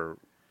wonder,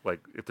 like,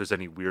 if there's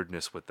any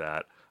weirdness with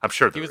that. I'm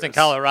sure he was in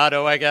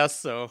Colorado, I guess,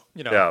 so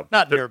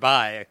not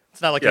nearby.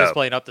 It's not like he was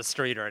playing up the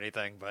street or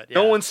anything. But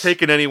no one's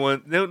taking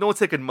no one's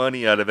taking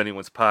money out of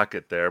anyone's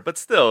pocket there. But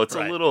still, it's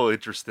a little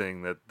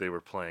interesting that they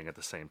were playing at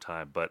the same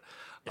time. But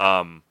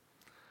and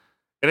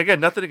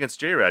again, nothing against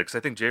J-Rad, because I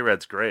think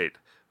J-Rad's great.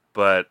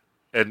 But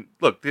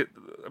look, the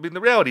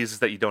reality is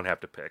that you don't have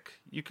to pick.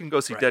 You can go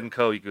see Dead &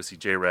 Co. You can go see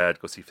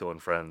J-Rad, go see Phil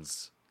and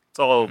Friends. It's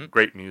all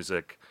great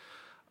music.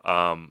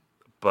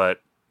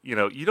 But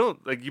you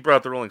don't, like, you brought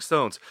up the Rolling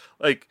Stones.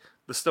 Like,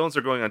 the Stones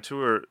are going on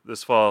tour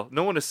this fall.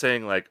 No one is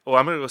saying, like, oh,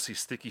 I'm going to go see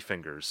Sticky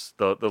Fingers,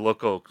 the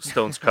local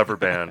Stones cover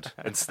band,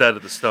 instead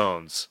of the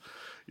Stones.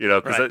 You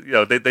know, because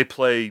they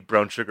play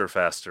Brown Sugar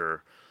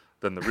faster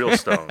than the real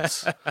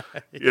Stones.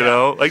 You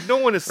know, like no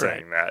one is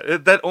saying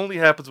that. That only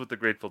happens with the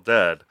Grateful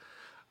Dead,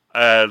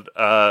 and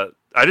I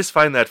just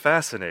find that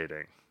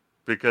fascinating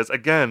because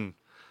again,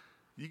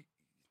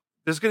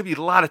 there's going to be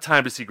a lot of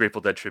time to see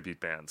Grateful Dead tribute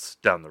bands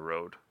down the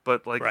road,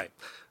 but like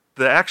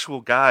the actual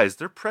guys,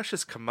 they're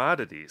precious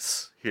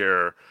commodities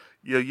here.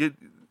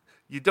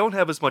 You don't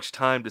have as much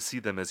time to see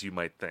them as you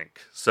might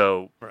think.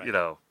 So you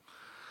know,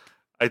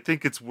 I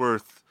think it's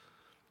worth,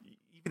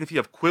 even if you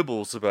have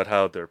quibbles about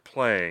how they're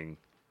playing,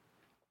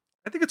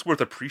 I think it's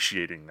worth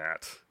appreciating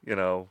that, you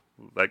know,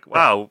 like,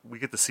 wow, we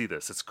get to see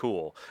this. It's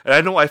cool. And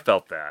I know I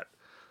felt that,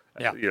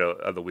 you know,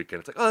 on the weekend.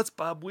 It's like, oh, that's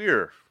Bob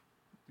Weir.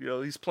 You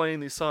know, he's playing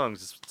these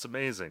songs. It's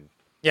amazing.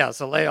 Yeah,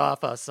 so lay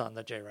off us on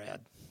the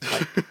J-Rad.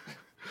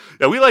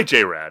 Yeah, we like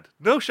J-Rad.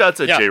 No shots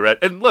at J-Rad.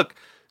 And look,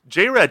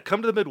 J-Rad,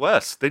 come to the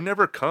Midwest. They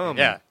never come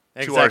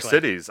to our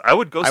cities. I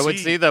would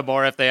see them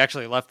more if they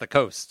actually left the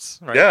coasts.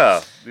 Right?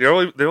 Yeah, they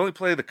only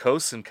play the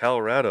coasts in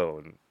Colorado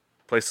and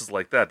places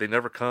like that. They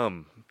never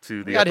come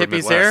to the upper hippies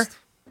Midwest. Here.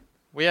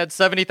 We had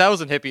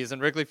 70,000 hippies in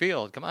Wrigley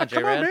Field. Come on,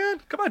 J-Rad. Come on,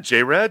 man. Come on,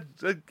 J-Rad.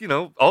 You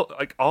know,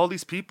 all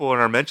these people in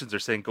our mentions are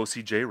saying go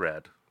see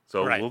J-Rad.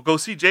 So we'll go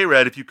see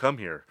J-Rad if you come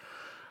here.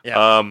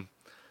 Yeah.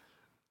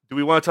 Do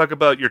we want to talk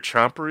about your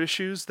chomper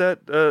issues that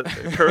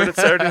occurred at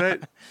Saturday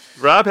night?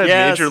 Rob had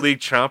Major League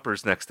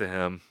chompers next to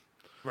him.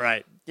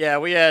 Right. Yeah,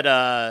 we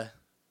had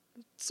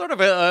sort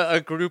of a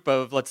group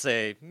of, let's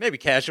say, maybe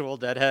casual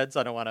deadheads.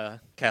 I don't want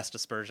to cast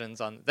aspersions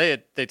on. They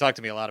talk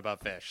to me a lot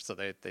about fish, so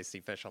they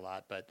see fish a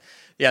lot. But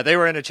yeah, they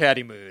were in a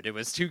chatty mood. It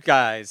was two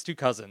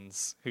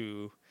cousins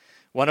who.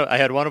 I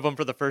had one of them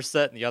for the first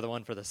set and the other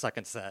one for the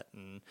second set.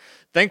 And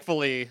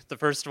thankfully, the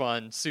first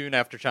one, soon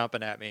after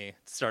chomping at me,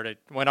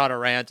 went on a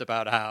rant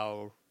about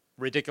how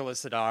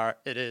ridiculous it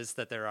is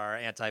that there are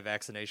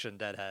anti-vaccination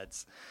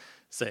deadheads,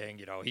 saying,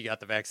 you know, he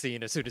got the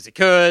vaccine as soon as he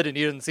could, and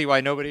he didn't see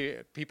why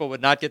people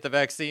would not get the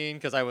vaccine,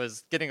 because I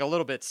was getting a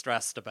little bit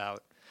stressed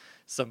about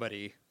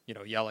somebody, you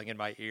know, yelling in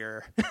my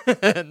ear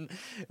and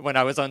when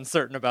I was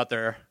uncertain about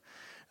their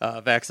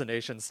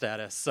vaccination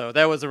status. So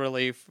that was a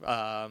relief.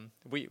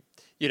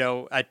 You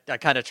know, I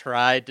kind of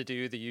tried to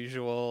do the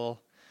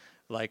usual,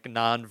 like,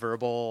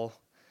 nonverbal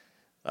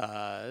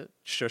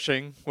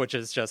shushing, which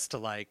is just to,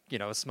 like, you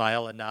know,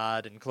 smile and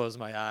nod and close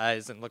my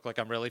eyes and look like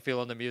I'm really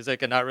feeling the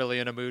music and not really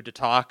in a mood to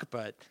talk.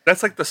 But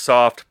that's like the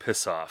soft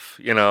piss off,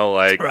 you know,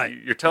 like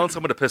you're telling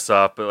someone to piss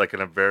off, but like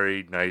in a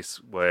very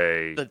nice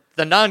way.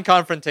 The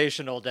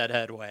non-confrontational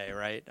deadhead way,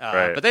 right?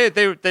 But they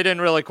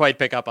didn't really quite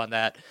pick up on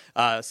that.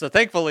 So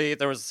thankfully,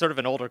 there was sort of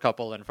an older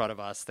couple in front of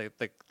us. They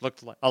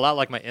looked a lot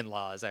like my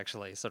in-laws,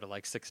 actually, sort of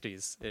like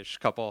 60s-ish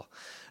couple.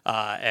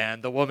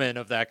 And the woman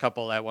of that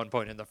couple at one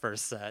point in the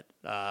first set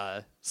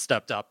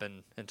stepped up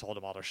and told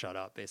them all to shut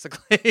up,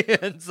 basically.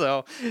 And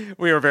so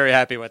we were very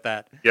happy with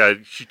that. Yeah,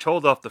 she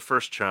told off the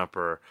first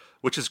chomper,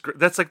 which is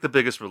that's like the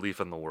biggest relief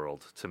in the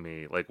world to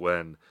me. Like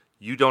when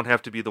you don't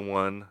have to be the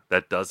one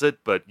that does it,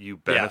 but you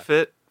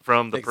benefit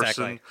from the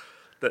person.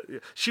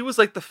 She was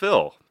like the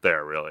Phil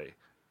there, really.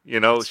 You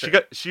know, she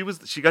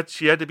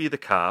had to be the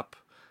cop,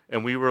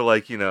 and we were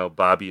like, you know,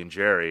 Bobby and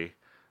Jerry.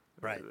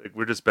 Right. Like,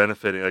 we're just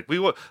benefiting. Like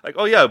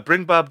oh yeah,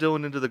 bring Bob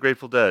Dylan into the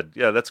Grateful Dead.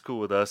 Yeah, that's cool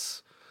with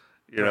us.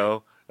 You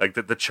know, like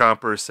the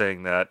chomper is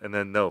saying that, and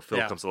then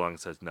Phil comes along and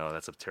says, no,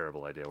 that's a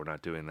terrible idea. We're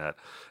not doing that.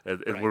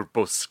 And we're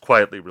both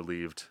quietly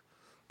relieved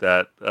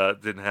that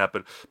didn't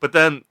happen. But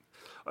then,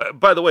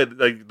 by the way,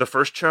 like the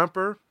first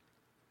chomper,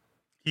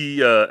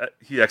 he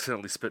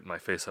accidentally spit in my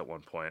face at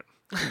one point.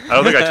 I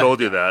don't think I told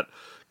you that,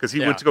 because he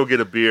went to go get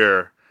a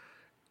beer,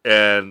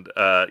 and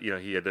you know,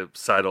 he had to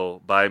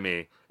sidle by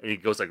me, and he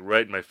goes like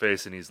right in my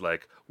face, and he's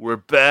like, "We're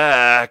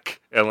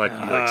back," and like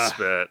he like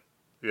spit.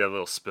 Yeah, a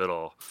little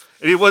spittle.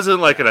 And it wasn't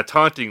like in a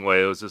taunting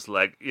way. It was just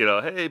like, you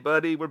know, hey,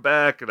 buddy, we're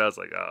back. And I was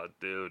like, oh,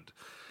 dude.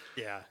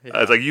 Yeah. I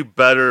was like, you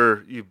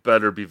better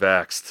be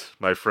vaxxed,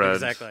 my friend.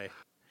 Exactly.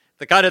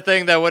 The kind of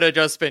thing that would have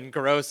just been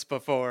gross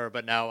before,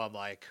 but now I'm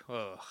like,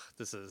 oh,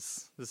 this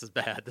is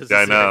bad. This is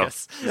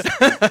serious.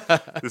 I know.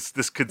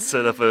 this could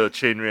set up a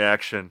chain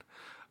reaction.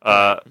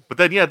 But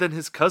then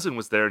his cousin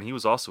was there, and he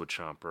was also a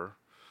chomper.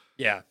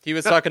 Yeah, he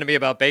was talking to me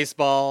about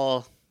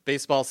baseball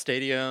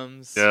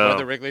stadiums,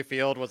 whether Wrigley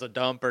Field was a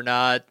dump or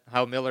not,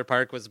 how Miller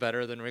Park was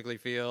better than Wrigley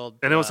Field.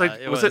 And it was like,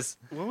 what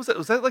was it?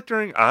 Was that like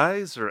during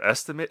Eyes or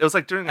Estimate? It was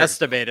like during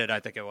Estimated, I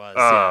think it was.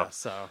 Yeah,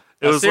 so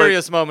it was a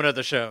serious moment of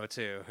the show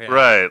too. Yeah.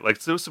 Right, like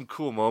there was some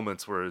cool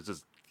moments where it was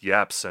just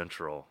yap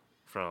central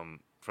from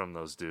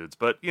those dudes.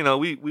 But you know,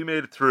 we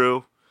made it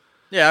through.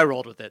 Yeah, I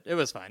rolled with it. It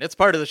was fine. It's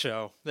part of the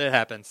show. It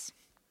happens.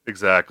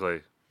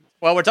 Exactly.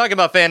 Well, we're talking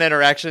about fan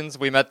interactions.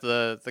 We met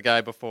the guy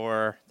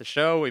before the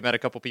show. We met a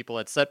couple people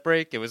at Set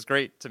Break. It was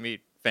great to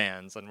meet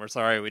fans, and we're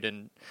sorry we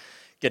didn't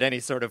get any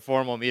sort of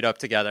formal meetup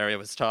together. It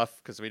was tough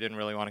because we didn't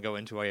really want to go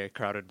into a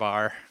crowded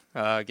bar,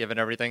 given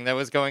everything that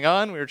was going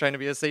on. We were trying to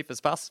be as safe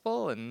as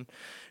possible, and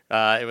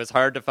It was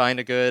hard to find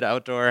a good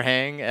outdoor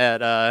hang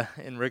at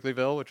in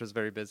Wrigleyville, which was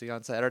very busy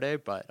on Saturday.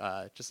 But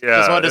just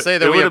wanted to say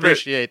that we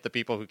appreciate the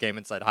people who came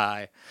and said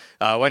hi.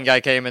 One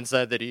guy came and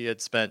said that he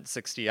had spent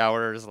 60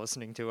 hours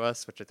listening to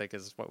us, which I think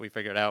is what we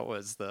figured out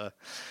was the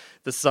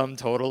sum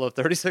total of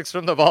 36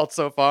 from the vault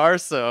so far.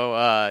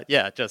 So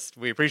just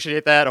we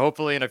appreciate that.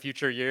 Hopefully in a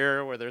future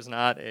year where there's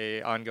not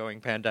a ongoing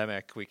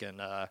pandemic, we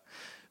can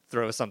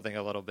throw something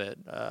a little bit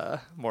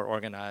more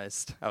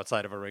organized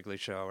outside of a Wrigley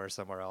show or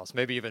somewhere else.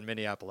 Maybe even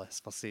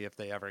Minneapolis. We'll see if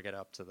they ever get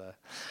up to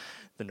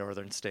the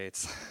northern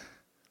states.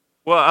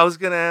 Well, I was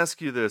going to ask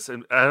you this,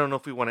 and I don't know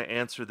if we want to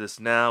answer this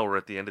now or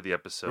at the end of the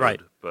episode. Right.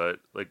 But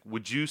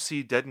would you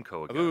see Dead &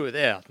 Co. again? Ooh,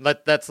 yeah.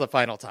 That's the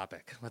final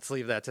topic. Let's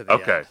leave that to the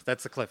end.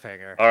 That's the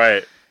cliffhanger. All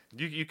right.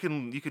 You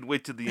can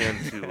wait to the end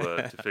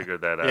to figure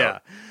that out. Yeah.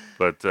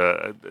 But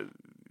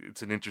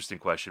it's an interesting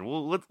question.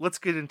 Well, let's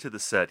get into the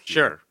set here.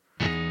 Sure.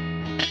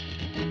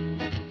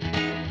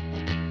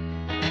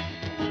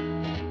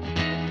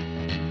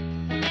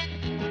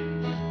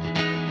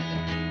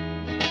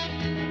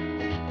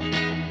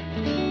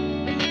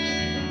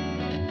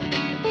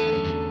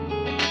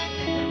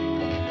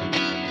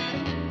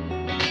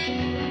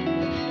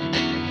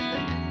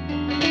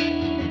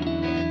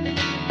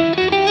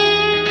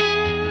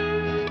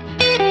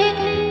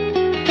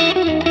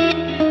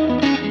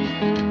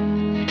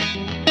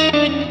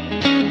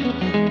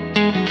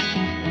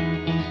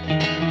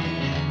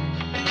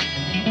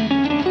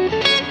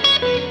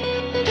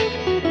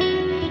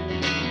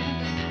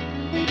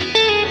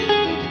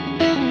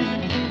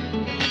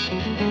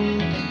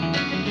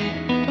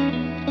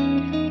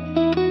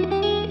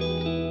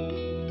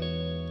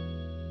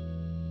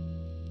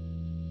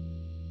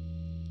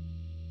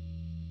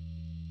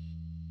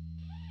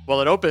 Well,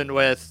 it opened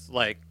with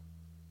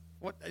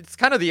it's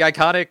kind of the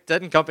iconic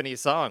Dead & Company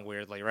song,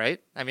 weirdly,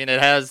 right? I mean, it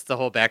has the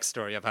whole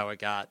backstory of how it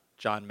got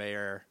John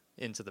Mayer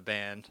into the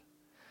band.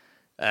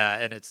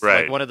 And it's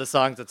like one of the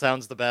songs that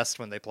sounds the best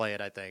when they play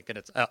it, I think. And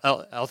it's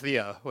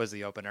Althea was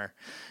the opener.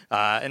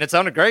 And it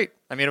sounded great.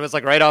 I mean, it was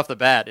like right off the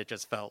bat, it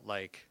just felt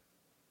like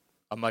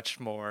a much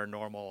more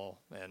normal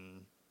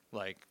and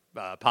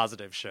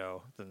positive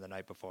show than the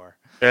night before.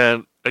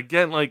 And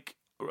again,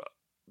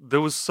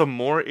 there was some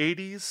more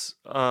 80s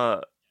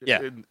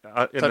in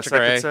the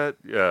second set.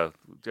 Yeah,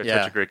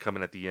 Touch of Grey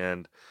coming at the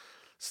end.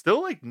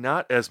 Still,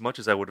 not as much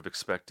as I would have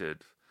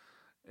expected.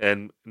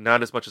 And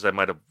not as much as I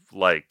might have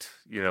liked.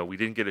 We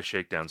didn't get a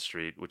Shakedown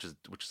Street, which is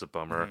a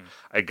bummer.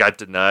 I got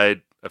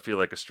denied I Feel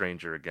Like a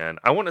Stranger again.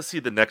 I want to see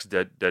the next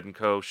Dead &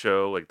 Co.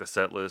 show, the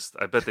set list.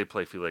 I bet they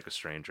play Feel Like a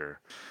Stranger.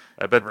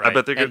 I bet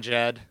they're and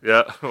Jed.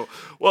 Yeah.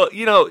 Well,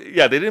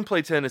 they didn't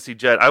play Tennessee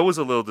Jed. I was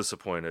a little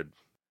disappointed.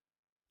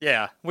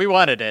 Yeah, we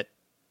wanted it.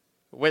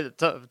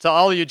 To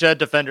all you Jed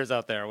defenders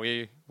out there,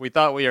 we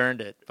thought we earned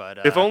it,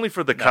 but if only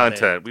for the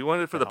content. We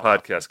wanted it for the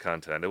podcast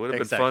content. It would have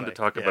been fun to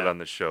talk about on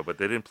this show, but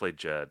they didn't play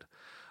Jed.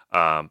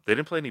 They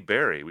didn't play any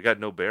Barry. We got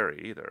no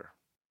Barry either.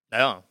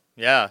 No,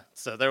 yeah.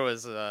 So there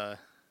was. I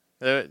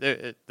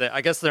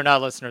guess they're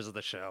not listeners of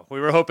the show.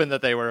 We were hoping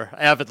that they were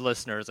avid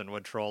listeners and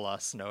would troll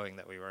us, knowing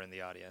that we were in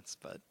the audience,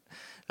 but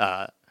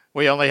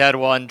we only had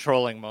one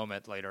trolling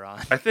moment later on.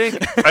 I think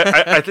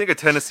I think a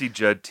Tennessee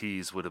Jed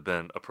tease would have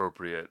been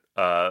appropriate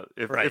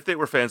if they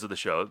were fans of the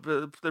show.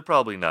 They're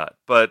probably not,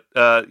 but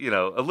a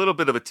little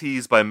bit of a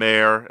tease by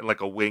Mayer and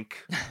a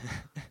wink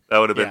that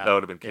would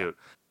have been cute.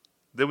 Yeah.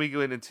 Then we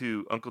go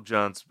into Uncle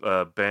John's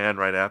band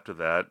right after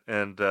that,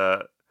 and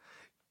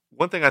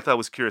one thing I thought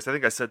was curious. I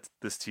think I said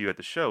this to you at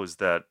the show is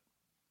that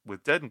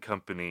with Dead &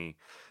 Company,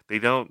 they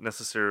don't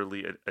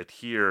necessarily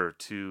adhere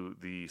to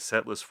the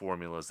setlist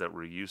formulas that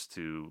we're used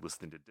to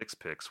listening to Dick's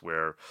Picks,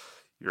 where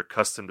you're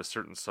accustomed to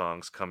certain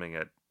songs coming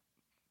at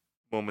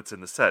moments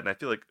in the set. And I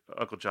feel like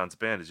Uncle John's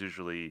band is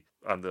usually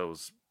on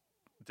those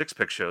Dick's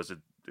Picks shows,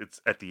 it's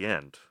at the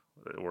end,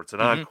 or it's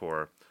an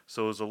encore.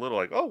 So it was a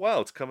little oh,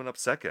 wow, it's coming up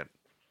second.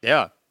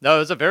 Yeah. No, it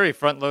was a very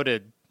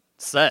front-loaded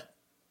set.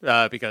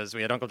 Because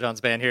we had Uncle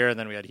John's band here, and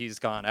then we had He's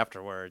Gone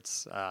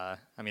afterwards.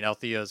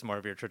 Althea is more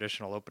of your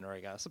traditional opener, I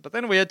guess. But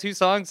then we had two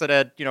songs that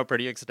had,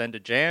 pretty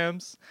extended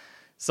jams.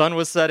 Sun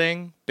was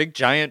setting. Big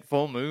Giant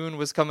Full Moon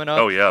was coming up.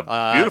 Oh,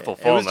 yeah. Beautiful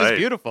fall night. It was just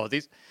beautiful.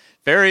 These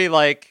very,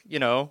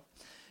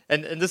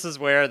 and this is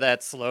where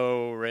that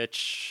slow,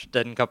 rich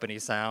Dead & Company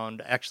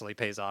sound actually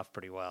pays off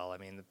pretty well. I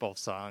mean, both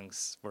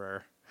songs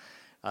were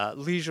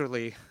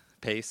leisurely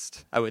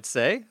paced, I would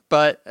say,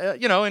 but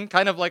in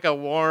kind of a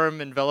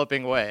warm,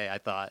 enveloping way, I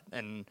thought.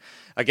 And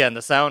again,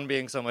 the sound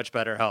being so much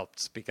better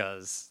helped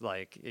because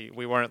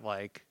we weren't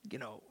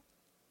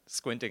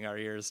squinting our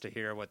ears to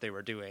hear what they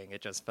were doing.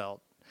 It just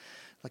felt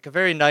like a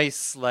very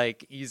nice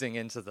easing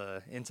into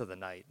the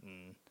night,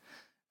 and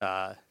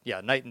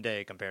night and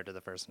day compared to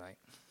the first night.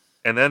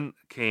 And then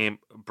came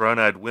Brown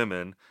Eyed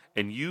Women,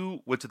 and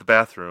you went to the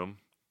bathroom.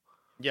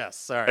 Yes,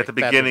 sorry. At the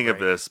beginning of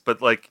this,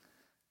 but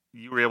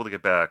you were able to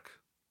get back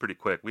pretty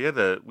quick. We had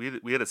a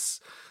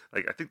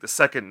I think the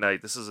second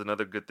night, this is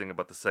another good thing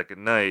about the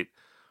second night,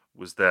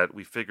 was that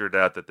we figured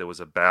out that there was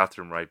a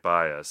bathroom right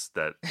by us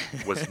that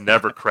was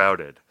never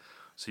crowded,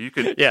 So you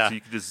could Yeah. so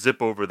you could just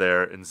zip over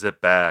there and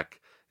zip back,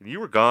 and you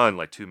were gone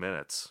like 2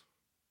 minutes,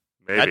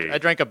 maybe. I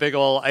drank a big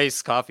ol'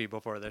 iced coffee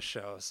before this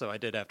show, so I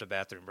did have to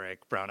bathroom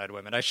break Brown Eyed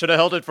Women. I should have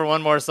held it for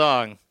one more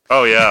song.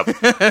 Oh yeah,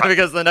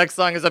 because the next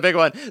song is a big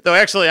one. Though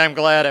actually, I'm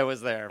glad I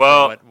was there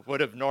Well- for what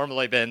would have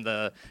normally been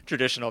the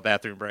traditional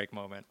bathroom break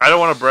moment. I don't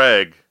want to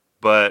brag,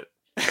 but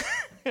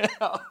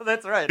Oh,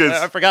 that's right. 'Cause-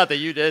 I forgot that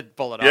you did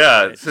pull it off.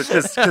 yeah,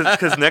 right?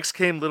 because next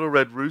came Little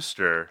Red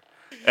Rooster,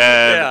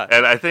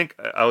 and I think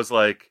I was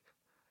like,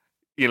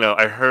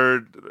 I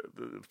heard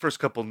the first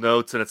couple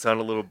notes and it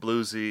sounded a little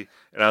bluesy,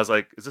 and I was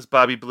like, is this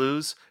Bobby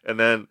Blues? And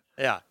then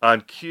Yeah.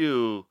 on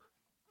cue,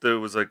 there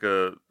was like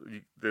a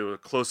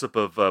close up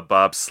of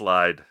Bob's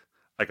slide,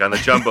 like on the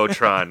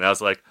jumbotron. And I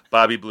was like,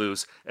 Bobby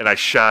Blues, and I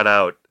shot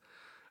out.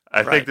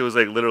 I Right. think there was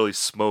like literally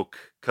smoke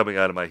coming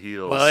out of my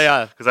heels. Well,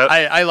 yeah, because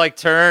I like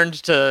turned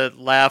to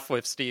laugh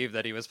with Steve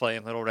that he was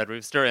playing Little Red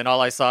Rooster, and all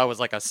I saw was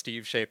like a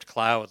Steve-shaped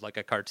cloud, like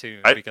a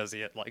cartoon, because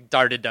he had like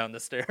darted down the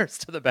stairs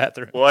to the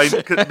bathroom. Well,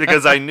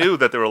 because I knew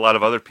that there were a lot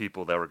of other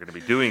people that were going to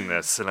be doing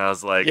this, and I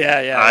was like,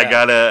 I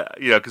gotta,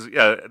 because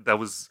that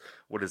was,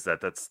 what is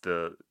that? That's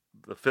the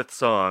fifth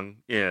song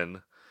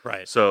in,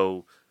 right?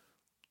 So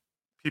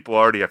people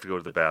already have to go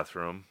to the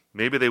bathroom.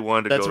 Maybe they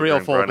wanted to That's go. real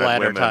during full Brown Eyed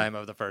bladder Women. time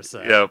of the first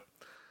set. Yeah.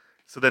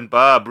 So then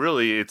Bob,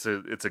 really, it's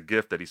a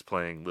gift that he's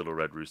playing Little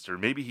Red Rooster.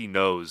 Maybe he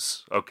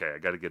knows, okay, I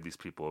got to give these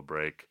people a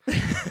break.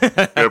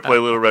 Got to play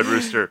Little Red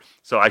Rooster.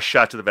 So I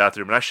shot to the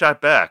bathroom and I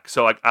shot back.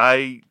 So like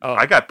I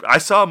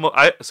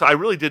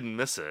really didn't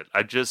miss it.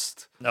 I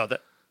just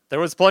there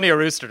was plenty of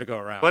Rooster to go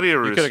around. Plenty of You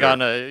Rooster.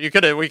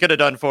 could have we could have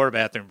done 4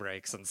 bathroom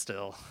breaks and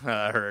still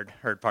heard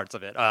parts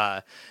of it.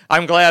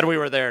 I'm glad we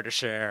were there to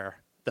share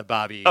the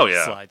Bobby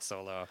slide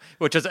solo,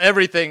 which is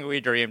everything we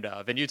dreamed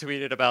of. And you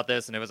tweeted about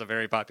this, and it was a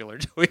very popular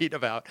tweet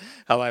about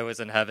how I was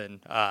in heaven.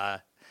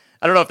 I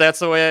don't know if that's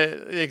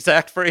the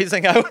exact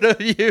phrasing I would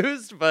have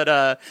used,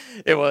 but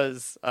it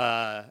was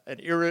an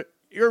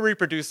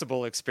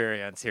irreproducible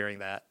experience hearing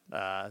that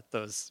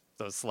those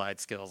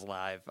slide skills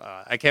live.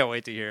 I can't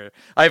wait to hear.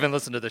 I haven't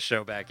listened to the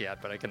show back yet,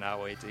 but I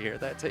cannot wait to hear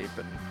that tape.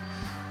 And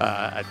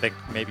I think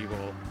maybe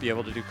we'll be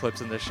able to do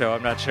clips in this show.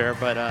 I'm not sure,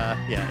 but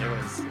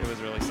it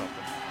was really something.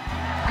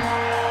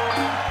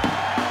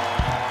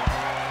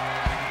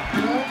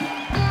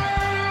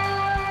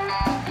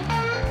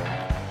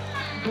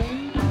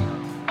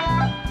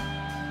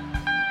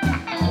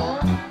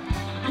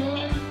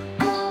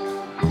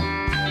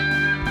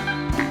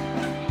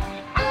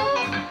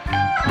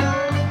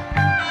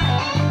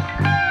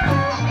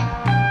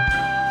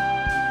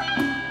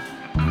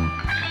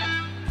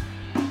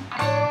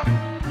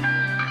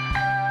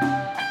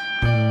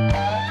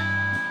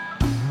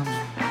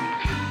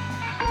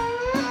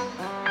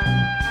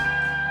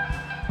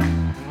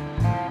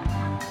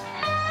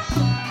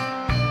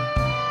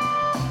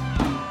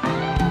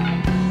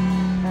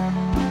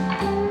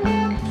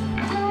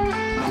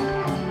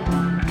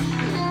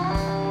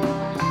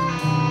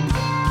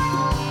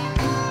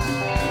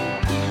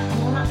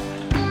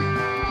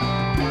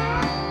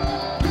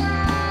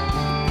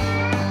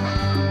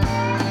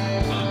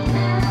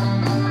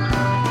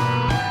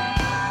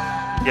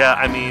 Yeah,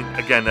 I mean,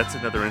 again, that's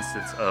another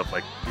instance of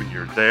like when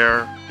you're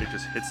there, it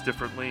just hits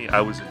differently.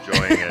 I was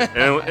enjoying it,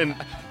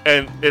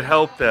 and it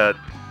helped that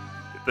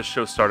the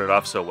show started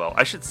off so well.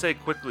 I should say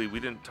quickly, we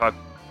didn't talk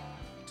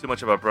too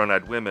much about Brown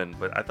Eyed Women,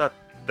 but I thought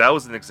that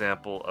was an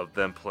example of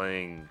them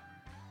playing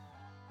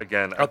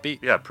again,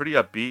 upbeat. Yeah, pretty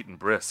upbeat and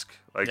brisk.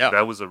 Like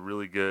that was a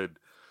really good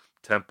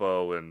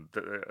tempo and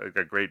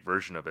a great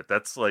version of it.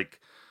 That's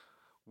like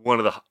one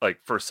of the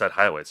first set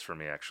highlights for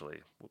me,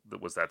 actually,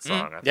 was that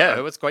song.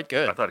 It was quite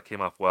good. I thought it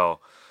came off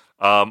well.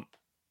 The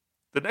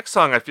next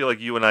song, I feel like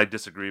you and I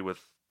disagree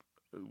with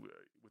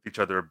each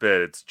other a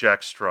bit. It's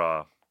Jack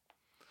Straw,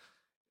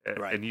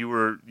 right. And you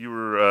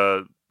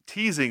were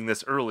teasing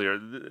this earlier.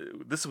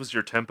 This was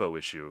your tempo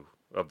issue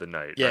of the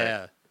night. Yeah.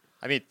 Right?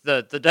 I mean,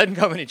 the Dead and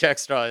Company Jack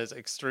Straw is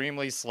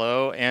extremely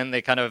slow, and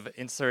they kind of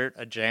insert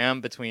a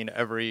jam between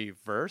every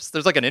verse.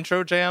 There's like an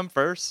intro jam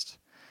first.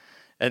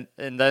 And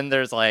then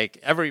there's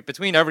like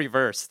between every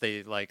verse,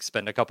 they like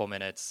spend a couple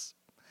minutes,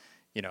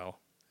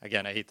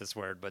 again, I hate this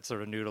word, but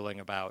sort of noodling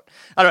about.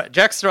 I don't know,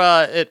 Jack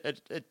Straw, they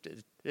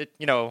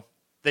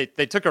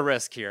took a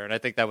risk here, and I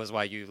think that was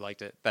why you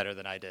liked it better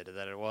than I did,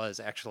 that it was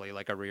actually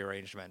like a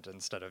rearrangement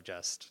instead of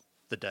just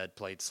the Dead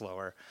played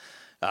slower.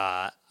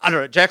 I don't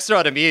know, Jack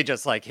Straw to me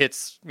just like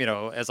hits,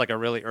 as like a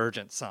really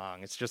urgent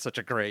song. It's just such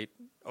a great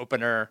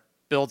opener,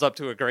 builds up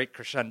to a great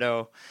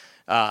crescendo.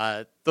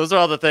 Those are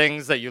all the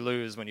things that you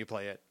lose when you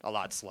play it a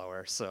lot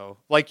slower. So,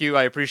 like you,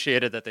 I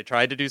appreciated that they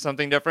tried to do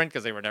something different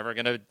because they were never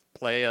going to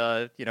play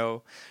a,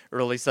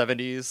 early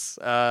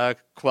 70s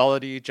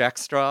quality Jack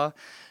Straw.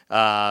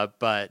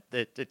 But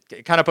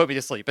it kind of put me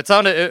to sleep.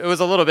 It was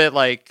a little bit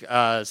like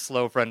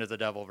Slow Friend of the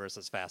Devil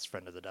versus Fast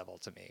Friend of the Devil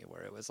to me,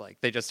 where it was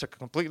like they just took a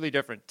completely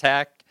different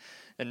tack.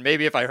 And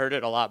maybe if I heard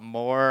it a lot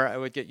more, I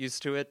would get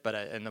used to it. But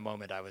in the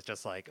moment, I was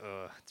just like,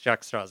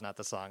 Jack Straw is not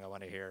the song I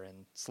want to hear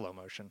in slow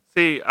motion.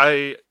 See,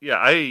 I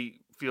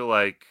feel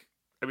like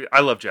I mean,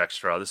 I love Jack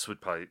Straw. This would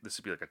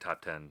be like a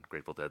top 10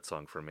 Grateful Dead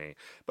song for me.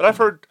 But I've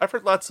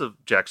heard lots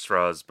of Jack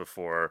Straws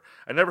before.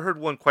 I never heard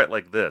one quite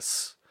like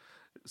this.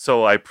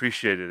 So I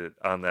appreciated it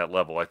on that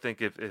level. I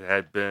think if it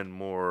had been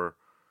more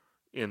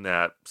in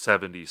that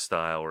 70s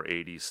style or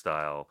 80s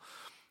style,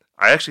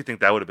 I actually think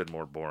that would have been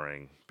more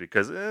boring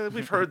because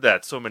we've heard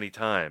that so many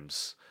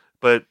times.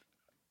 But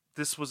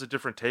this was a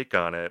different take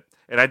on it.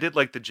 And I did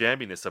like the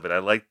jamminess of it. I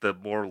liked the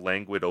more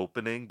languid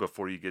opening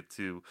before you get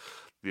to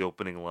the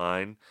opening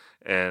line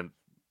and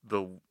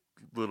the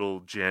little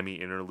jammy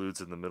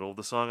interludes in the middle of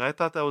the song. I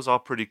thought that was all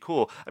pretty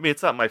cool. I mean,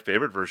 it's not my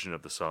favorite version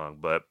of the song,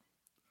 but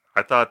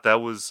I thought that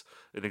was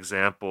an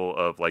example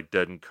of like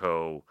Dead &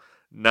 Co.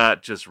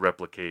 not just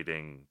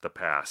replicating the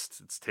past.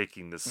 It's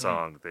taking this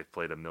song that they've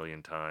played a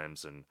million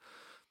times and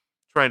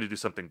trying to do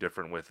something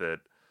different with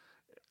it.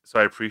 So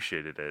I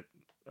appreciated it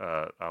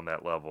on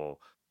that level.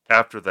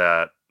 After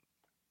that,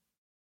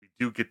 we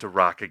do get to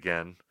rock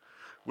again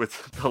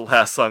with the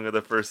last song of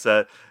the first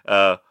set.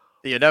 The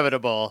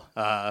inevitable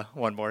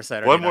One More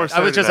Saturday One More Night.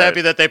 Saturday I was just Night.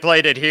 happy that they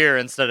played it here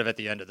instead of at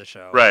the end of the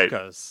show. Right.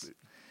 Because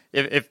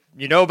if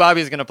you know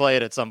Bobby's going to play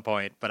it at some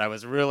point, but I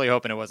was really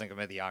hoping it wasn't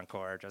going to be the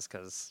encore just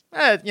because,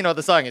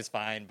 the song is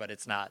fine, but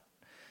it's not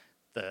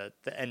the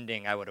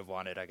ending I would have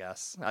wanted, I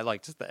guess. I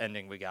liked the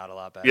ending we got a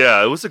lot better. Yeah,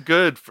 I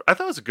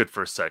thought it was a good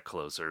first set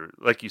closer.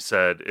 Like you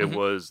said, there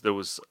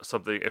was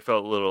something, it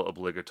felt a little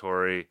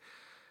obligatory.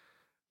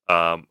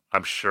 I'm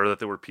sure that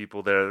there were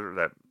people there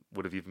that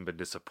would have even been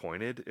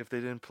disappointed if they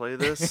didn't play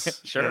this.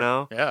 Sure. You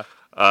know?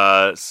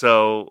 Yeah.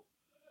 So,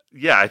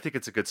 yeah, I think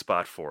it's a good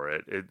spot for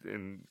it.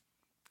 And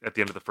at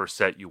the end of the first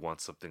set, you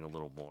want something a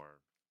little more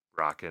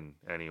rocking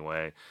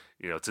anyway.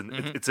 It's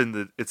in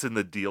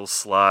the Deal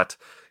slot,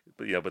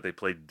 but they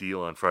played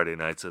Deal on Friday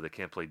night, so they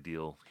can't play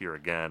Deal here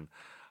again.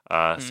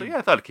 So yeah,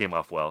 I thought it came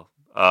off well.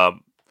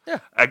 Yeah,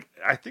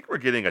 I think we're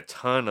getting a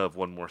ton of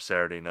One More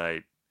Saturday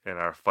Night in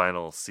our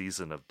final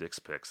season of Dick's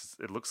Picks.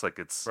 It looks like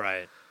it's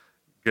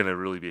gonna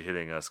really be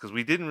hitting us because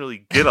we didn't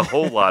really get a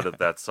whole lot of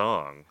that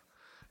song,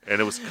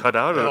 and it was cut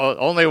out of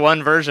only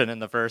one version in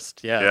the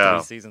first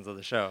 3 seasons of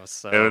the show.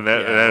 So and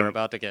then we're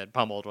about to get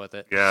pummeled with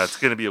it. Yeah, it's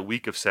gonna be a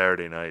week of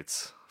Saturday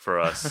nights for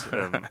us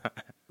in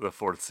the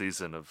fourth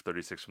season of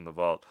 36 from the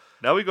Vault.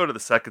 Now we go to the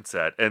second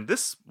set, and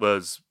this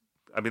was,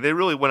 they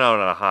really went out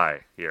on a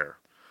high here.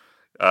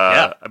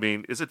 I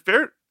mean, is it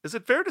fair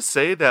to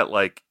say that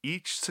like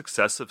each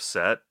successive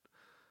set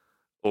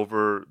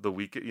over the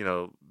week,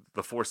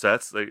 the 4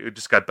 sets, it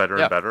just got better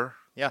and better?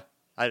 Yeah,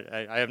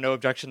 I have no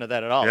objection to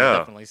that at all. Yeah. It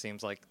definitely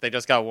seems like they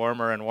just got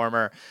warmer and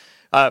warmer.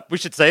 We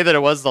should say that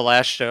it was the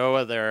last show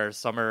of their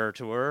summer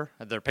tour.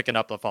 They're picking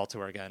up the fall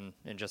tour again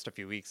in just a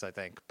few weeks, I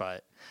think.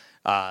 But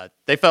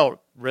it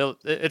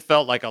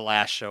felt like a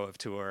last show of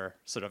tour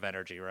sort of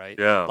energy, right?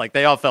 Yeah. Like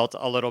they all felt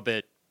a little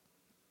bit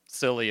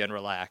silly and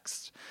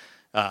relaxed.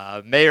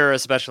 Mayer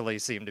especially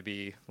seemed to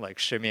be like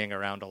shimmying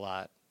around a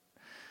lot.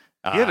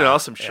 He had an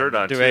awesome shirt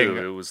on too.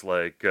 It was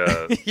like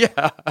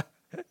yeah.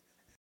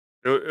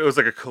 It was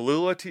like a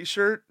Kahlua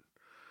t-shirt.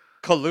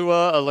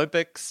 Kahlua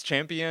Olympics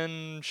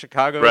champion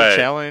Chicago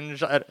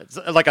challenge,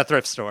 like a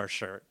thrift store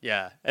shirt.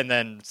 Yeah. And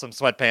then some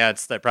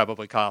sweatpants that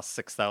probably cost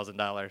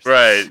 $6,000.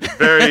 Right.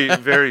 Very,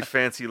 very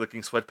fancy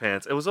looking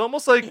sweatpants. It was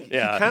almost like he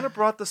kind of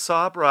brought the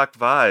Sob Rock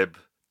vibe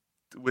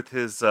with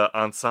his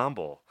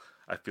ensemble.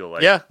 I feel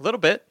like. Yeah, a little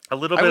bit. A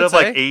little bit of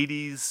like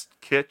 80s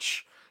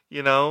kitsch,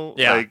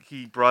 Yeah. Like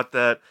he brought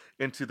that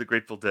into the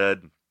Grateful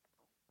Dead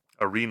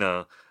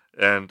arena.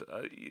 And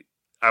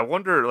I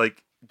wonder,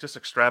 like, just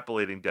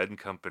extrapolating Dead &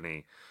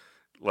 Company,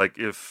 like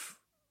if,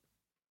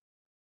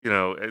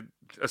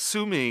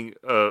 assuming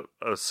a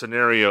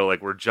scenario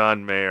like where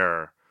John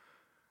Mayer,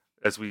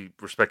 as we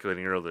were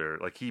speculating earlier,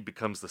 like he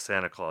becomes the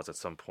Santa Claus at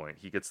some point.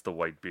 He gets the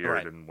white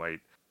beard and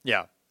white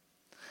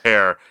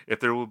hair. If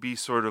there will be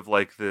sort of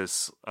like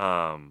this,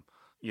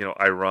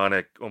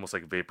 ironic, almost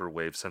like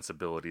vaporwave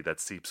sensibility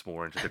that seeps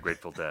more into the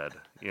Grateful Dead,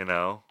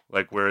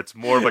 like where it's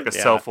more of like a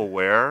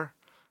self-aware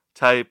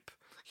type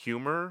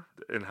humor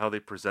in how they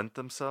present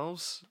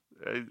themselves.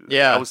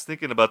 I was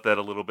thinking about that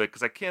a little bit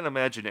because I can't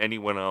imagine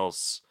anyone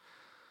else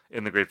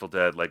in the Grateful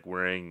Dead like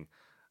wearing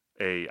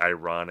a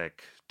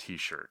ironic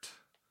t-shirt.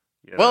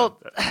 Well,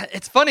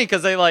 it's funny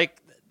because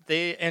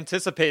they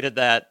anticipated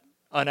that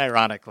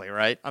unironically,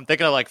 right? I'm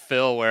thinking of like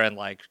Phil wearing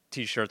like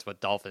t-shirts with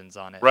dolphins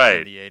on it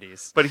in the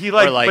 80s. But he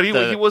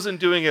wasn't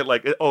doing it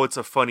like, oh, it's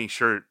a funny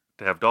shirt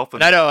to have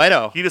dolphins. I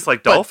know. He just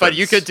like dolphins. But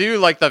you could do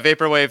like the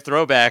vaporwave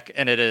throwback,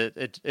 and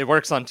it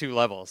works on 2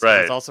 levels.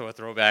 Right. It's also a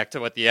throwback to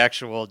what the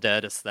actual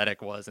Dead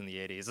aesthetic was in the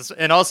 80s,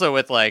 and also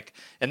with like,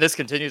 and this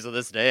continues to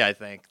this day. I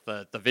think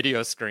the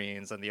video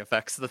screens and the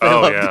effects that they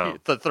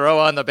love to throw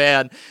on the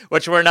band,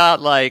 which were not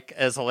like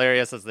as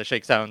hilarious as the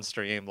Shakedown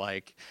stream.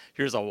 Like,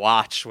 here's a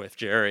watch with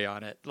Jerry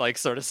on it, like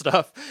sort of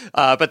stuff.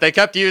 But they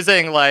kept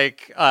using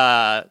like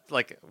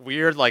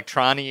weird like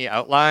Tron-y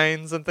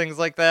outlines and things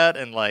like that,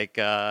 and like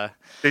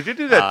they did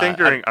do that thing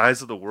during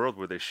Eyes of the World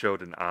where they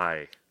showed an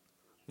eye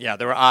Yeah,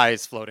 there were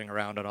eyes floating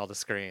around on all the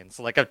screens,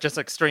 like just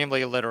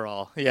extremely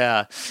literal.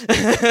 Yeah.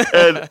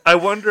 And I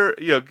wonder,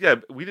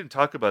 we didn't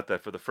talk about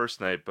that for the first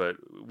night, but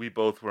we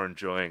both were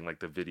enjoying like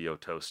the video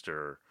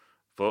toaster,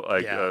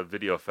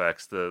 video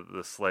effects,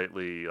 the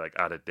slightly like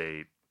out of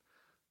date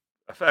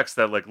effects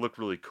that like look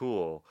really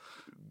cool.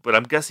 But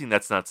I'm guessing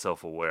that's not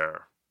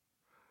self-aware.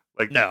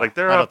 I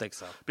don't think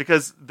so.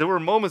 Because there were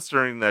moments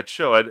during that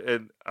show,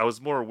 and I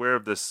was more aware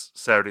of this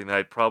Saturday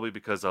night, probably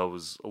because I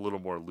was a little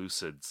more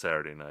lucid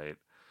Saturday night,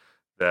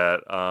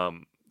 that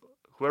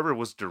whoever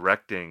was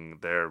directing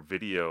their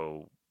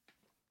video,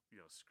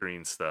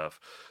 screen stuff,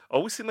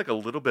 always seemed like a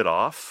little bit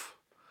off.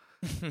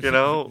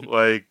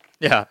 Like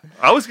yeah,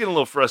 I was getting a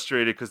little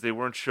frustrated because they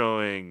weren't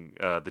showing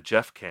the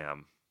Jeff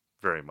cam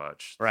very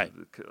much, right?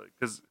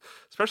 Because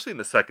especially in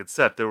the second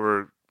set, there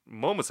were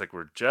moments like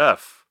where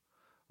Jeff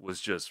was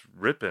just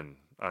ripping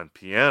on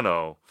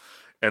piano,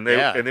 and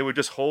they would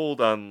just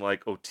hold on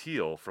like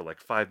Oteil for like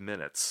 5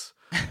 minutes,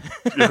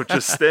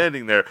 just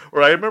standing there.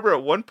 Or I remember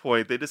at one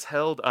point they just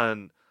held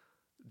on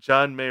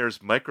John Mayer's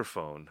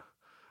microphone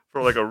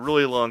for like a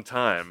really long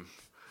time.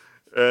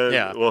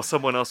 Well,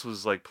 someone else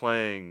was like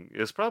playing. It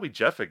was probably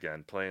Jeff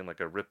again playing like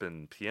a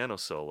ripping piano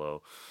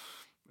solo.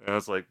 And I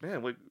was like,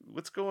 man,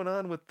 what's going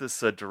on with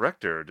this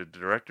director? Did the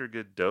director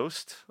get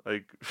dosed?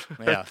 Like,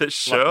 at this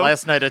show?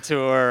 Last night at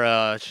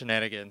tour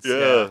shenanigans.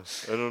 Yeah,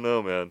 I don't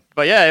know, man.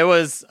 But yeah, it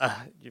was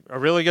a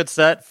really good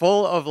set,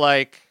 full of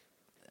like,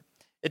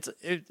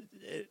 it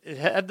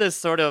had this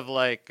sort of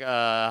like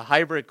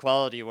hybrid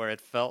quality where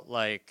it felt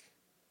like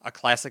a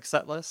classic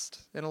set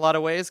list in a lot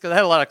of ways, because it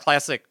had a lot of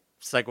classic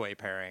segue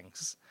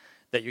pairings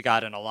that you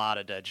got in a lot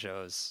of Dead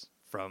shows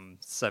from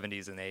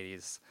 70s and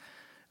 80s.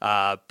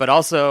 But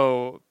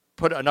also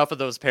put enough of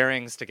those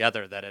pairings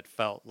together that it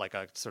felt like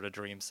a sort of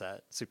dream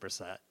set, super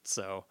set.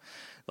 So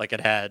like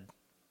it had,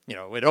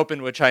 it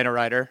opened with China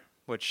Rider,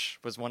 which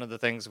was one of the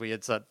things we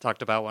had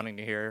talked about wanting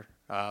to hear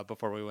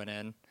before we went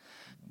in.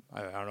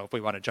 I don't know if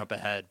we want to jump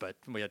ahead, but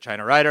we had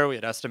China Rider, we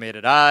had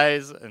Estimated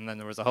Eyes, and then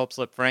there was a Hope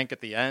Slip Frank at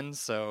the end.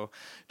 So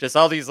just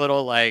all these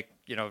little like,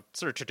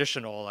 sort of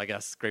traditional, I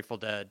guess, Grateful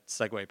Dead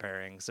segue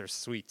pairings or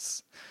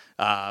suites,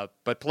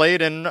 but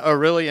played in a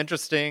really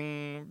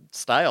interesting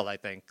style, I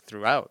think,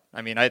 throughout.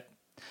 I mean,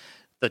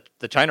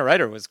 the China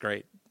Rider was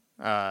great.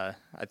 I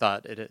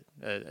thought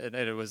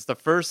it was the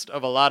first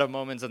of a lot of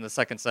moments in the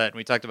second set, and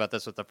we talked about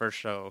this with the first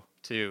show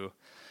too,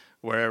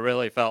 where it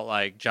really felt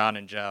like John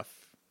and Jeff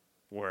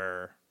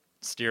were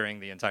steering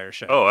the entire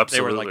show. Oh,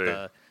 absolutely. They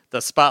were like the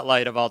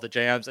spotlight of all the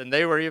jams, and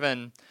they were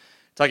even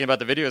talking about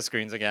the video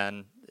screens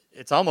again.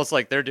 It's almost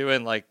like they're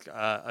doing like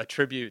a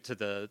tribute to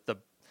the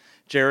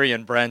Jerry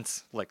and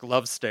Brent like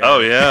love stare. Oh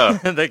yeah,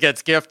 that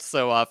gets gifted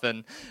so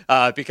often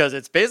because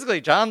it's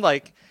basically John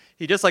like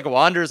he just like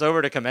wanders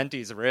over to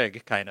Clementi's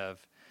rig kind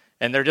of,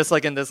 and they're just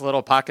like in this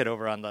little pocket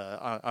over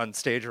on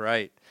stage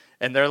right,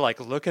 and they're like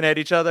looking at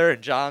each other,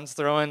 and John's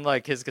throwing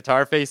like his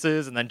guitar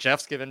faces, and then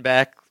Jeff's giving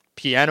back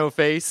piano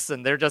face,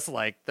 and they're just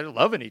like they're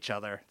loving each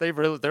other.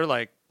 They're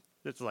like.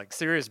 It's like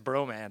serious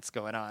bromance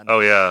going on. Oh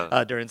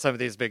yeah, during some of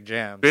these big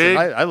jams.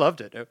 I loved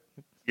it.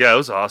 Yeah, it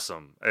was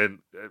awesome. And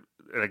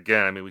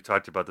again, I mean, we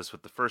talked about this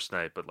with the first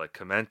night, but like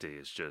Clementi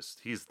is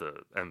he's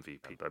the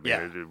MVP. I mean,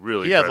 it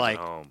really drives it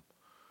home.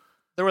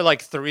 There were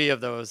like 3 of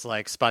those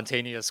like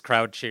spontaneous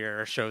crowd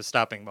cheer,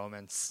 show-stopping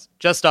moments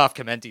just off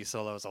Clementi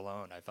solos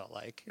alone. I felt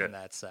like in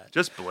that set,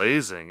 just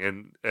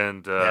blazing,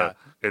 and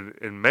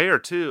Mayer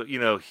too.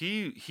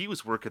 He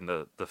was working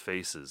the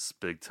faces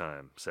big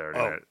time Saturday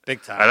night,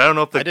 big time. And I don't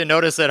know if I didn't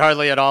notice it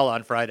hardly at all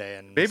on Friday,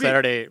 and maybe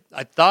Saturday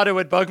I thought it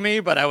would bug me,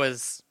 but I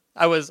was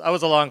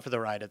along for the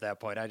ride at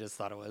that point. I just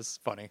thought it was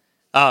funny.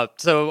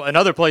 So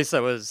another place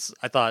that was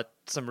I thought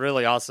some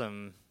really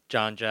awesome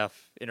John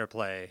Jeff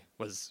interplay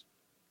was.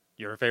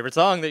 Your favorite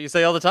song that you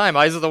say all the time,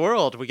 Eyes of the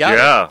World. We got it.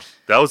 Yeah,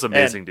 that was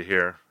amazing to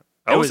hear.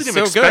 I wasn't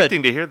even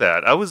expecting to hear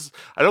that.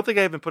 I don't think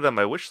I even put it on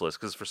my wish list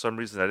because for some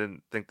reason I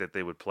didn't think that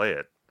they would play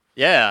it.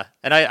 Yeah,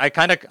 and I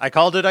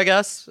called it, I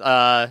guess,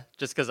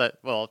 just because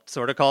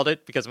sort of called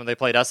it because when they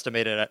played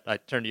Estimated, I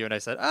turned to you and I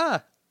said,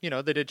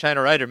 they did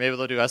China Rider, maybe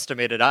they'll do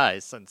Estimated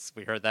Eyes, since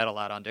we heard that a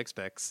lot on Dick's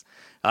Picks.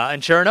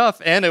 And sure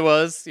enough, and it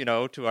was,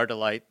 to our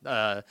delight,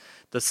 the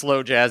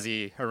slow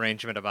jazzy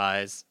arrangement of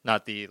Eyes,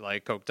 not the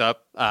like coked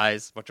up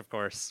Eyes, which of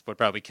course would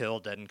probably kill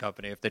Dead and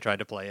Company if they tried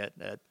to play it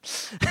at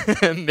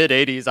mid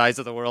 80s Eyes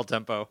of the World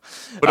tempo.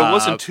 But it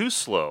wasn't too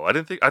slow. I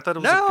thought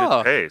it was a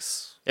good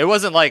pace. It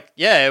wasn't like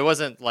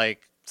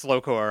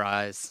slowcore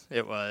Eyes.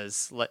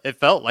 It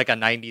felt like a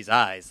 90s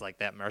Eyes, like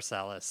that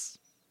Marsalis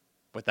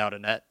without a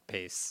net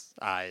pace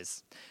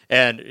Eyes,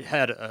 and it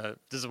had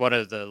this is one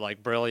of the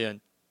like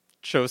brilliant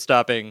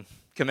show-stopping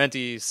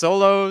Clementi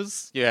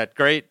solos. You had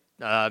great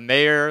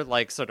Mayer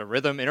like sort of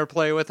rhythm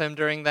interplay with him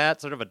during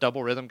that, sort of a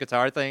double rhythm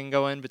guitar thing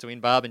going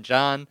between Bob and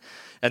John,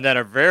 and then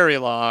a very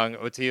long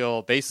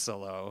Oteil bass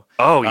solo.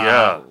 Oh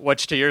yeah,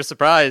 which to your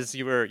surprise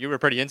you were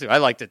pretty into. I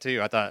liked it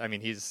too. I thought, I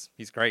mean, he's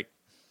great.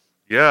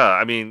 Yeah,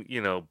 I mean,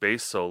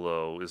 bass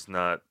solo is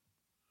not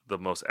the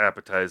most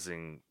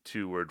appetizing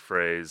 2-word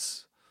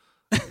phrase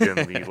in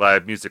the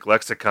live music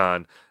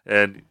lexicon.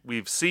 And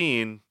we've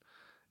seen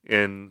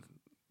in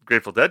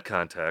Grateful Dead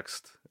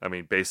context, I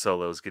mean, bass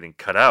solos getting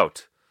cut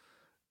out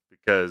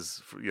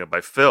because,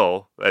 by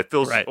Phil, at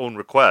Phil's own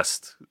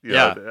request.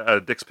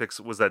 Dick's Picks,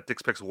 was that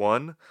Dick's Picks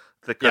 1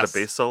 that cut a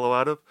bass solo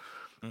out of?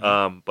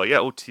 Mm-hmm. But yeah,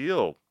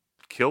 Oteil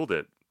killed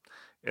it.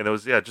 And it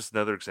was, just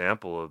another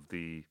example of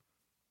the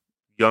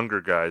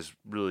younger guys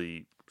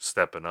really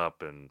stepping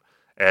up and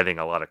adding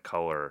a lot of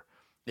color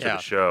to the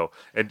show.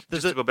 And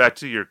just to go back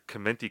to your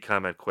Chimenti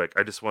comment quick,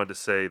 I just wanted to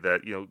say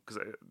that, because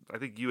I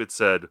think you had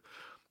said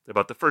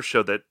about the first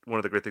show that one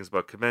of the great things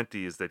about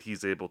Chimenti is that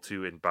he's able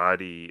to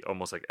embody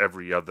almost like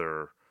every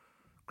other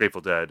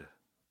Grateful Dead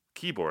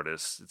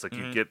keyboardist. It's like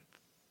you get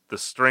the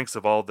strengths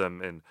of all of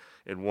them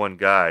in one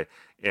guy.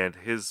 And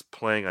his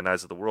playing on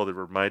Eyes of the World, it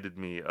reminded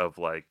me of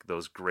like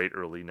those great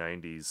early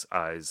 90s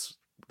Eyes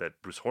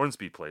that Bruce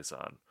Hornsby plays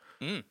on.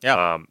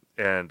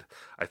 And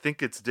I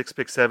think it's Dick's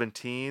Pick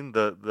 17,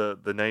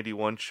 the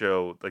 91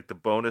 show, like the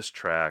bonus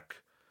track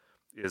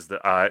is the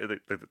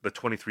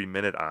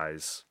 23-minute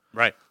Eyes.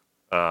 Right.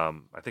 I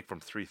think from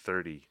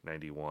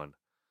 3:30:91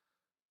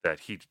 that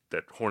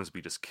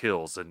Hornsby just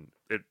kills, and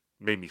it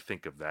made me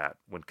think of that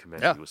when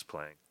Chimenti was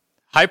playing.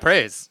 High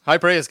praise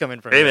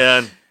coming from you. Hey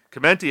man,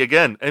 Chimenti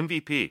again,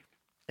 MVP.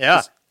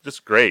 Yeah,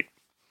 just great.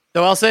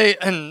 Though I'll say,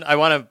 and I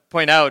want to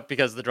point out,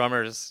 because the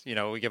drummers,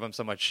 we give them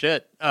so much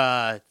shit,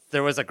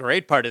 there was a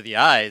great part of the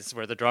Eyes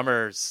where the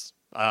drummers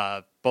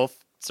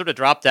both sort of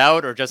dropped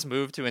out or just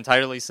moved to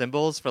entirely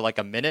cymbals for like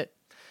a minute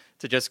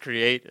to just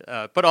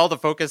put all the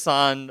focus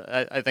on,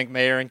 I think,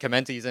 Mayer and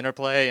Chimenti's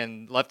interplay,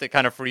 and left it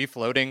kind of free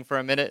floating for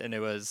a minute. And it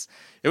was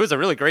a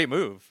really great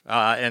move,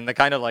 and the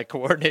kind of like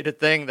coordinated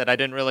thing that I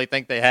didn't really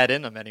think they had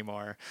in them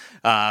anymore.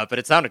 But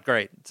it sounded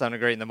great. It sounded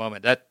great in the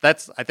moment.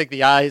 That's I think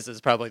the Eyes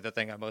is probably the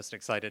thing I'm most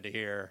excited to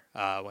hear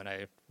when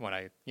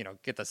I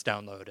get this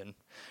download and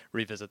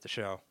revisit the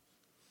show.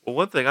 Well,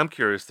 one thing I'm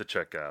curious to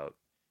check out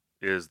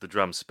is the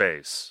drum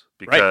space,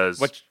 because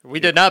which we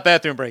did not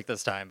bathroom break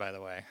this time, by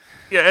the way.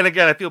 Yeah, and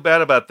again, I feel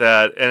bad about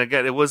that. And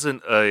again, it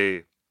wasn't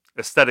a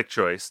aesthetic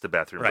choice, the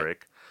bathroom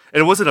break,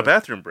 and it wasn't a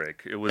bathroom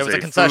break. It was a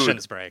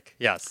concessions break.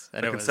 Yes,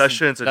 and it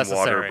concessions was and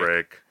water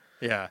break.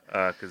 Yeah,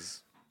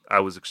 because I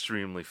was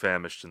extremely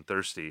famished and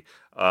thirsty.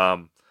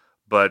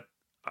 But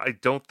I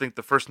don't think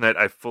the first night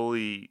I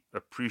fully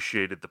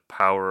appreciated the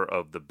power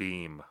of the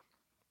beam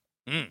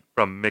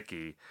from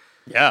Mickey.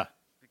 Yeah.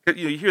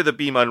 You hear the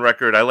beam on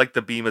record. I like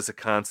the beam as a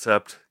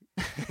concept.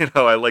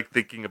 I like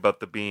thinking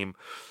about the beam.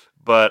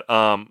 But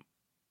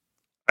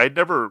I'd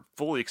never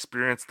fully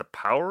experienced the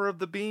power of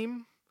the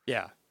beam.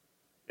 Yeah.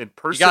 In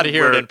person. You got to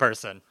hear it in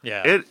person.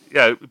 Yeah.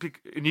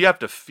 And you have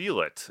to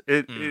feel it.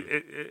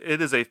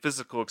 It is a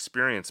physical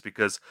experience,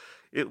 because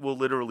it will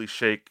literally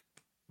shake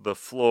the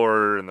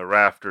floor and the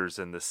rafters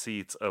and the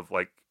seats of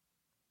like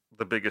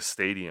the biggest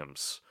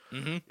stadiums.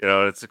 Mm-hmm.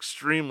 It's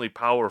extremely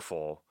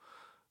powerful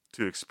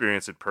to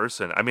experience in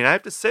person. I mean, I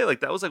have to say, like,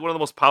 that was like one of the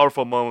most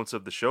powerful moments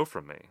of the show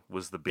for me,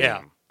 was the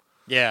beam.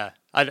 Yeah.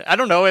 I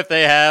don't know if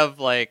they have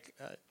like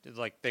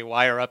they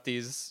wire up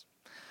these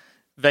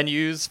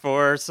venues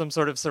for some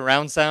sort of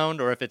surround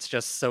sound, or if it's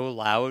just so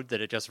loud that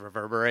it just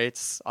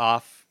reverberates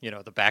off,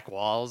 the back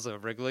walls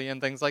of Wrigley and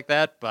things like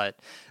that. But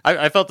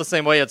I felt the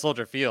same way at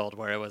Soldier Field,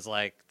 where it was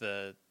like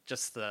the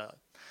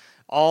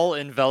all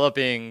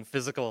enveloping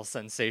physical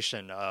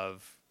sensation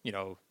of,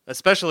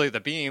 especially the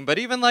beam, but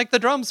even like the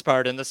drums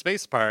part and the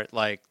space part,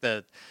 like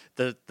the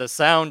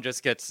sound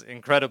just gets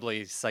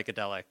incredibly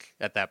psychedelic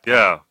at that point.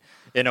 Yeah,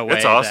 in a way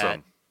it's awesome.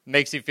 That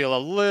makes you feel a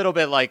little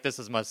bit like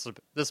this must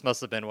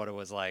have been what it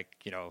was like,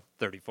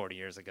 30, 40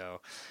 years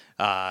ago,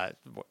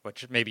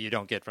 which maybe you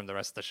don't get from the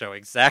rest of the show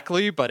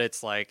exactly, but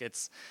it's like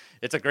it's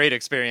a great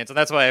experience, and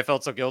that's why I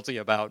felt so guilty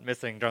about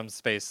missing drum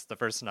space the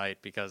first night,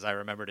 because I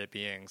remembered it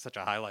being such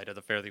a highlight of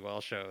the Fare Thee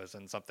Well shows,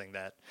 and something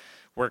that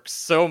works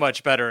so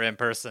much better in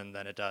person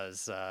than it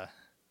does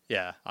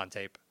on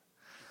tape.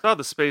 Saw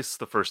the space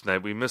the first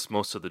night. We missed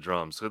most of the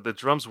drums. The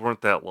drums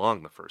weren't that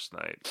long the first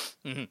night.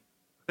 Mm-hmm.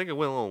 I think it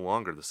went a little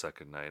longer the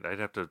second night. I'd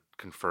have to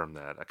confirm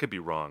that. I could be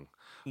wrong.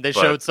 They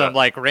showed some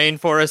like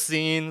rainforest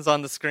scenes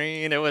on the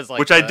screen. It was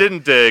like I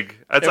didn't dig.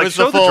 It was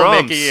the full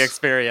Mickey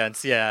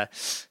experience. Yeah.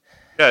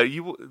 Yeah,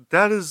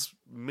 that is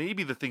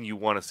maybe the thing you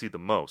want to see the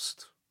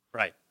most.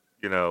 Right.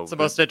 It's the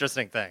most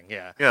interesting thing.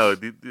 Yeah.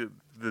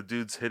 The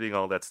dudes hitting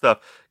all that stuff.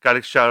 Got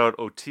to shout out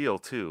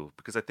Oteil too,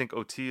 because I think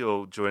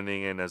Oteil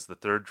joining in as the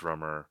third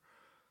drummer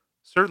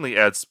certainly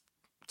adds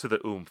to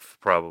the oomph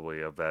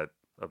probably of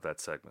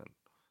that segment.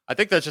 I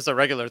think that's just a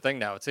regular thing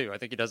now too. I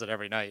think he does it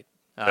every night.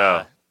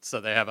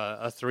 So they have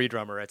a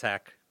 3-drummer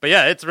attack. But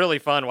yeah, it's really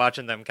fun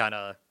watching them kind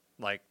of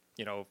like,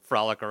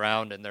 frolic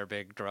around in their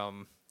big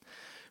drum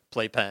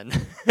playpen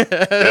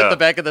at the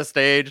back of the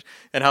stage,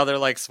 and how they're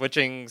like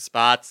switching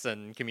spots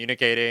and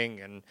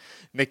communicating, and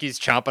Mickey's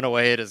chomping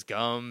away at his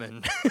gum,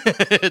 and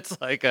it's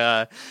like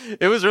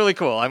it was really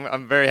cool.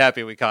 I'm very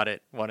happy we caught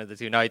it one of the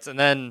 2 nights. And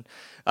then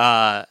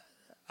Out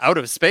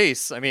of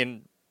Space, I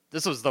mean,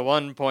 this was the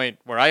one point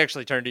where I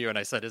actually turned to you and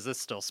I said, is this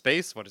still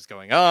Space? What is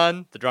going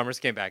on? The drummers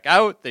came back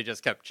out. They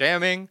just kept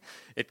jamming.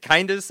 It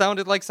kind of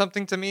sounded like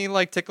something to me,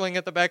 like tickling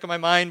at the back of my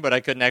mind, but I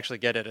couldn't actually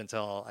get it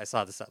until I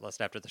saw the set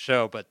list after the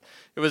show. But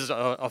it was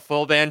a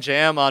full band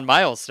jam on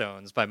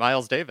Milestones by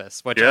Miles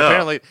Davis, which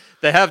apparently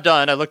they have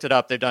done. I looked it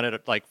up. They've done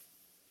it like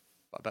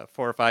about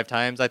 4 or 5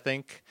 times, I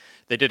think.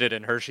 They did it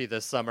in Hershey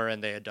this summer,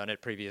 and they had done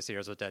it previous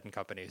years with Dead and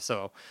Company.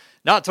 So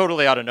not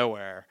totally out of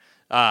nowhere.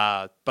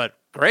 But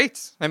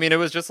great. I mean, it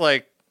was just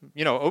like,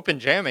 open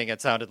jamming. It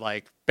sounded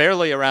like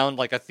barely around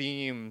like a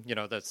theme,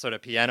 the sort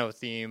of piano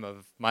theme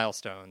of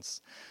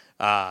Milestones.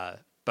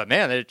 But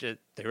man,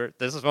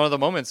 this is one of the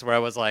moments where I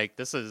was like,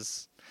 this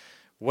is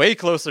way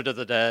closer to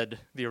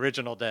the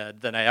original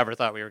Dead than I ever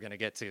thought we were going to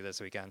get to this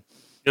weekend.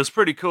 It was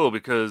pretty cool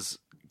because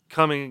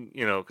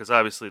because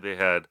obviously they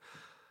had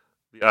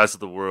the Eyes of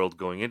the World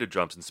going into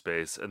Drums in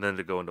Space, and then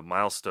to go into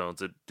Milestones,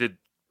 it did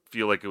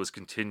feel like it was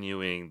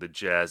continuing the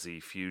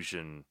jazzy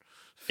fusion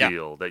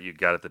feel that you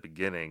got at the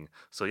beginning.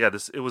 So yeah,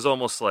 it was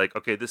almost like,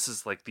 okay, this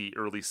is like the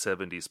early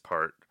 70s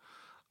part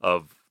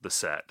of the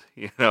set.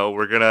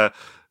 We're gonna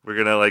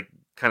like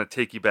kind of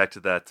take you back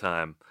to that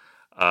time.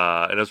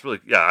 And it was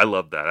really, I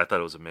loved that. I thought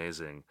it was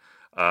amazing.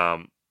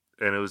 And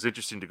it was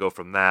interesting to go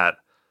from that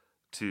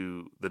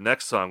to the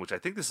next song, which I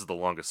think this is the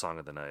longest song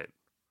of the night.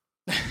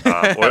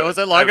 Was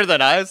it longer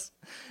than Eyes?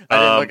 I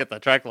didn't look at the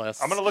track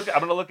list. I'm gonna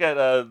look at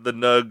the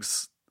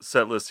Nugs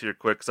set list here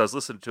quick because I was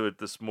listening to it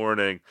this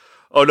morning.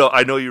 Oh no,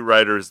 I Know You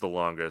Rider is the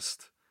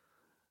longest.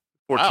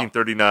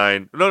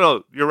 14:39. Wow.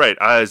 No, you're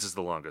right. Eyes is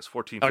the longest.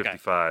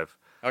 14:55.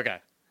 Okay.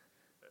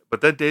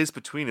 But then Days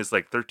Between is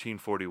like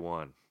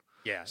 13:41.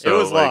 Yeah, so it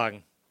was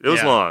long. It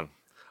was long.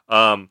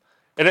 And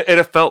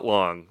it felt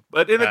long,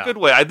 but in a good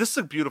way. This is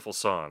a beautiful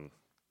song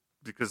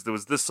because there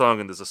was this song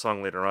and there's a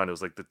song later on. It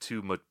was like the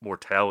 2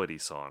 Mortality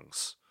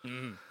songs.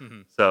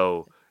 Mm-hmm.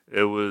 So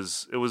it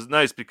was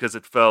nice because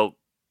it felt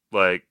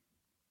like,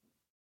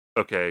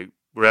 okay,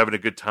 we're having a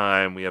good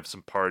time. We have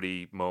some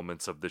party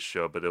moments of this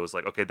show, but it was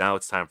like, okay, now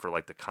it's time for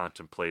like the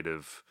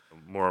contemplative,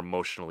 more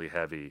emotionally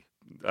heavy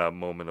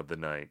moment of the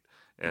night.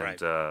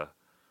 And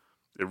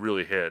it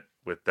really hit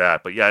with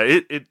that. But yeah,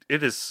 it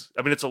is.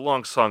 I mean, it's a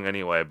long song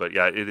anyway, but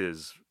yeah, it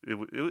is.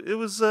 It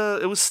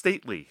was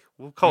stately.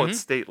 We'll call it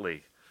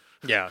stately.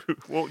 Yeah.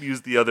 Won't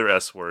use the other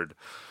S word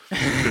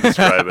to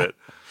describe it.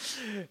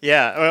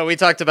 Yeah. Well, we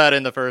talked about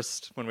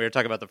when we were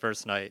talking about the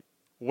first night,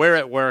 where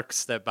it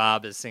works that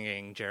Bob is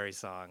singing Jerry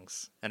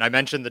songs. And I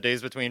mentioned the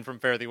Days Between from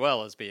Fare Thee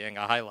Well as being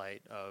a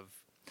highlight of,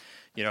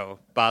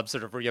 Bob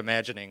sort of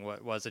reimagining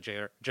what was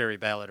a Jerry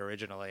ballad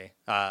originally.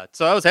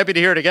 So I was happy to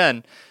hear it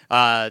again.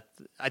 I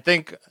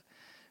think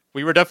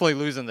we were definitely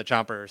losing the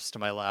chompers to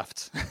my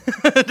left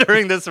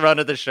during this run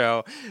of the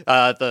show.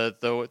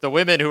 The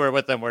women who were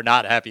with them were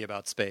not happy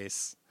about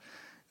Space.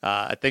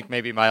 I think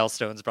maybe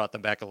Milestones brought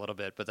them back a little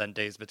bit, but then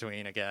Days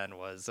Between again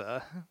was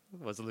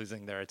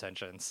losing their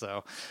attention.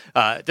 So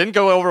it didn't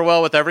go over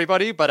well with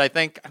everybody, but I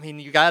think,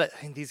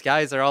 these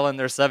guys are all in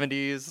their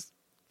 70s.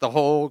 The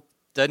whole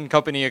Dead and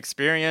Company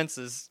experience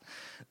is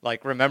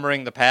like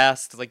remembering the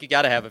past. Like, you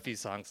got to have a few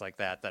songs like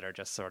that are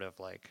just sort of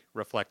like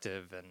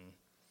reflective and,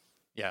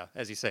 yeah,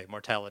 as you say,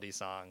 mortality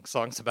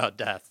songs about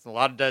death. A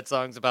lot of Dead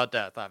songs about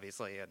death,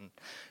 obviously, and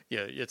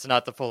it's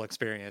not the full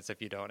experience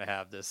if you don't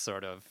have this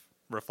sort of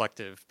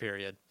reflective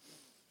period.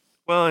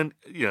 Well, and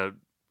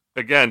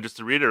again, just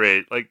to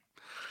reiterate,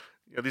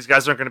 these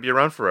guys aren't going to be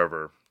around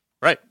forever,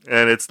 right?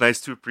 And it's nice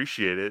to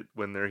appreciate it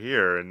when they're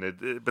here.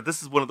 And but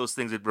this is one of those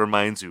things that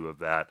reminds you of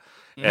that.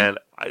 Mm-hmm.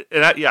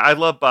 And I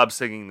love Bob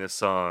singing this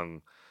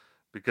song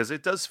because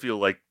it does feel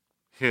like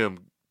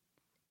him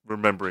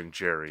remembering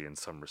Jerry in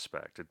some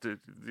respect. There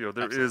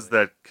Absolutely. Is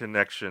that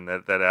connection,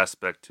 that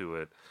aspect to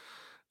it.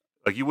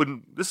 Like,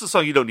 this is a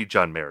song you don't need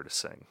John Mayer to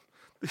sing.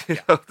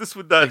 This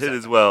would not hit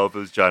as well if it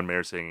was John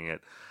Mayer singing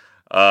it.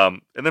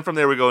 And then from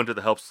there we go into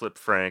the Help Slip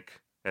Frank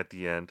at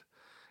the end.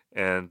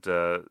 And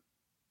it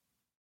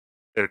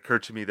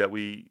occurred to me that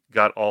we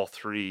got all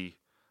 3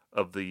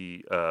 of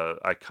the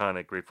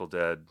iconic Grateful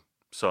Dead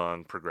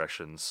song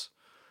progressions.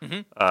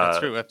 Mm-hmm. That's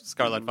true. With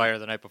Scarlet Fire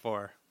the night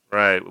before.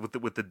 Right.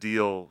 With the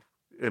deal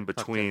in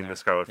between the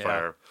Scarlet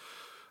Fire.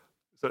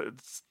 So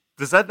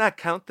does that not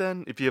count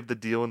then if you have the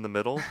deal in the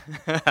middle?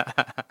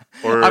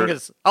 Or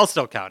I'll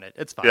still count it.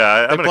 It's fine.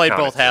 Yeah, they played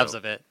both halves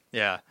of it.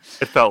 Yeah,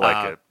 it felt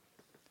like it.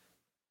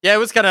 Yeah, it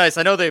was kind of nice.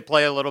 I know they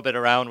play a little bit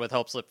around with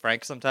Help Slip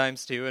Frank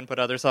sometimes too, and put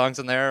other songs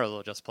in there, or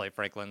they'll just play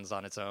Franklin's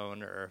on its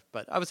own.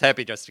 But I was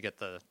happy just to get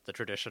the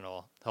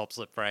traditional Help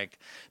Slip Frank.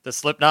 The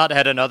Slipknot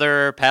had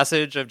another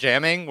passage of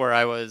jamming where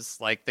I was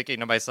like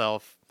thinking to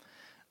myself,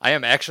 I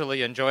am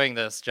actually enjoying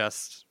this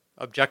just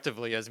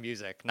objectively as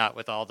music, not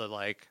with all the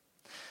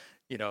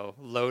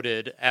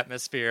loaded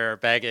atmosphere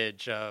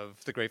baggage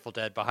of the Grateful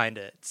Dead behind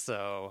it.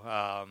 So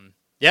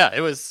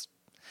it was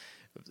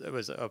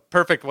a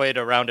perfect way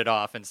to round it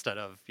off instead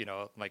of,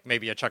 like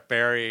maybe a Chuck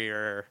Berry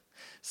or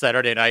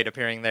Saturday Night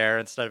appearing there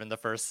instead of in the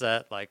first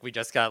set. Like, we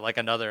just got like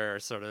another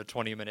sort of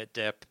 20-minute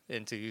dip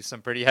into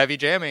some pretty heavy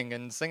jamming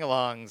and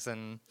sing-alongs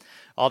and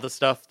all the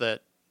stuff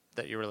that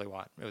that you really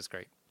want. It was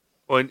great.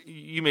 Well, and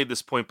you made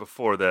this point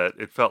before that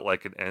it felt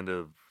like an end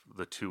of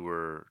the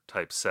tour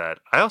type set.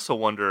 I also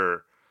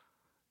wonder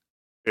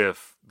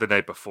if the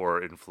night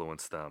before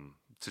influenced them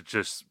to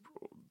just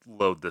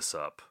load this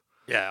up.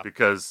 Yeah.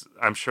 Because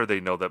I'm sure they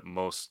know that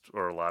most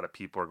or a lot of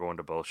people are going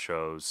to both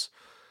shows.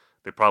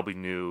 They probably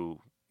knew,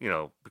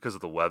 because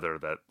of the weather,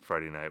 that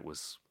Friday night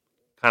was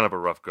kind of a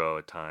rough go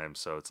at times.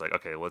 So it's like,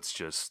 okay, let's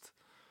just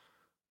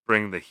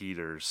bring the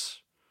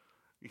heaters,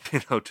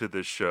 to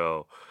this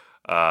show.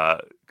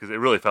 Because it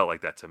really felt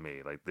like that to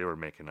me. Like they were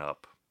making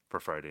up for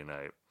Friday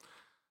night.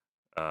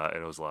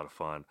 And it was a lot of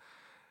fun.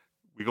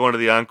 We go into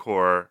the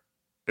encore,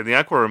 and the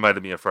encore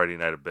reminded me of Friday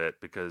night a bit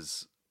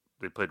because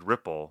they played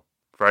Ripple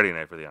Friday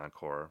night for the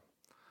encore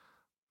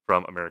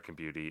from American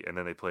Beauty, and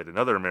then they played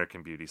another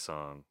American Beauty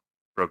song,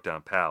 Broke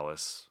Down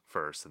Palace,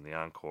 first in the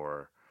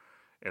encore,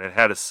 and it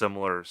had a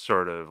similar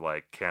sort of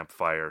like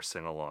campfire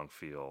sing-along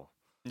feel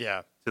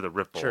to the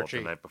Ripple Churchy.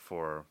 of the night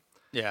before.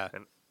 Yeah.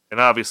 And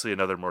obviously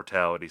another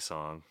Mortality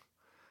song.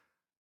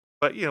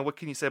 But, what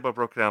can you say about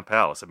Broke Down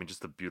Palace? I mean,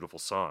 just a beautiful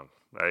song.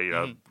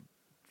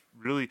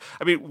 Really,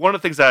 one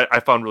of the things that I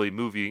found really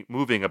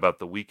moving about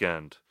the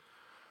weekend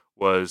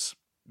was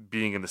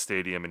being in the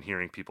stadium and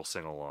hearing people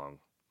sing along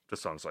to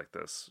songs like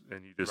this.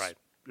 And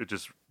it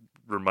just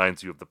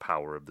reminds you of the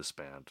power of this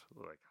band,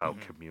 like how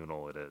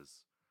communal it is.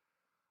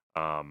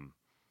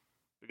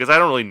 Because I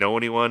don't really know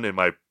anyone in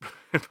my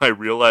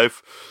real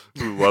life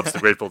who loves the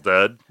Grateful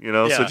Dead,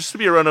 So just to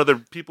be around other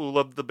people who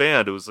love the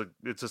band,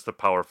 it's just a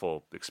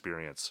powerful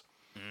experience.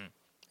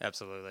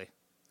 Absolutely.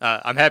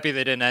 I'm happy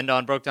they didn't end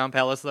on Broke Down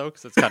Palace though,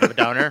 because it's kind of a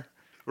downer.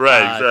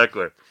 Right,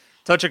 exactly.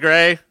 Touch of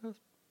Grey,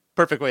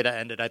 perfect way to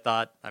end it, I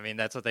thought. I mean,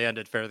 that's what they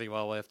ended fairly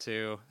well with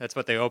too. That's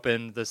what they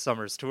opened this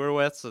summer's tour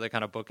with, so they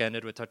kind of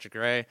bookended with Touch of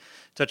Grey.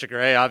 Touch of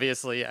Grey,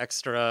 obviously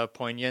extra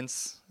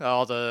poignance,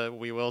 all the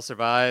 "We Will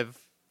Survive"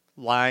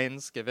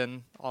 lines,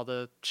 given all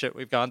the shit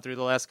we've gone through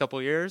the last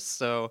couple years.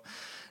 So,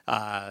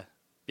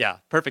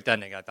 perfect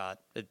ending, I thought.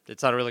 It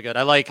sounded really good.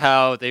 I like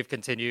how they've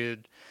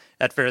continued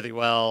at fairly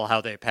well, how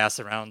they pass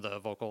around the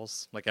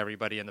vocals. Like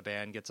everybody in the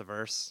band gets a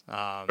verse.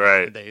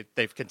 Right.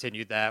 They've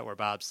continued that where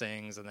Bob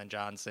sings and then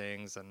John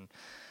sings. And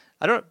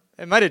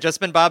it might have just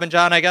been Bob and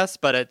John, I guess,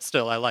 but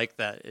I like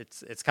that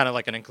it's kind of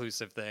like an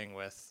inclusive thing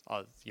with,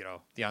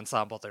 the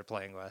ensemble they're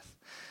playing with.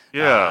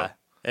 Yeah.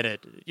 And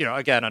it,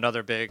 again,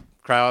 another big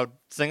crowd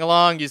sing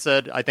along.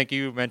 I think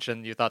you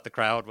mentioned you thought the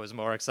crowd was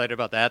more excited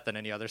about that than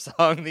any other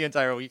song the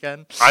entire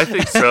weekend. I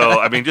think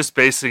so. Just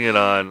basing it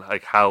on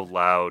like how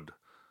loud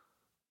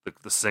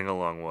the sing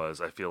along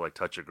was, I feel like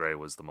Touch of Grey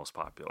was the most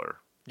popular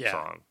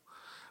song,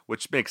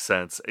 which makes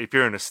sense. If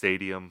you're in a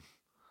stadium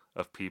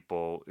of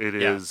people, it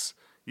is,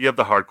 you have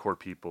the hardcore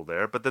people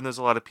there, but then there's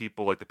a lot of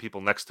people like the people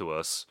next to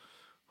us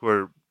who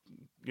are,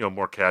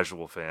 more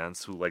casual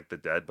fans who like the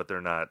Dead, but they're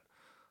not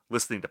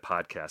listening to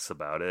podcasts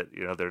about it.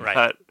 They're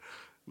not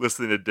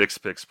listening to Dick's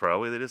Picks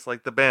probably. They just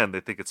like the band.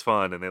 They think it's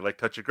fun and they like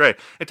Touch of Grey.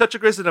 And Touch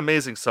of Grey is an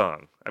amazing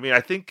song. I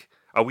think,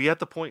 are we at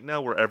the point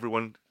now where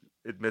everyone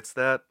admits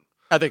that?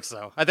 I think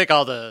so. I think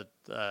all the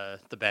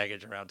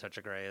baggage around Touch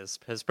of Grey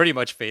has pretty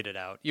much faded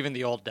out. Even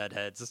the old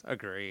Deadheads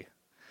agree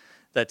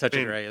that Touch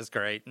of Grey is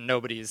great.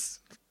 Nobody's,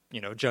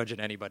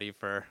 judging anybody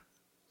for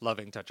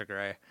loving Touch of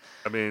Grey.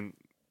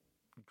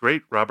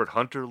 Great Robert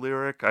Hunter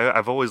lyric.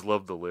 I've always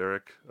loved the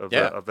lyric of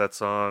that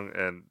song,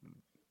 and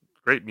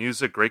great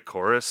music, great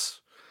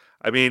chorus.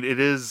 It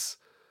is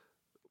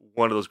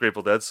one of those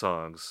Grateful Dead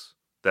songs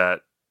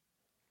that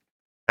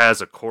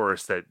has a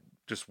chorus that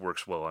just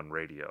works well on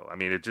radio.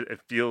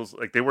 It feels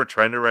like they were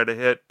trying to write a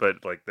hit,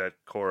 but like that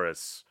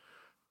chorus,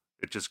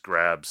 it just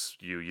grabs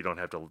you. You don't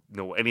have to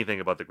know anything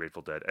about the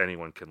Grateful Dead.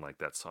 Anyone can like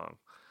that song.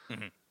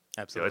 Mm-hmm.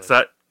 Absolutely. It's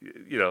not,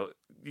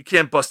 you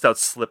can't bust out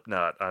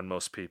Slipknot on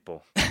most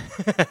people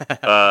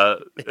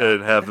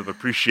and have them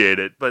appreciate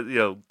it. But,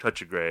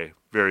 Touch of Grey,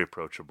 very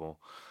approachable.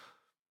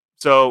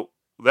 So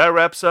that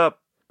wraps up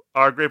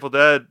our Grateful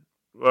Dead,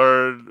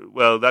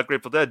 not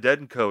Grateful Dead,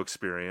 Dead & Co.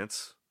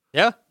 experience.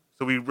 Yeah.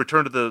 So we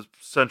return to the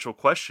central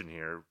question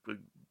here.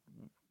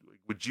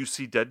 Would you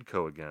see Dead &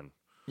 Co. again?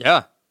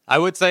 Yeah. I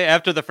would say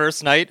after the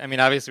first night,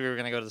 obviously we were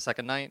going to go to the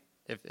second night.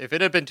 If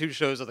it had been two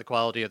shows of the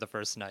quality of the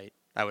first night,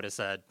 I would have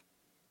said,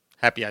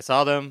 happy I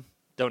saw them,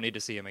 don't need to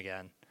see them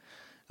again.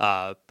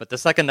 But the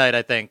second night,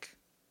 I think,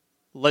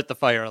 lit the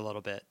fire a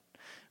little bit,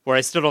 where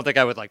I still don't think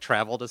I would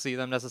travel to see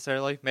them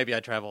necessarily. Maybe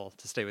I'd travel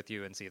to stay with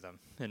you and see them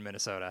in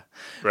Minnesota.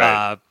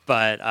 Right.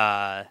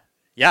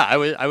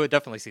 I would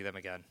definitely see them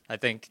again. I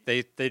think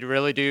they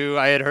really do.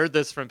 I had heard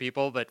this from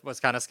people, but was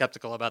kind of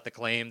skeptical about the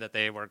claim that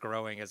they were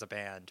growing as a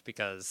band,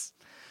 because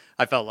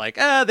I felt like,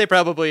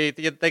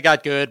 they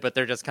got good, but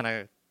they're just kind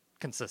of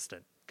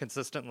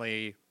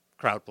consistently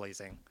crowd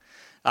pleasing.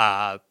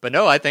 But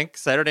no, I think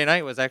Saturday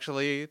night was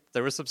actually,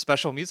 there was some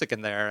special music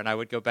in there, and I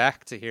would go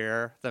back to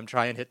hear them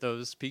try and hit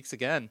those peaks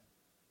again.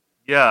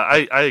 Yeah,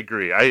 I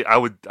agree. I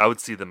would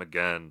see them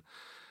again.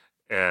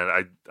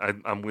 And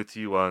I'm with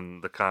you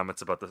on the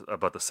comments about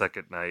the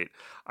second night.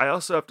 I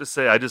also have to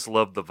say I just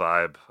love the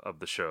vibe of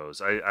the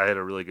shows. I had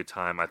a really good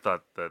time. I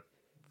thought that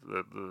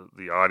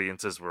The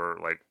audiences were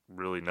like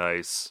really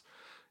nice.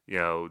 You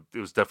know, it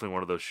was definitely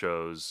one of those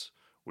shows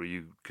where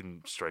you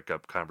can strike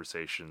up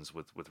conversations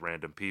with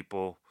random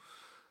people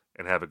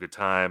and have a good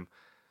time.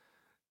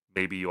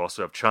 Maybe you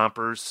also have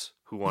chompers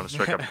who want to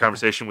strike up a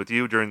conversation with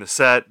you during the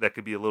set. That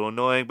could be a little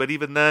annoying, but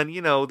even then,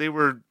 you know, they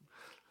weren't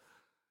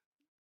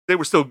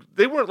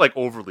like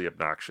overly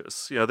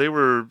obnoxious. You know, they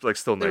were like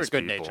still nice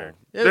people. They were good-natured.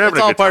 It's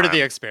all part of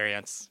the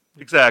experience.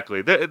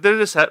 Exactly. They're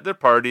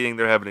partying.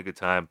 They're having a good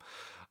time.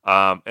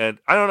 And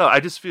I don't know. I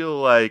just feel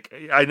like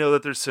I know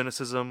that there's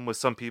cynicism with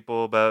some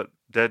people about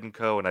Dead &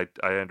 Co. and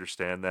I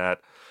understand that.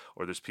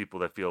 Or there's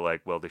people that feel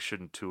like, well, they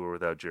shouldn't tour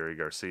without Jerry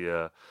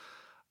Garcia.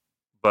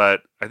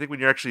 But I think when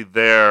you're actually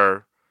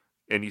there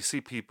and you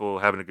see people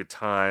having a good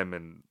time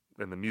and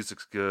the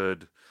music's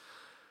good,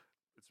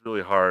 it's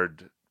really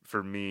hard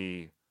for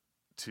me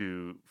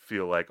to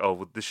feel like, oh,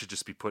 well, this should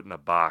just be put in a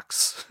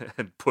box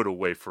and put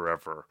away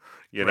forever.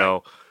 You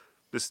know,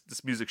 this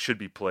music should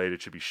be played,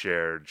 it should be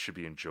shared, it should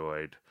be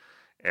enjoyed,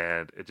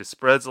 and it just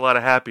spreads a lot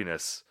of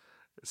happiness.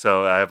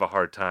 So I have a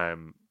hard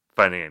time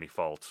finding any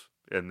fault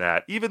in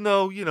that, even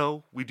though, you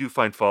know, we do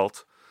find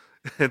fault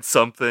in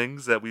some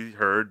things that we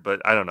heard,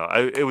 but I don't know.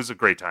 It was a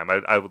great time.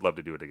 I would love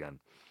to do it again.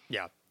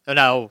 Yeah. And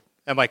now,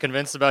 am I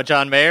convinced about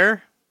John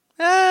Mayer?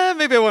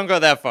 Maybe I won't go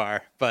that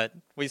far, but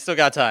we still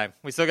got time.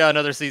 We still got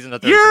another season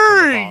of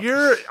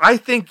 36 I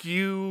think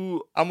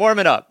you... I'm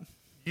warming up.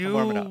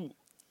 There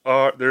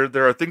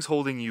are things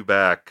holding you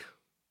back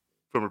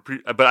from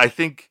but I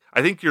think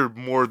you're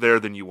more there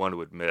than you want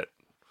to admit.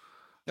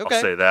 Okay.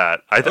 I'll say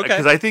that.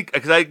 Because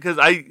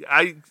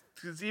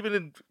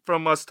even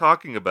from us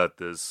talking about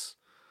this,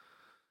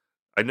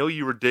 I know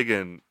you were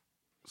digging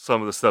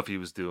some of the stuff he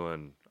was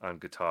doing on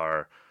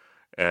guitar,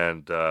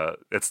 and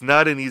it's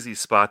not an easy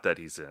spot that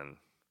he's in.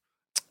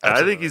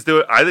 I think he's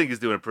doing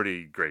a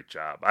pretty great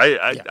job.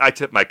 I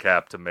tip my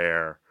cap to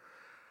Mayer.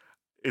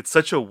 It's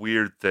such a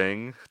weird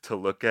thing to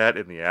look at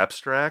in the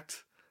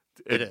abstract.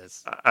 It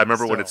is. I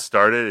remember when it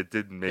started, it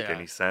didn't make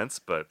any sense,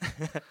 but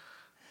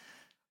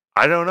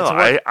I don't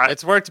know.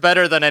 It's worked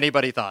better than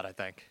anybody thought, I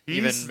think.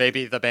 Even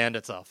maybe the band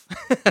itself.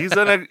 He's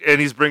done it, and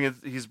he's bringing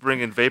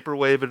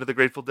vaporwave into the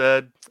Grateful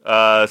Dead.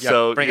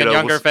 So bringing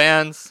younger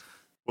fans.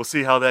 We'll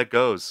see how that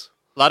goes.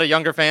 A lot of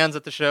younger fans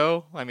at the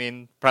show. I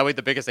mean, probably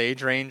the biggest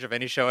age range of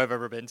any show I've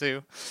ever been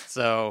to.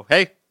 So,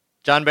 hey,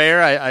 John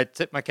Mayer, I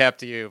tip my cap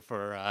to you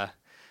for a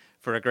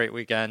great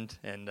weekend,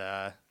 and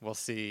we'll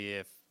see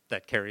if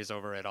that carries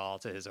over at all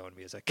to his own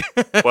music.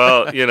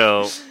 Well, you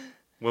know,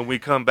 when we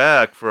come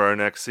back for our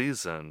next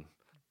season,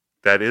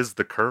 that is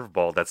the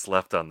curveball that's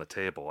left on the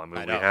table. I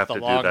mean, we have to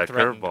do that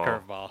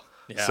curveball.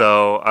 Yeah.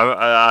 So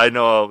I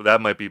know that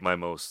might be my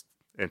most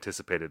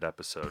anticipated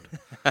episode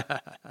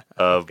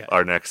of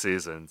our next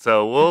season.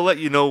 So we'll let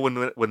you know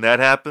when that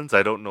happens.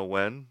 I don't know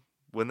when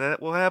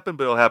that will happen,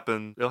 but it'll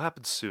happen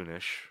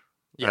soonish.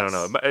 Yes. I don't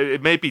know.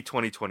 It may be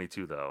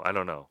 2022 though. I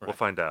don't know. Right. We'll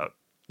find out.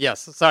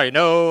 Yes. Sorry.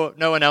 No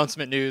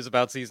announcement news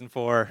about season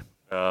 4.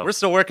 We're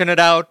still working it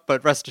out,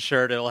 but rest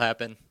assured it'll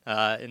happen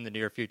in the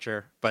near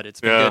future. But it's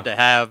been good to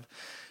have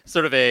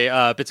sort of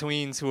a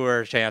between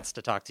tour chance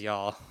to talk to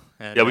y'all.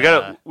 And,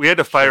 we had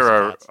to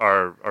fire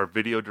our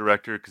video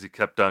director because he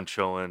kept on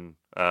showing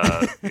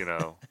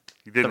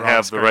he didn't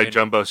have the right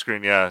jumbo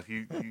screen. Yeah,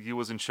 he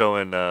wasn't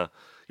showing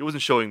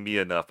me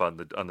enough on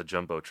the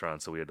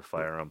Jumbotron, so we had to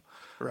fire him.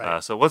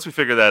 Right. So once we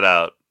figure that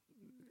out,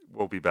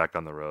 we'll be back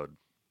on the road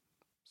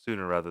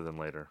sooner rather than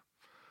later.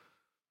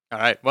 All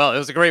right. Well, it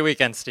was a great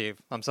weekend, Steve.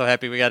 I'm so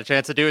happy we got a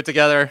chance to do it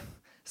together,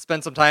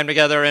 spend some time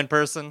together in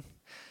person,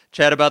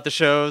 chat about the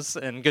shows,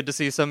 and good to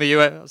see some of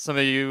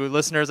you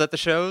listeners at the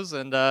shows.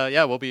 And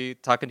we'll be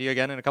talking to you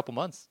again in a couple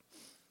months.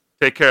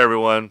 Take care,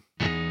 everyone.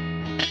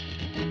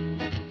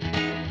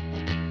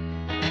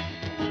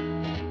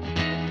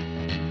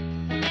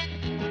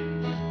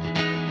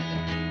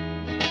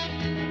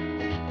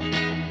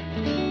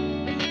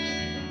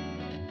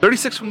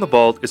 "36 from the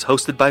Vault" is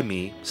hosted by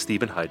me,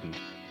 Stephen Hyden,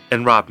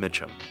 and Rob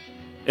Mitchum,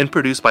 and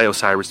produced by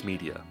Osiris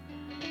Media.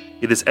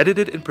 It is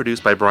edited and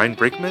produced by Brian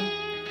Brinkman.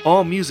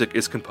 All music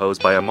is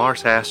composed by Amar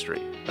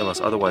Sastry, unless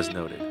otherwise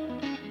noted.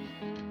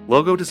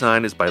 Logo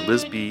design is by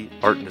Liz B.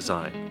 Art and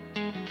Design.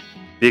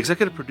 The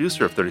executive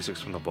producer of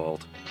 36 from the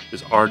Vault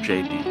is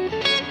RJD.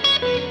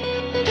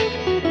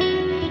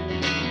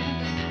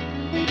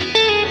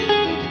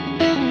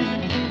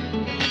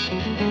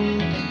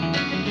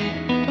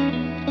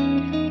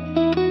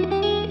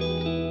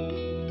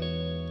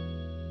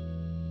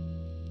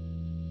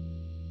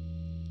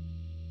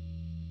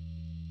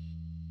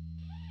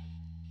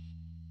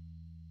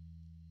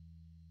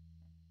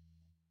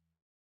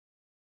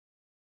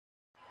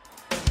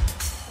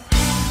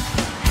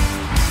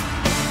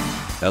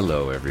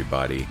 Hello,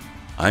 everybody.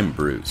 I'm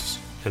Bruce.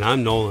 And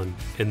I'm Nolan,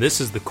 and this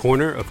is the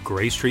Corner of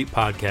Gray Street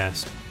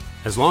podcast.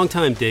 As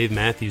longtime Dave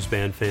Matthews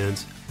Band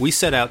fans, we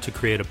set out to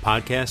create a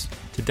podcast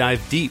to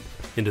dive deep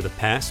into the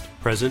past,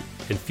 present,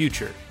 and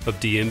future of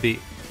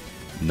DMB.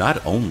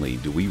 Not only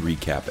do we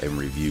recap and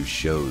review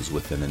shows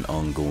within an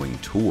ongoing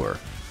tour,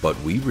 but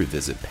we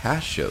revisit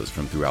past shows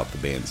from throughout the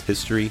band's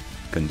history,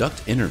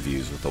 conduct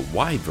interviews with a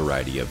wide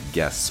variety of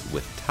guests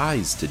with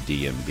ties to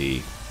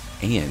DMB,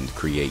 and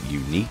create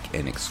unique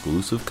and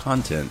exclusive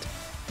content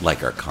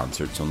like our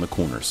Concerts on the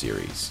Corner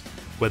series.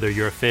 Whether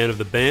you're a fan of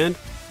the band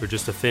or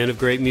just a fan of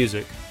great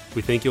music,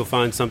 we think you'll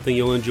find something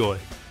you'll enjoy.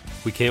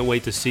 We can't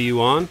wait to see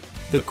you on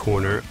The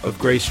Corner of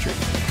Gray Street.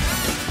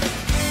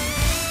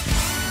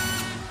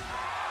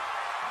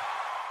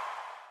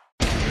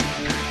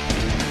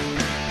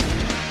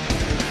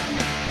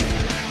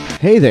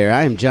 Hey there,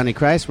 I am Johnny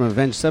Christ from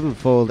Avenged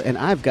Sevenfold, and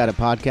I've got a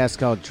podcast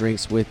called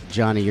Drinks with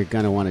Johnny you're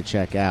going to want to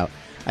check out.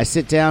 I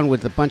sit down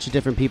with a bunch of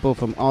different people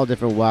from all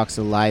different walks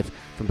of life,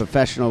 from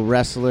professional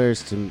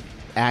wrestlers to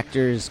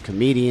actors,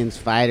 comedians,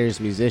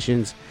 fighters,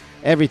 musicians,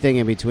 everything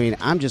in between.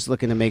 I'm just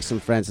looking to make some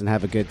friends and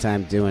have a good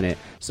time doing it.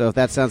 So if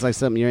that sounds like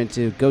something you're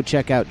into, go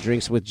check out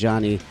Drinks with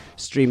Johnny,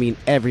 streaming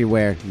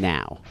everywhere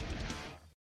now.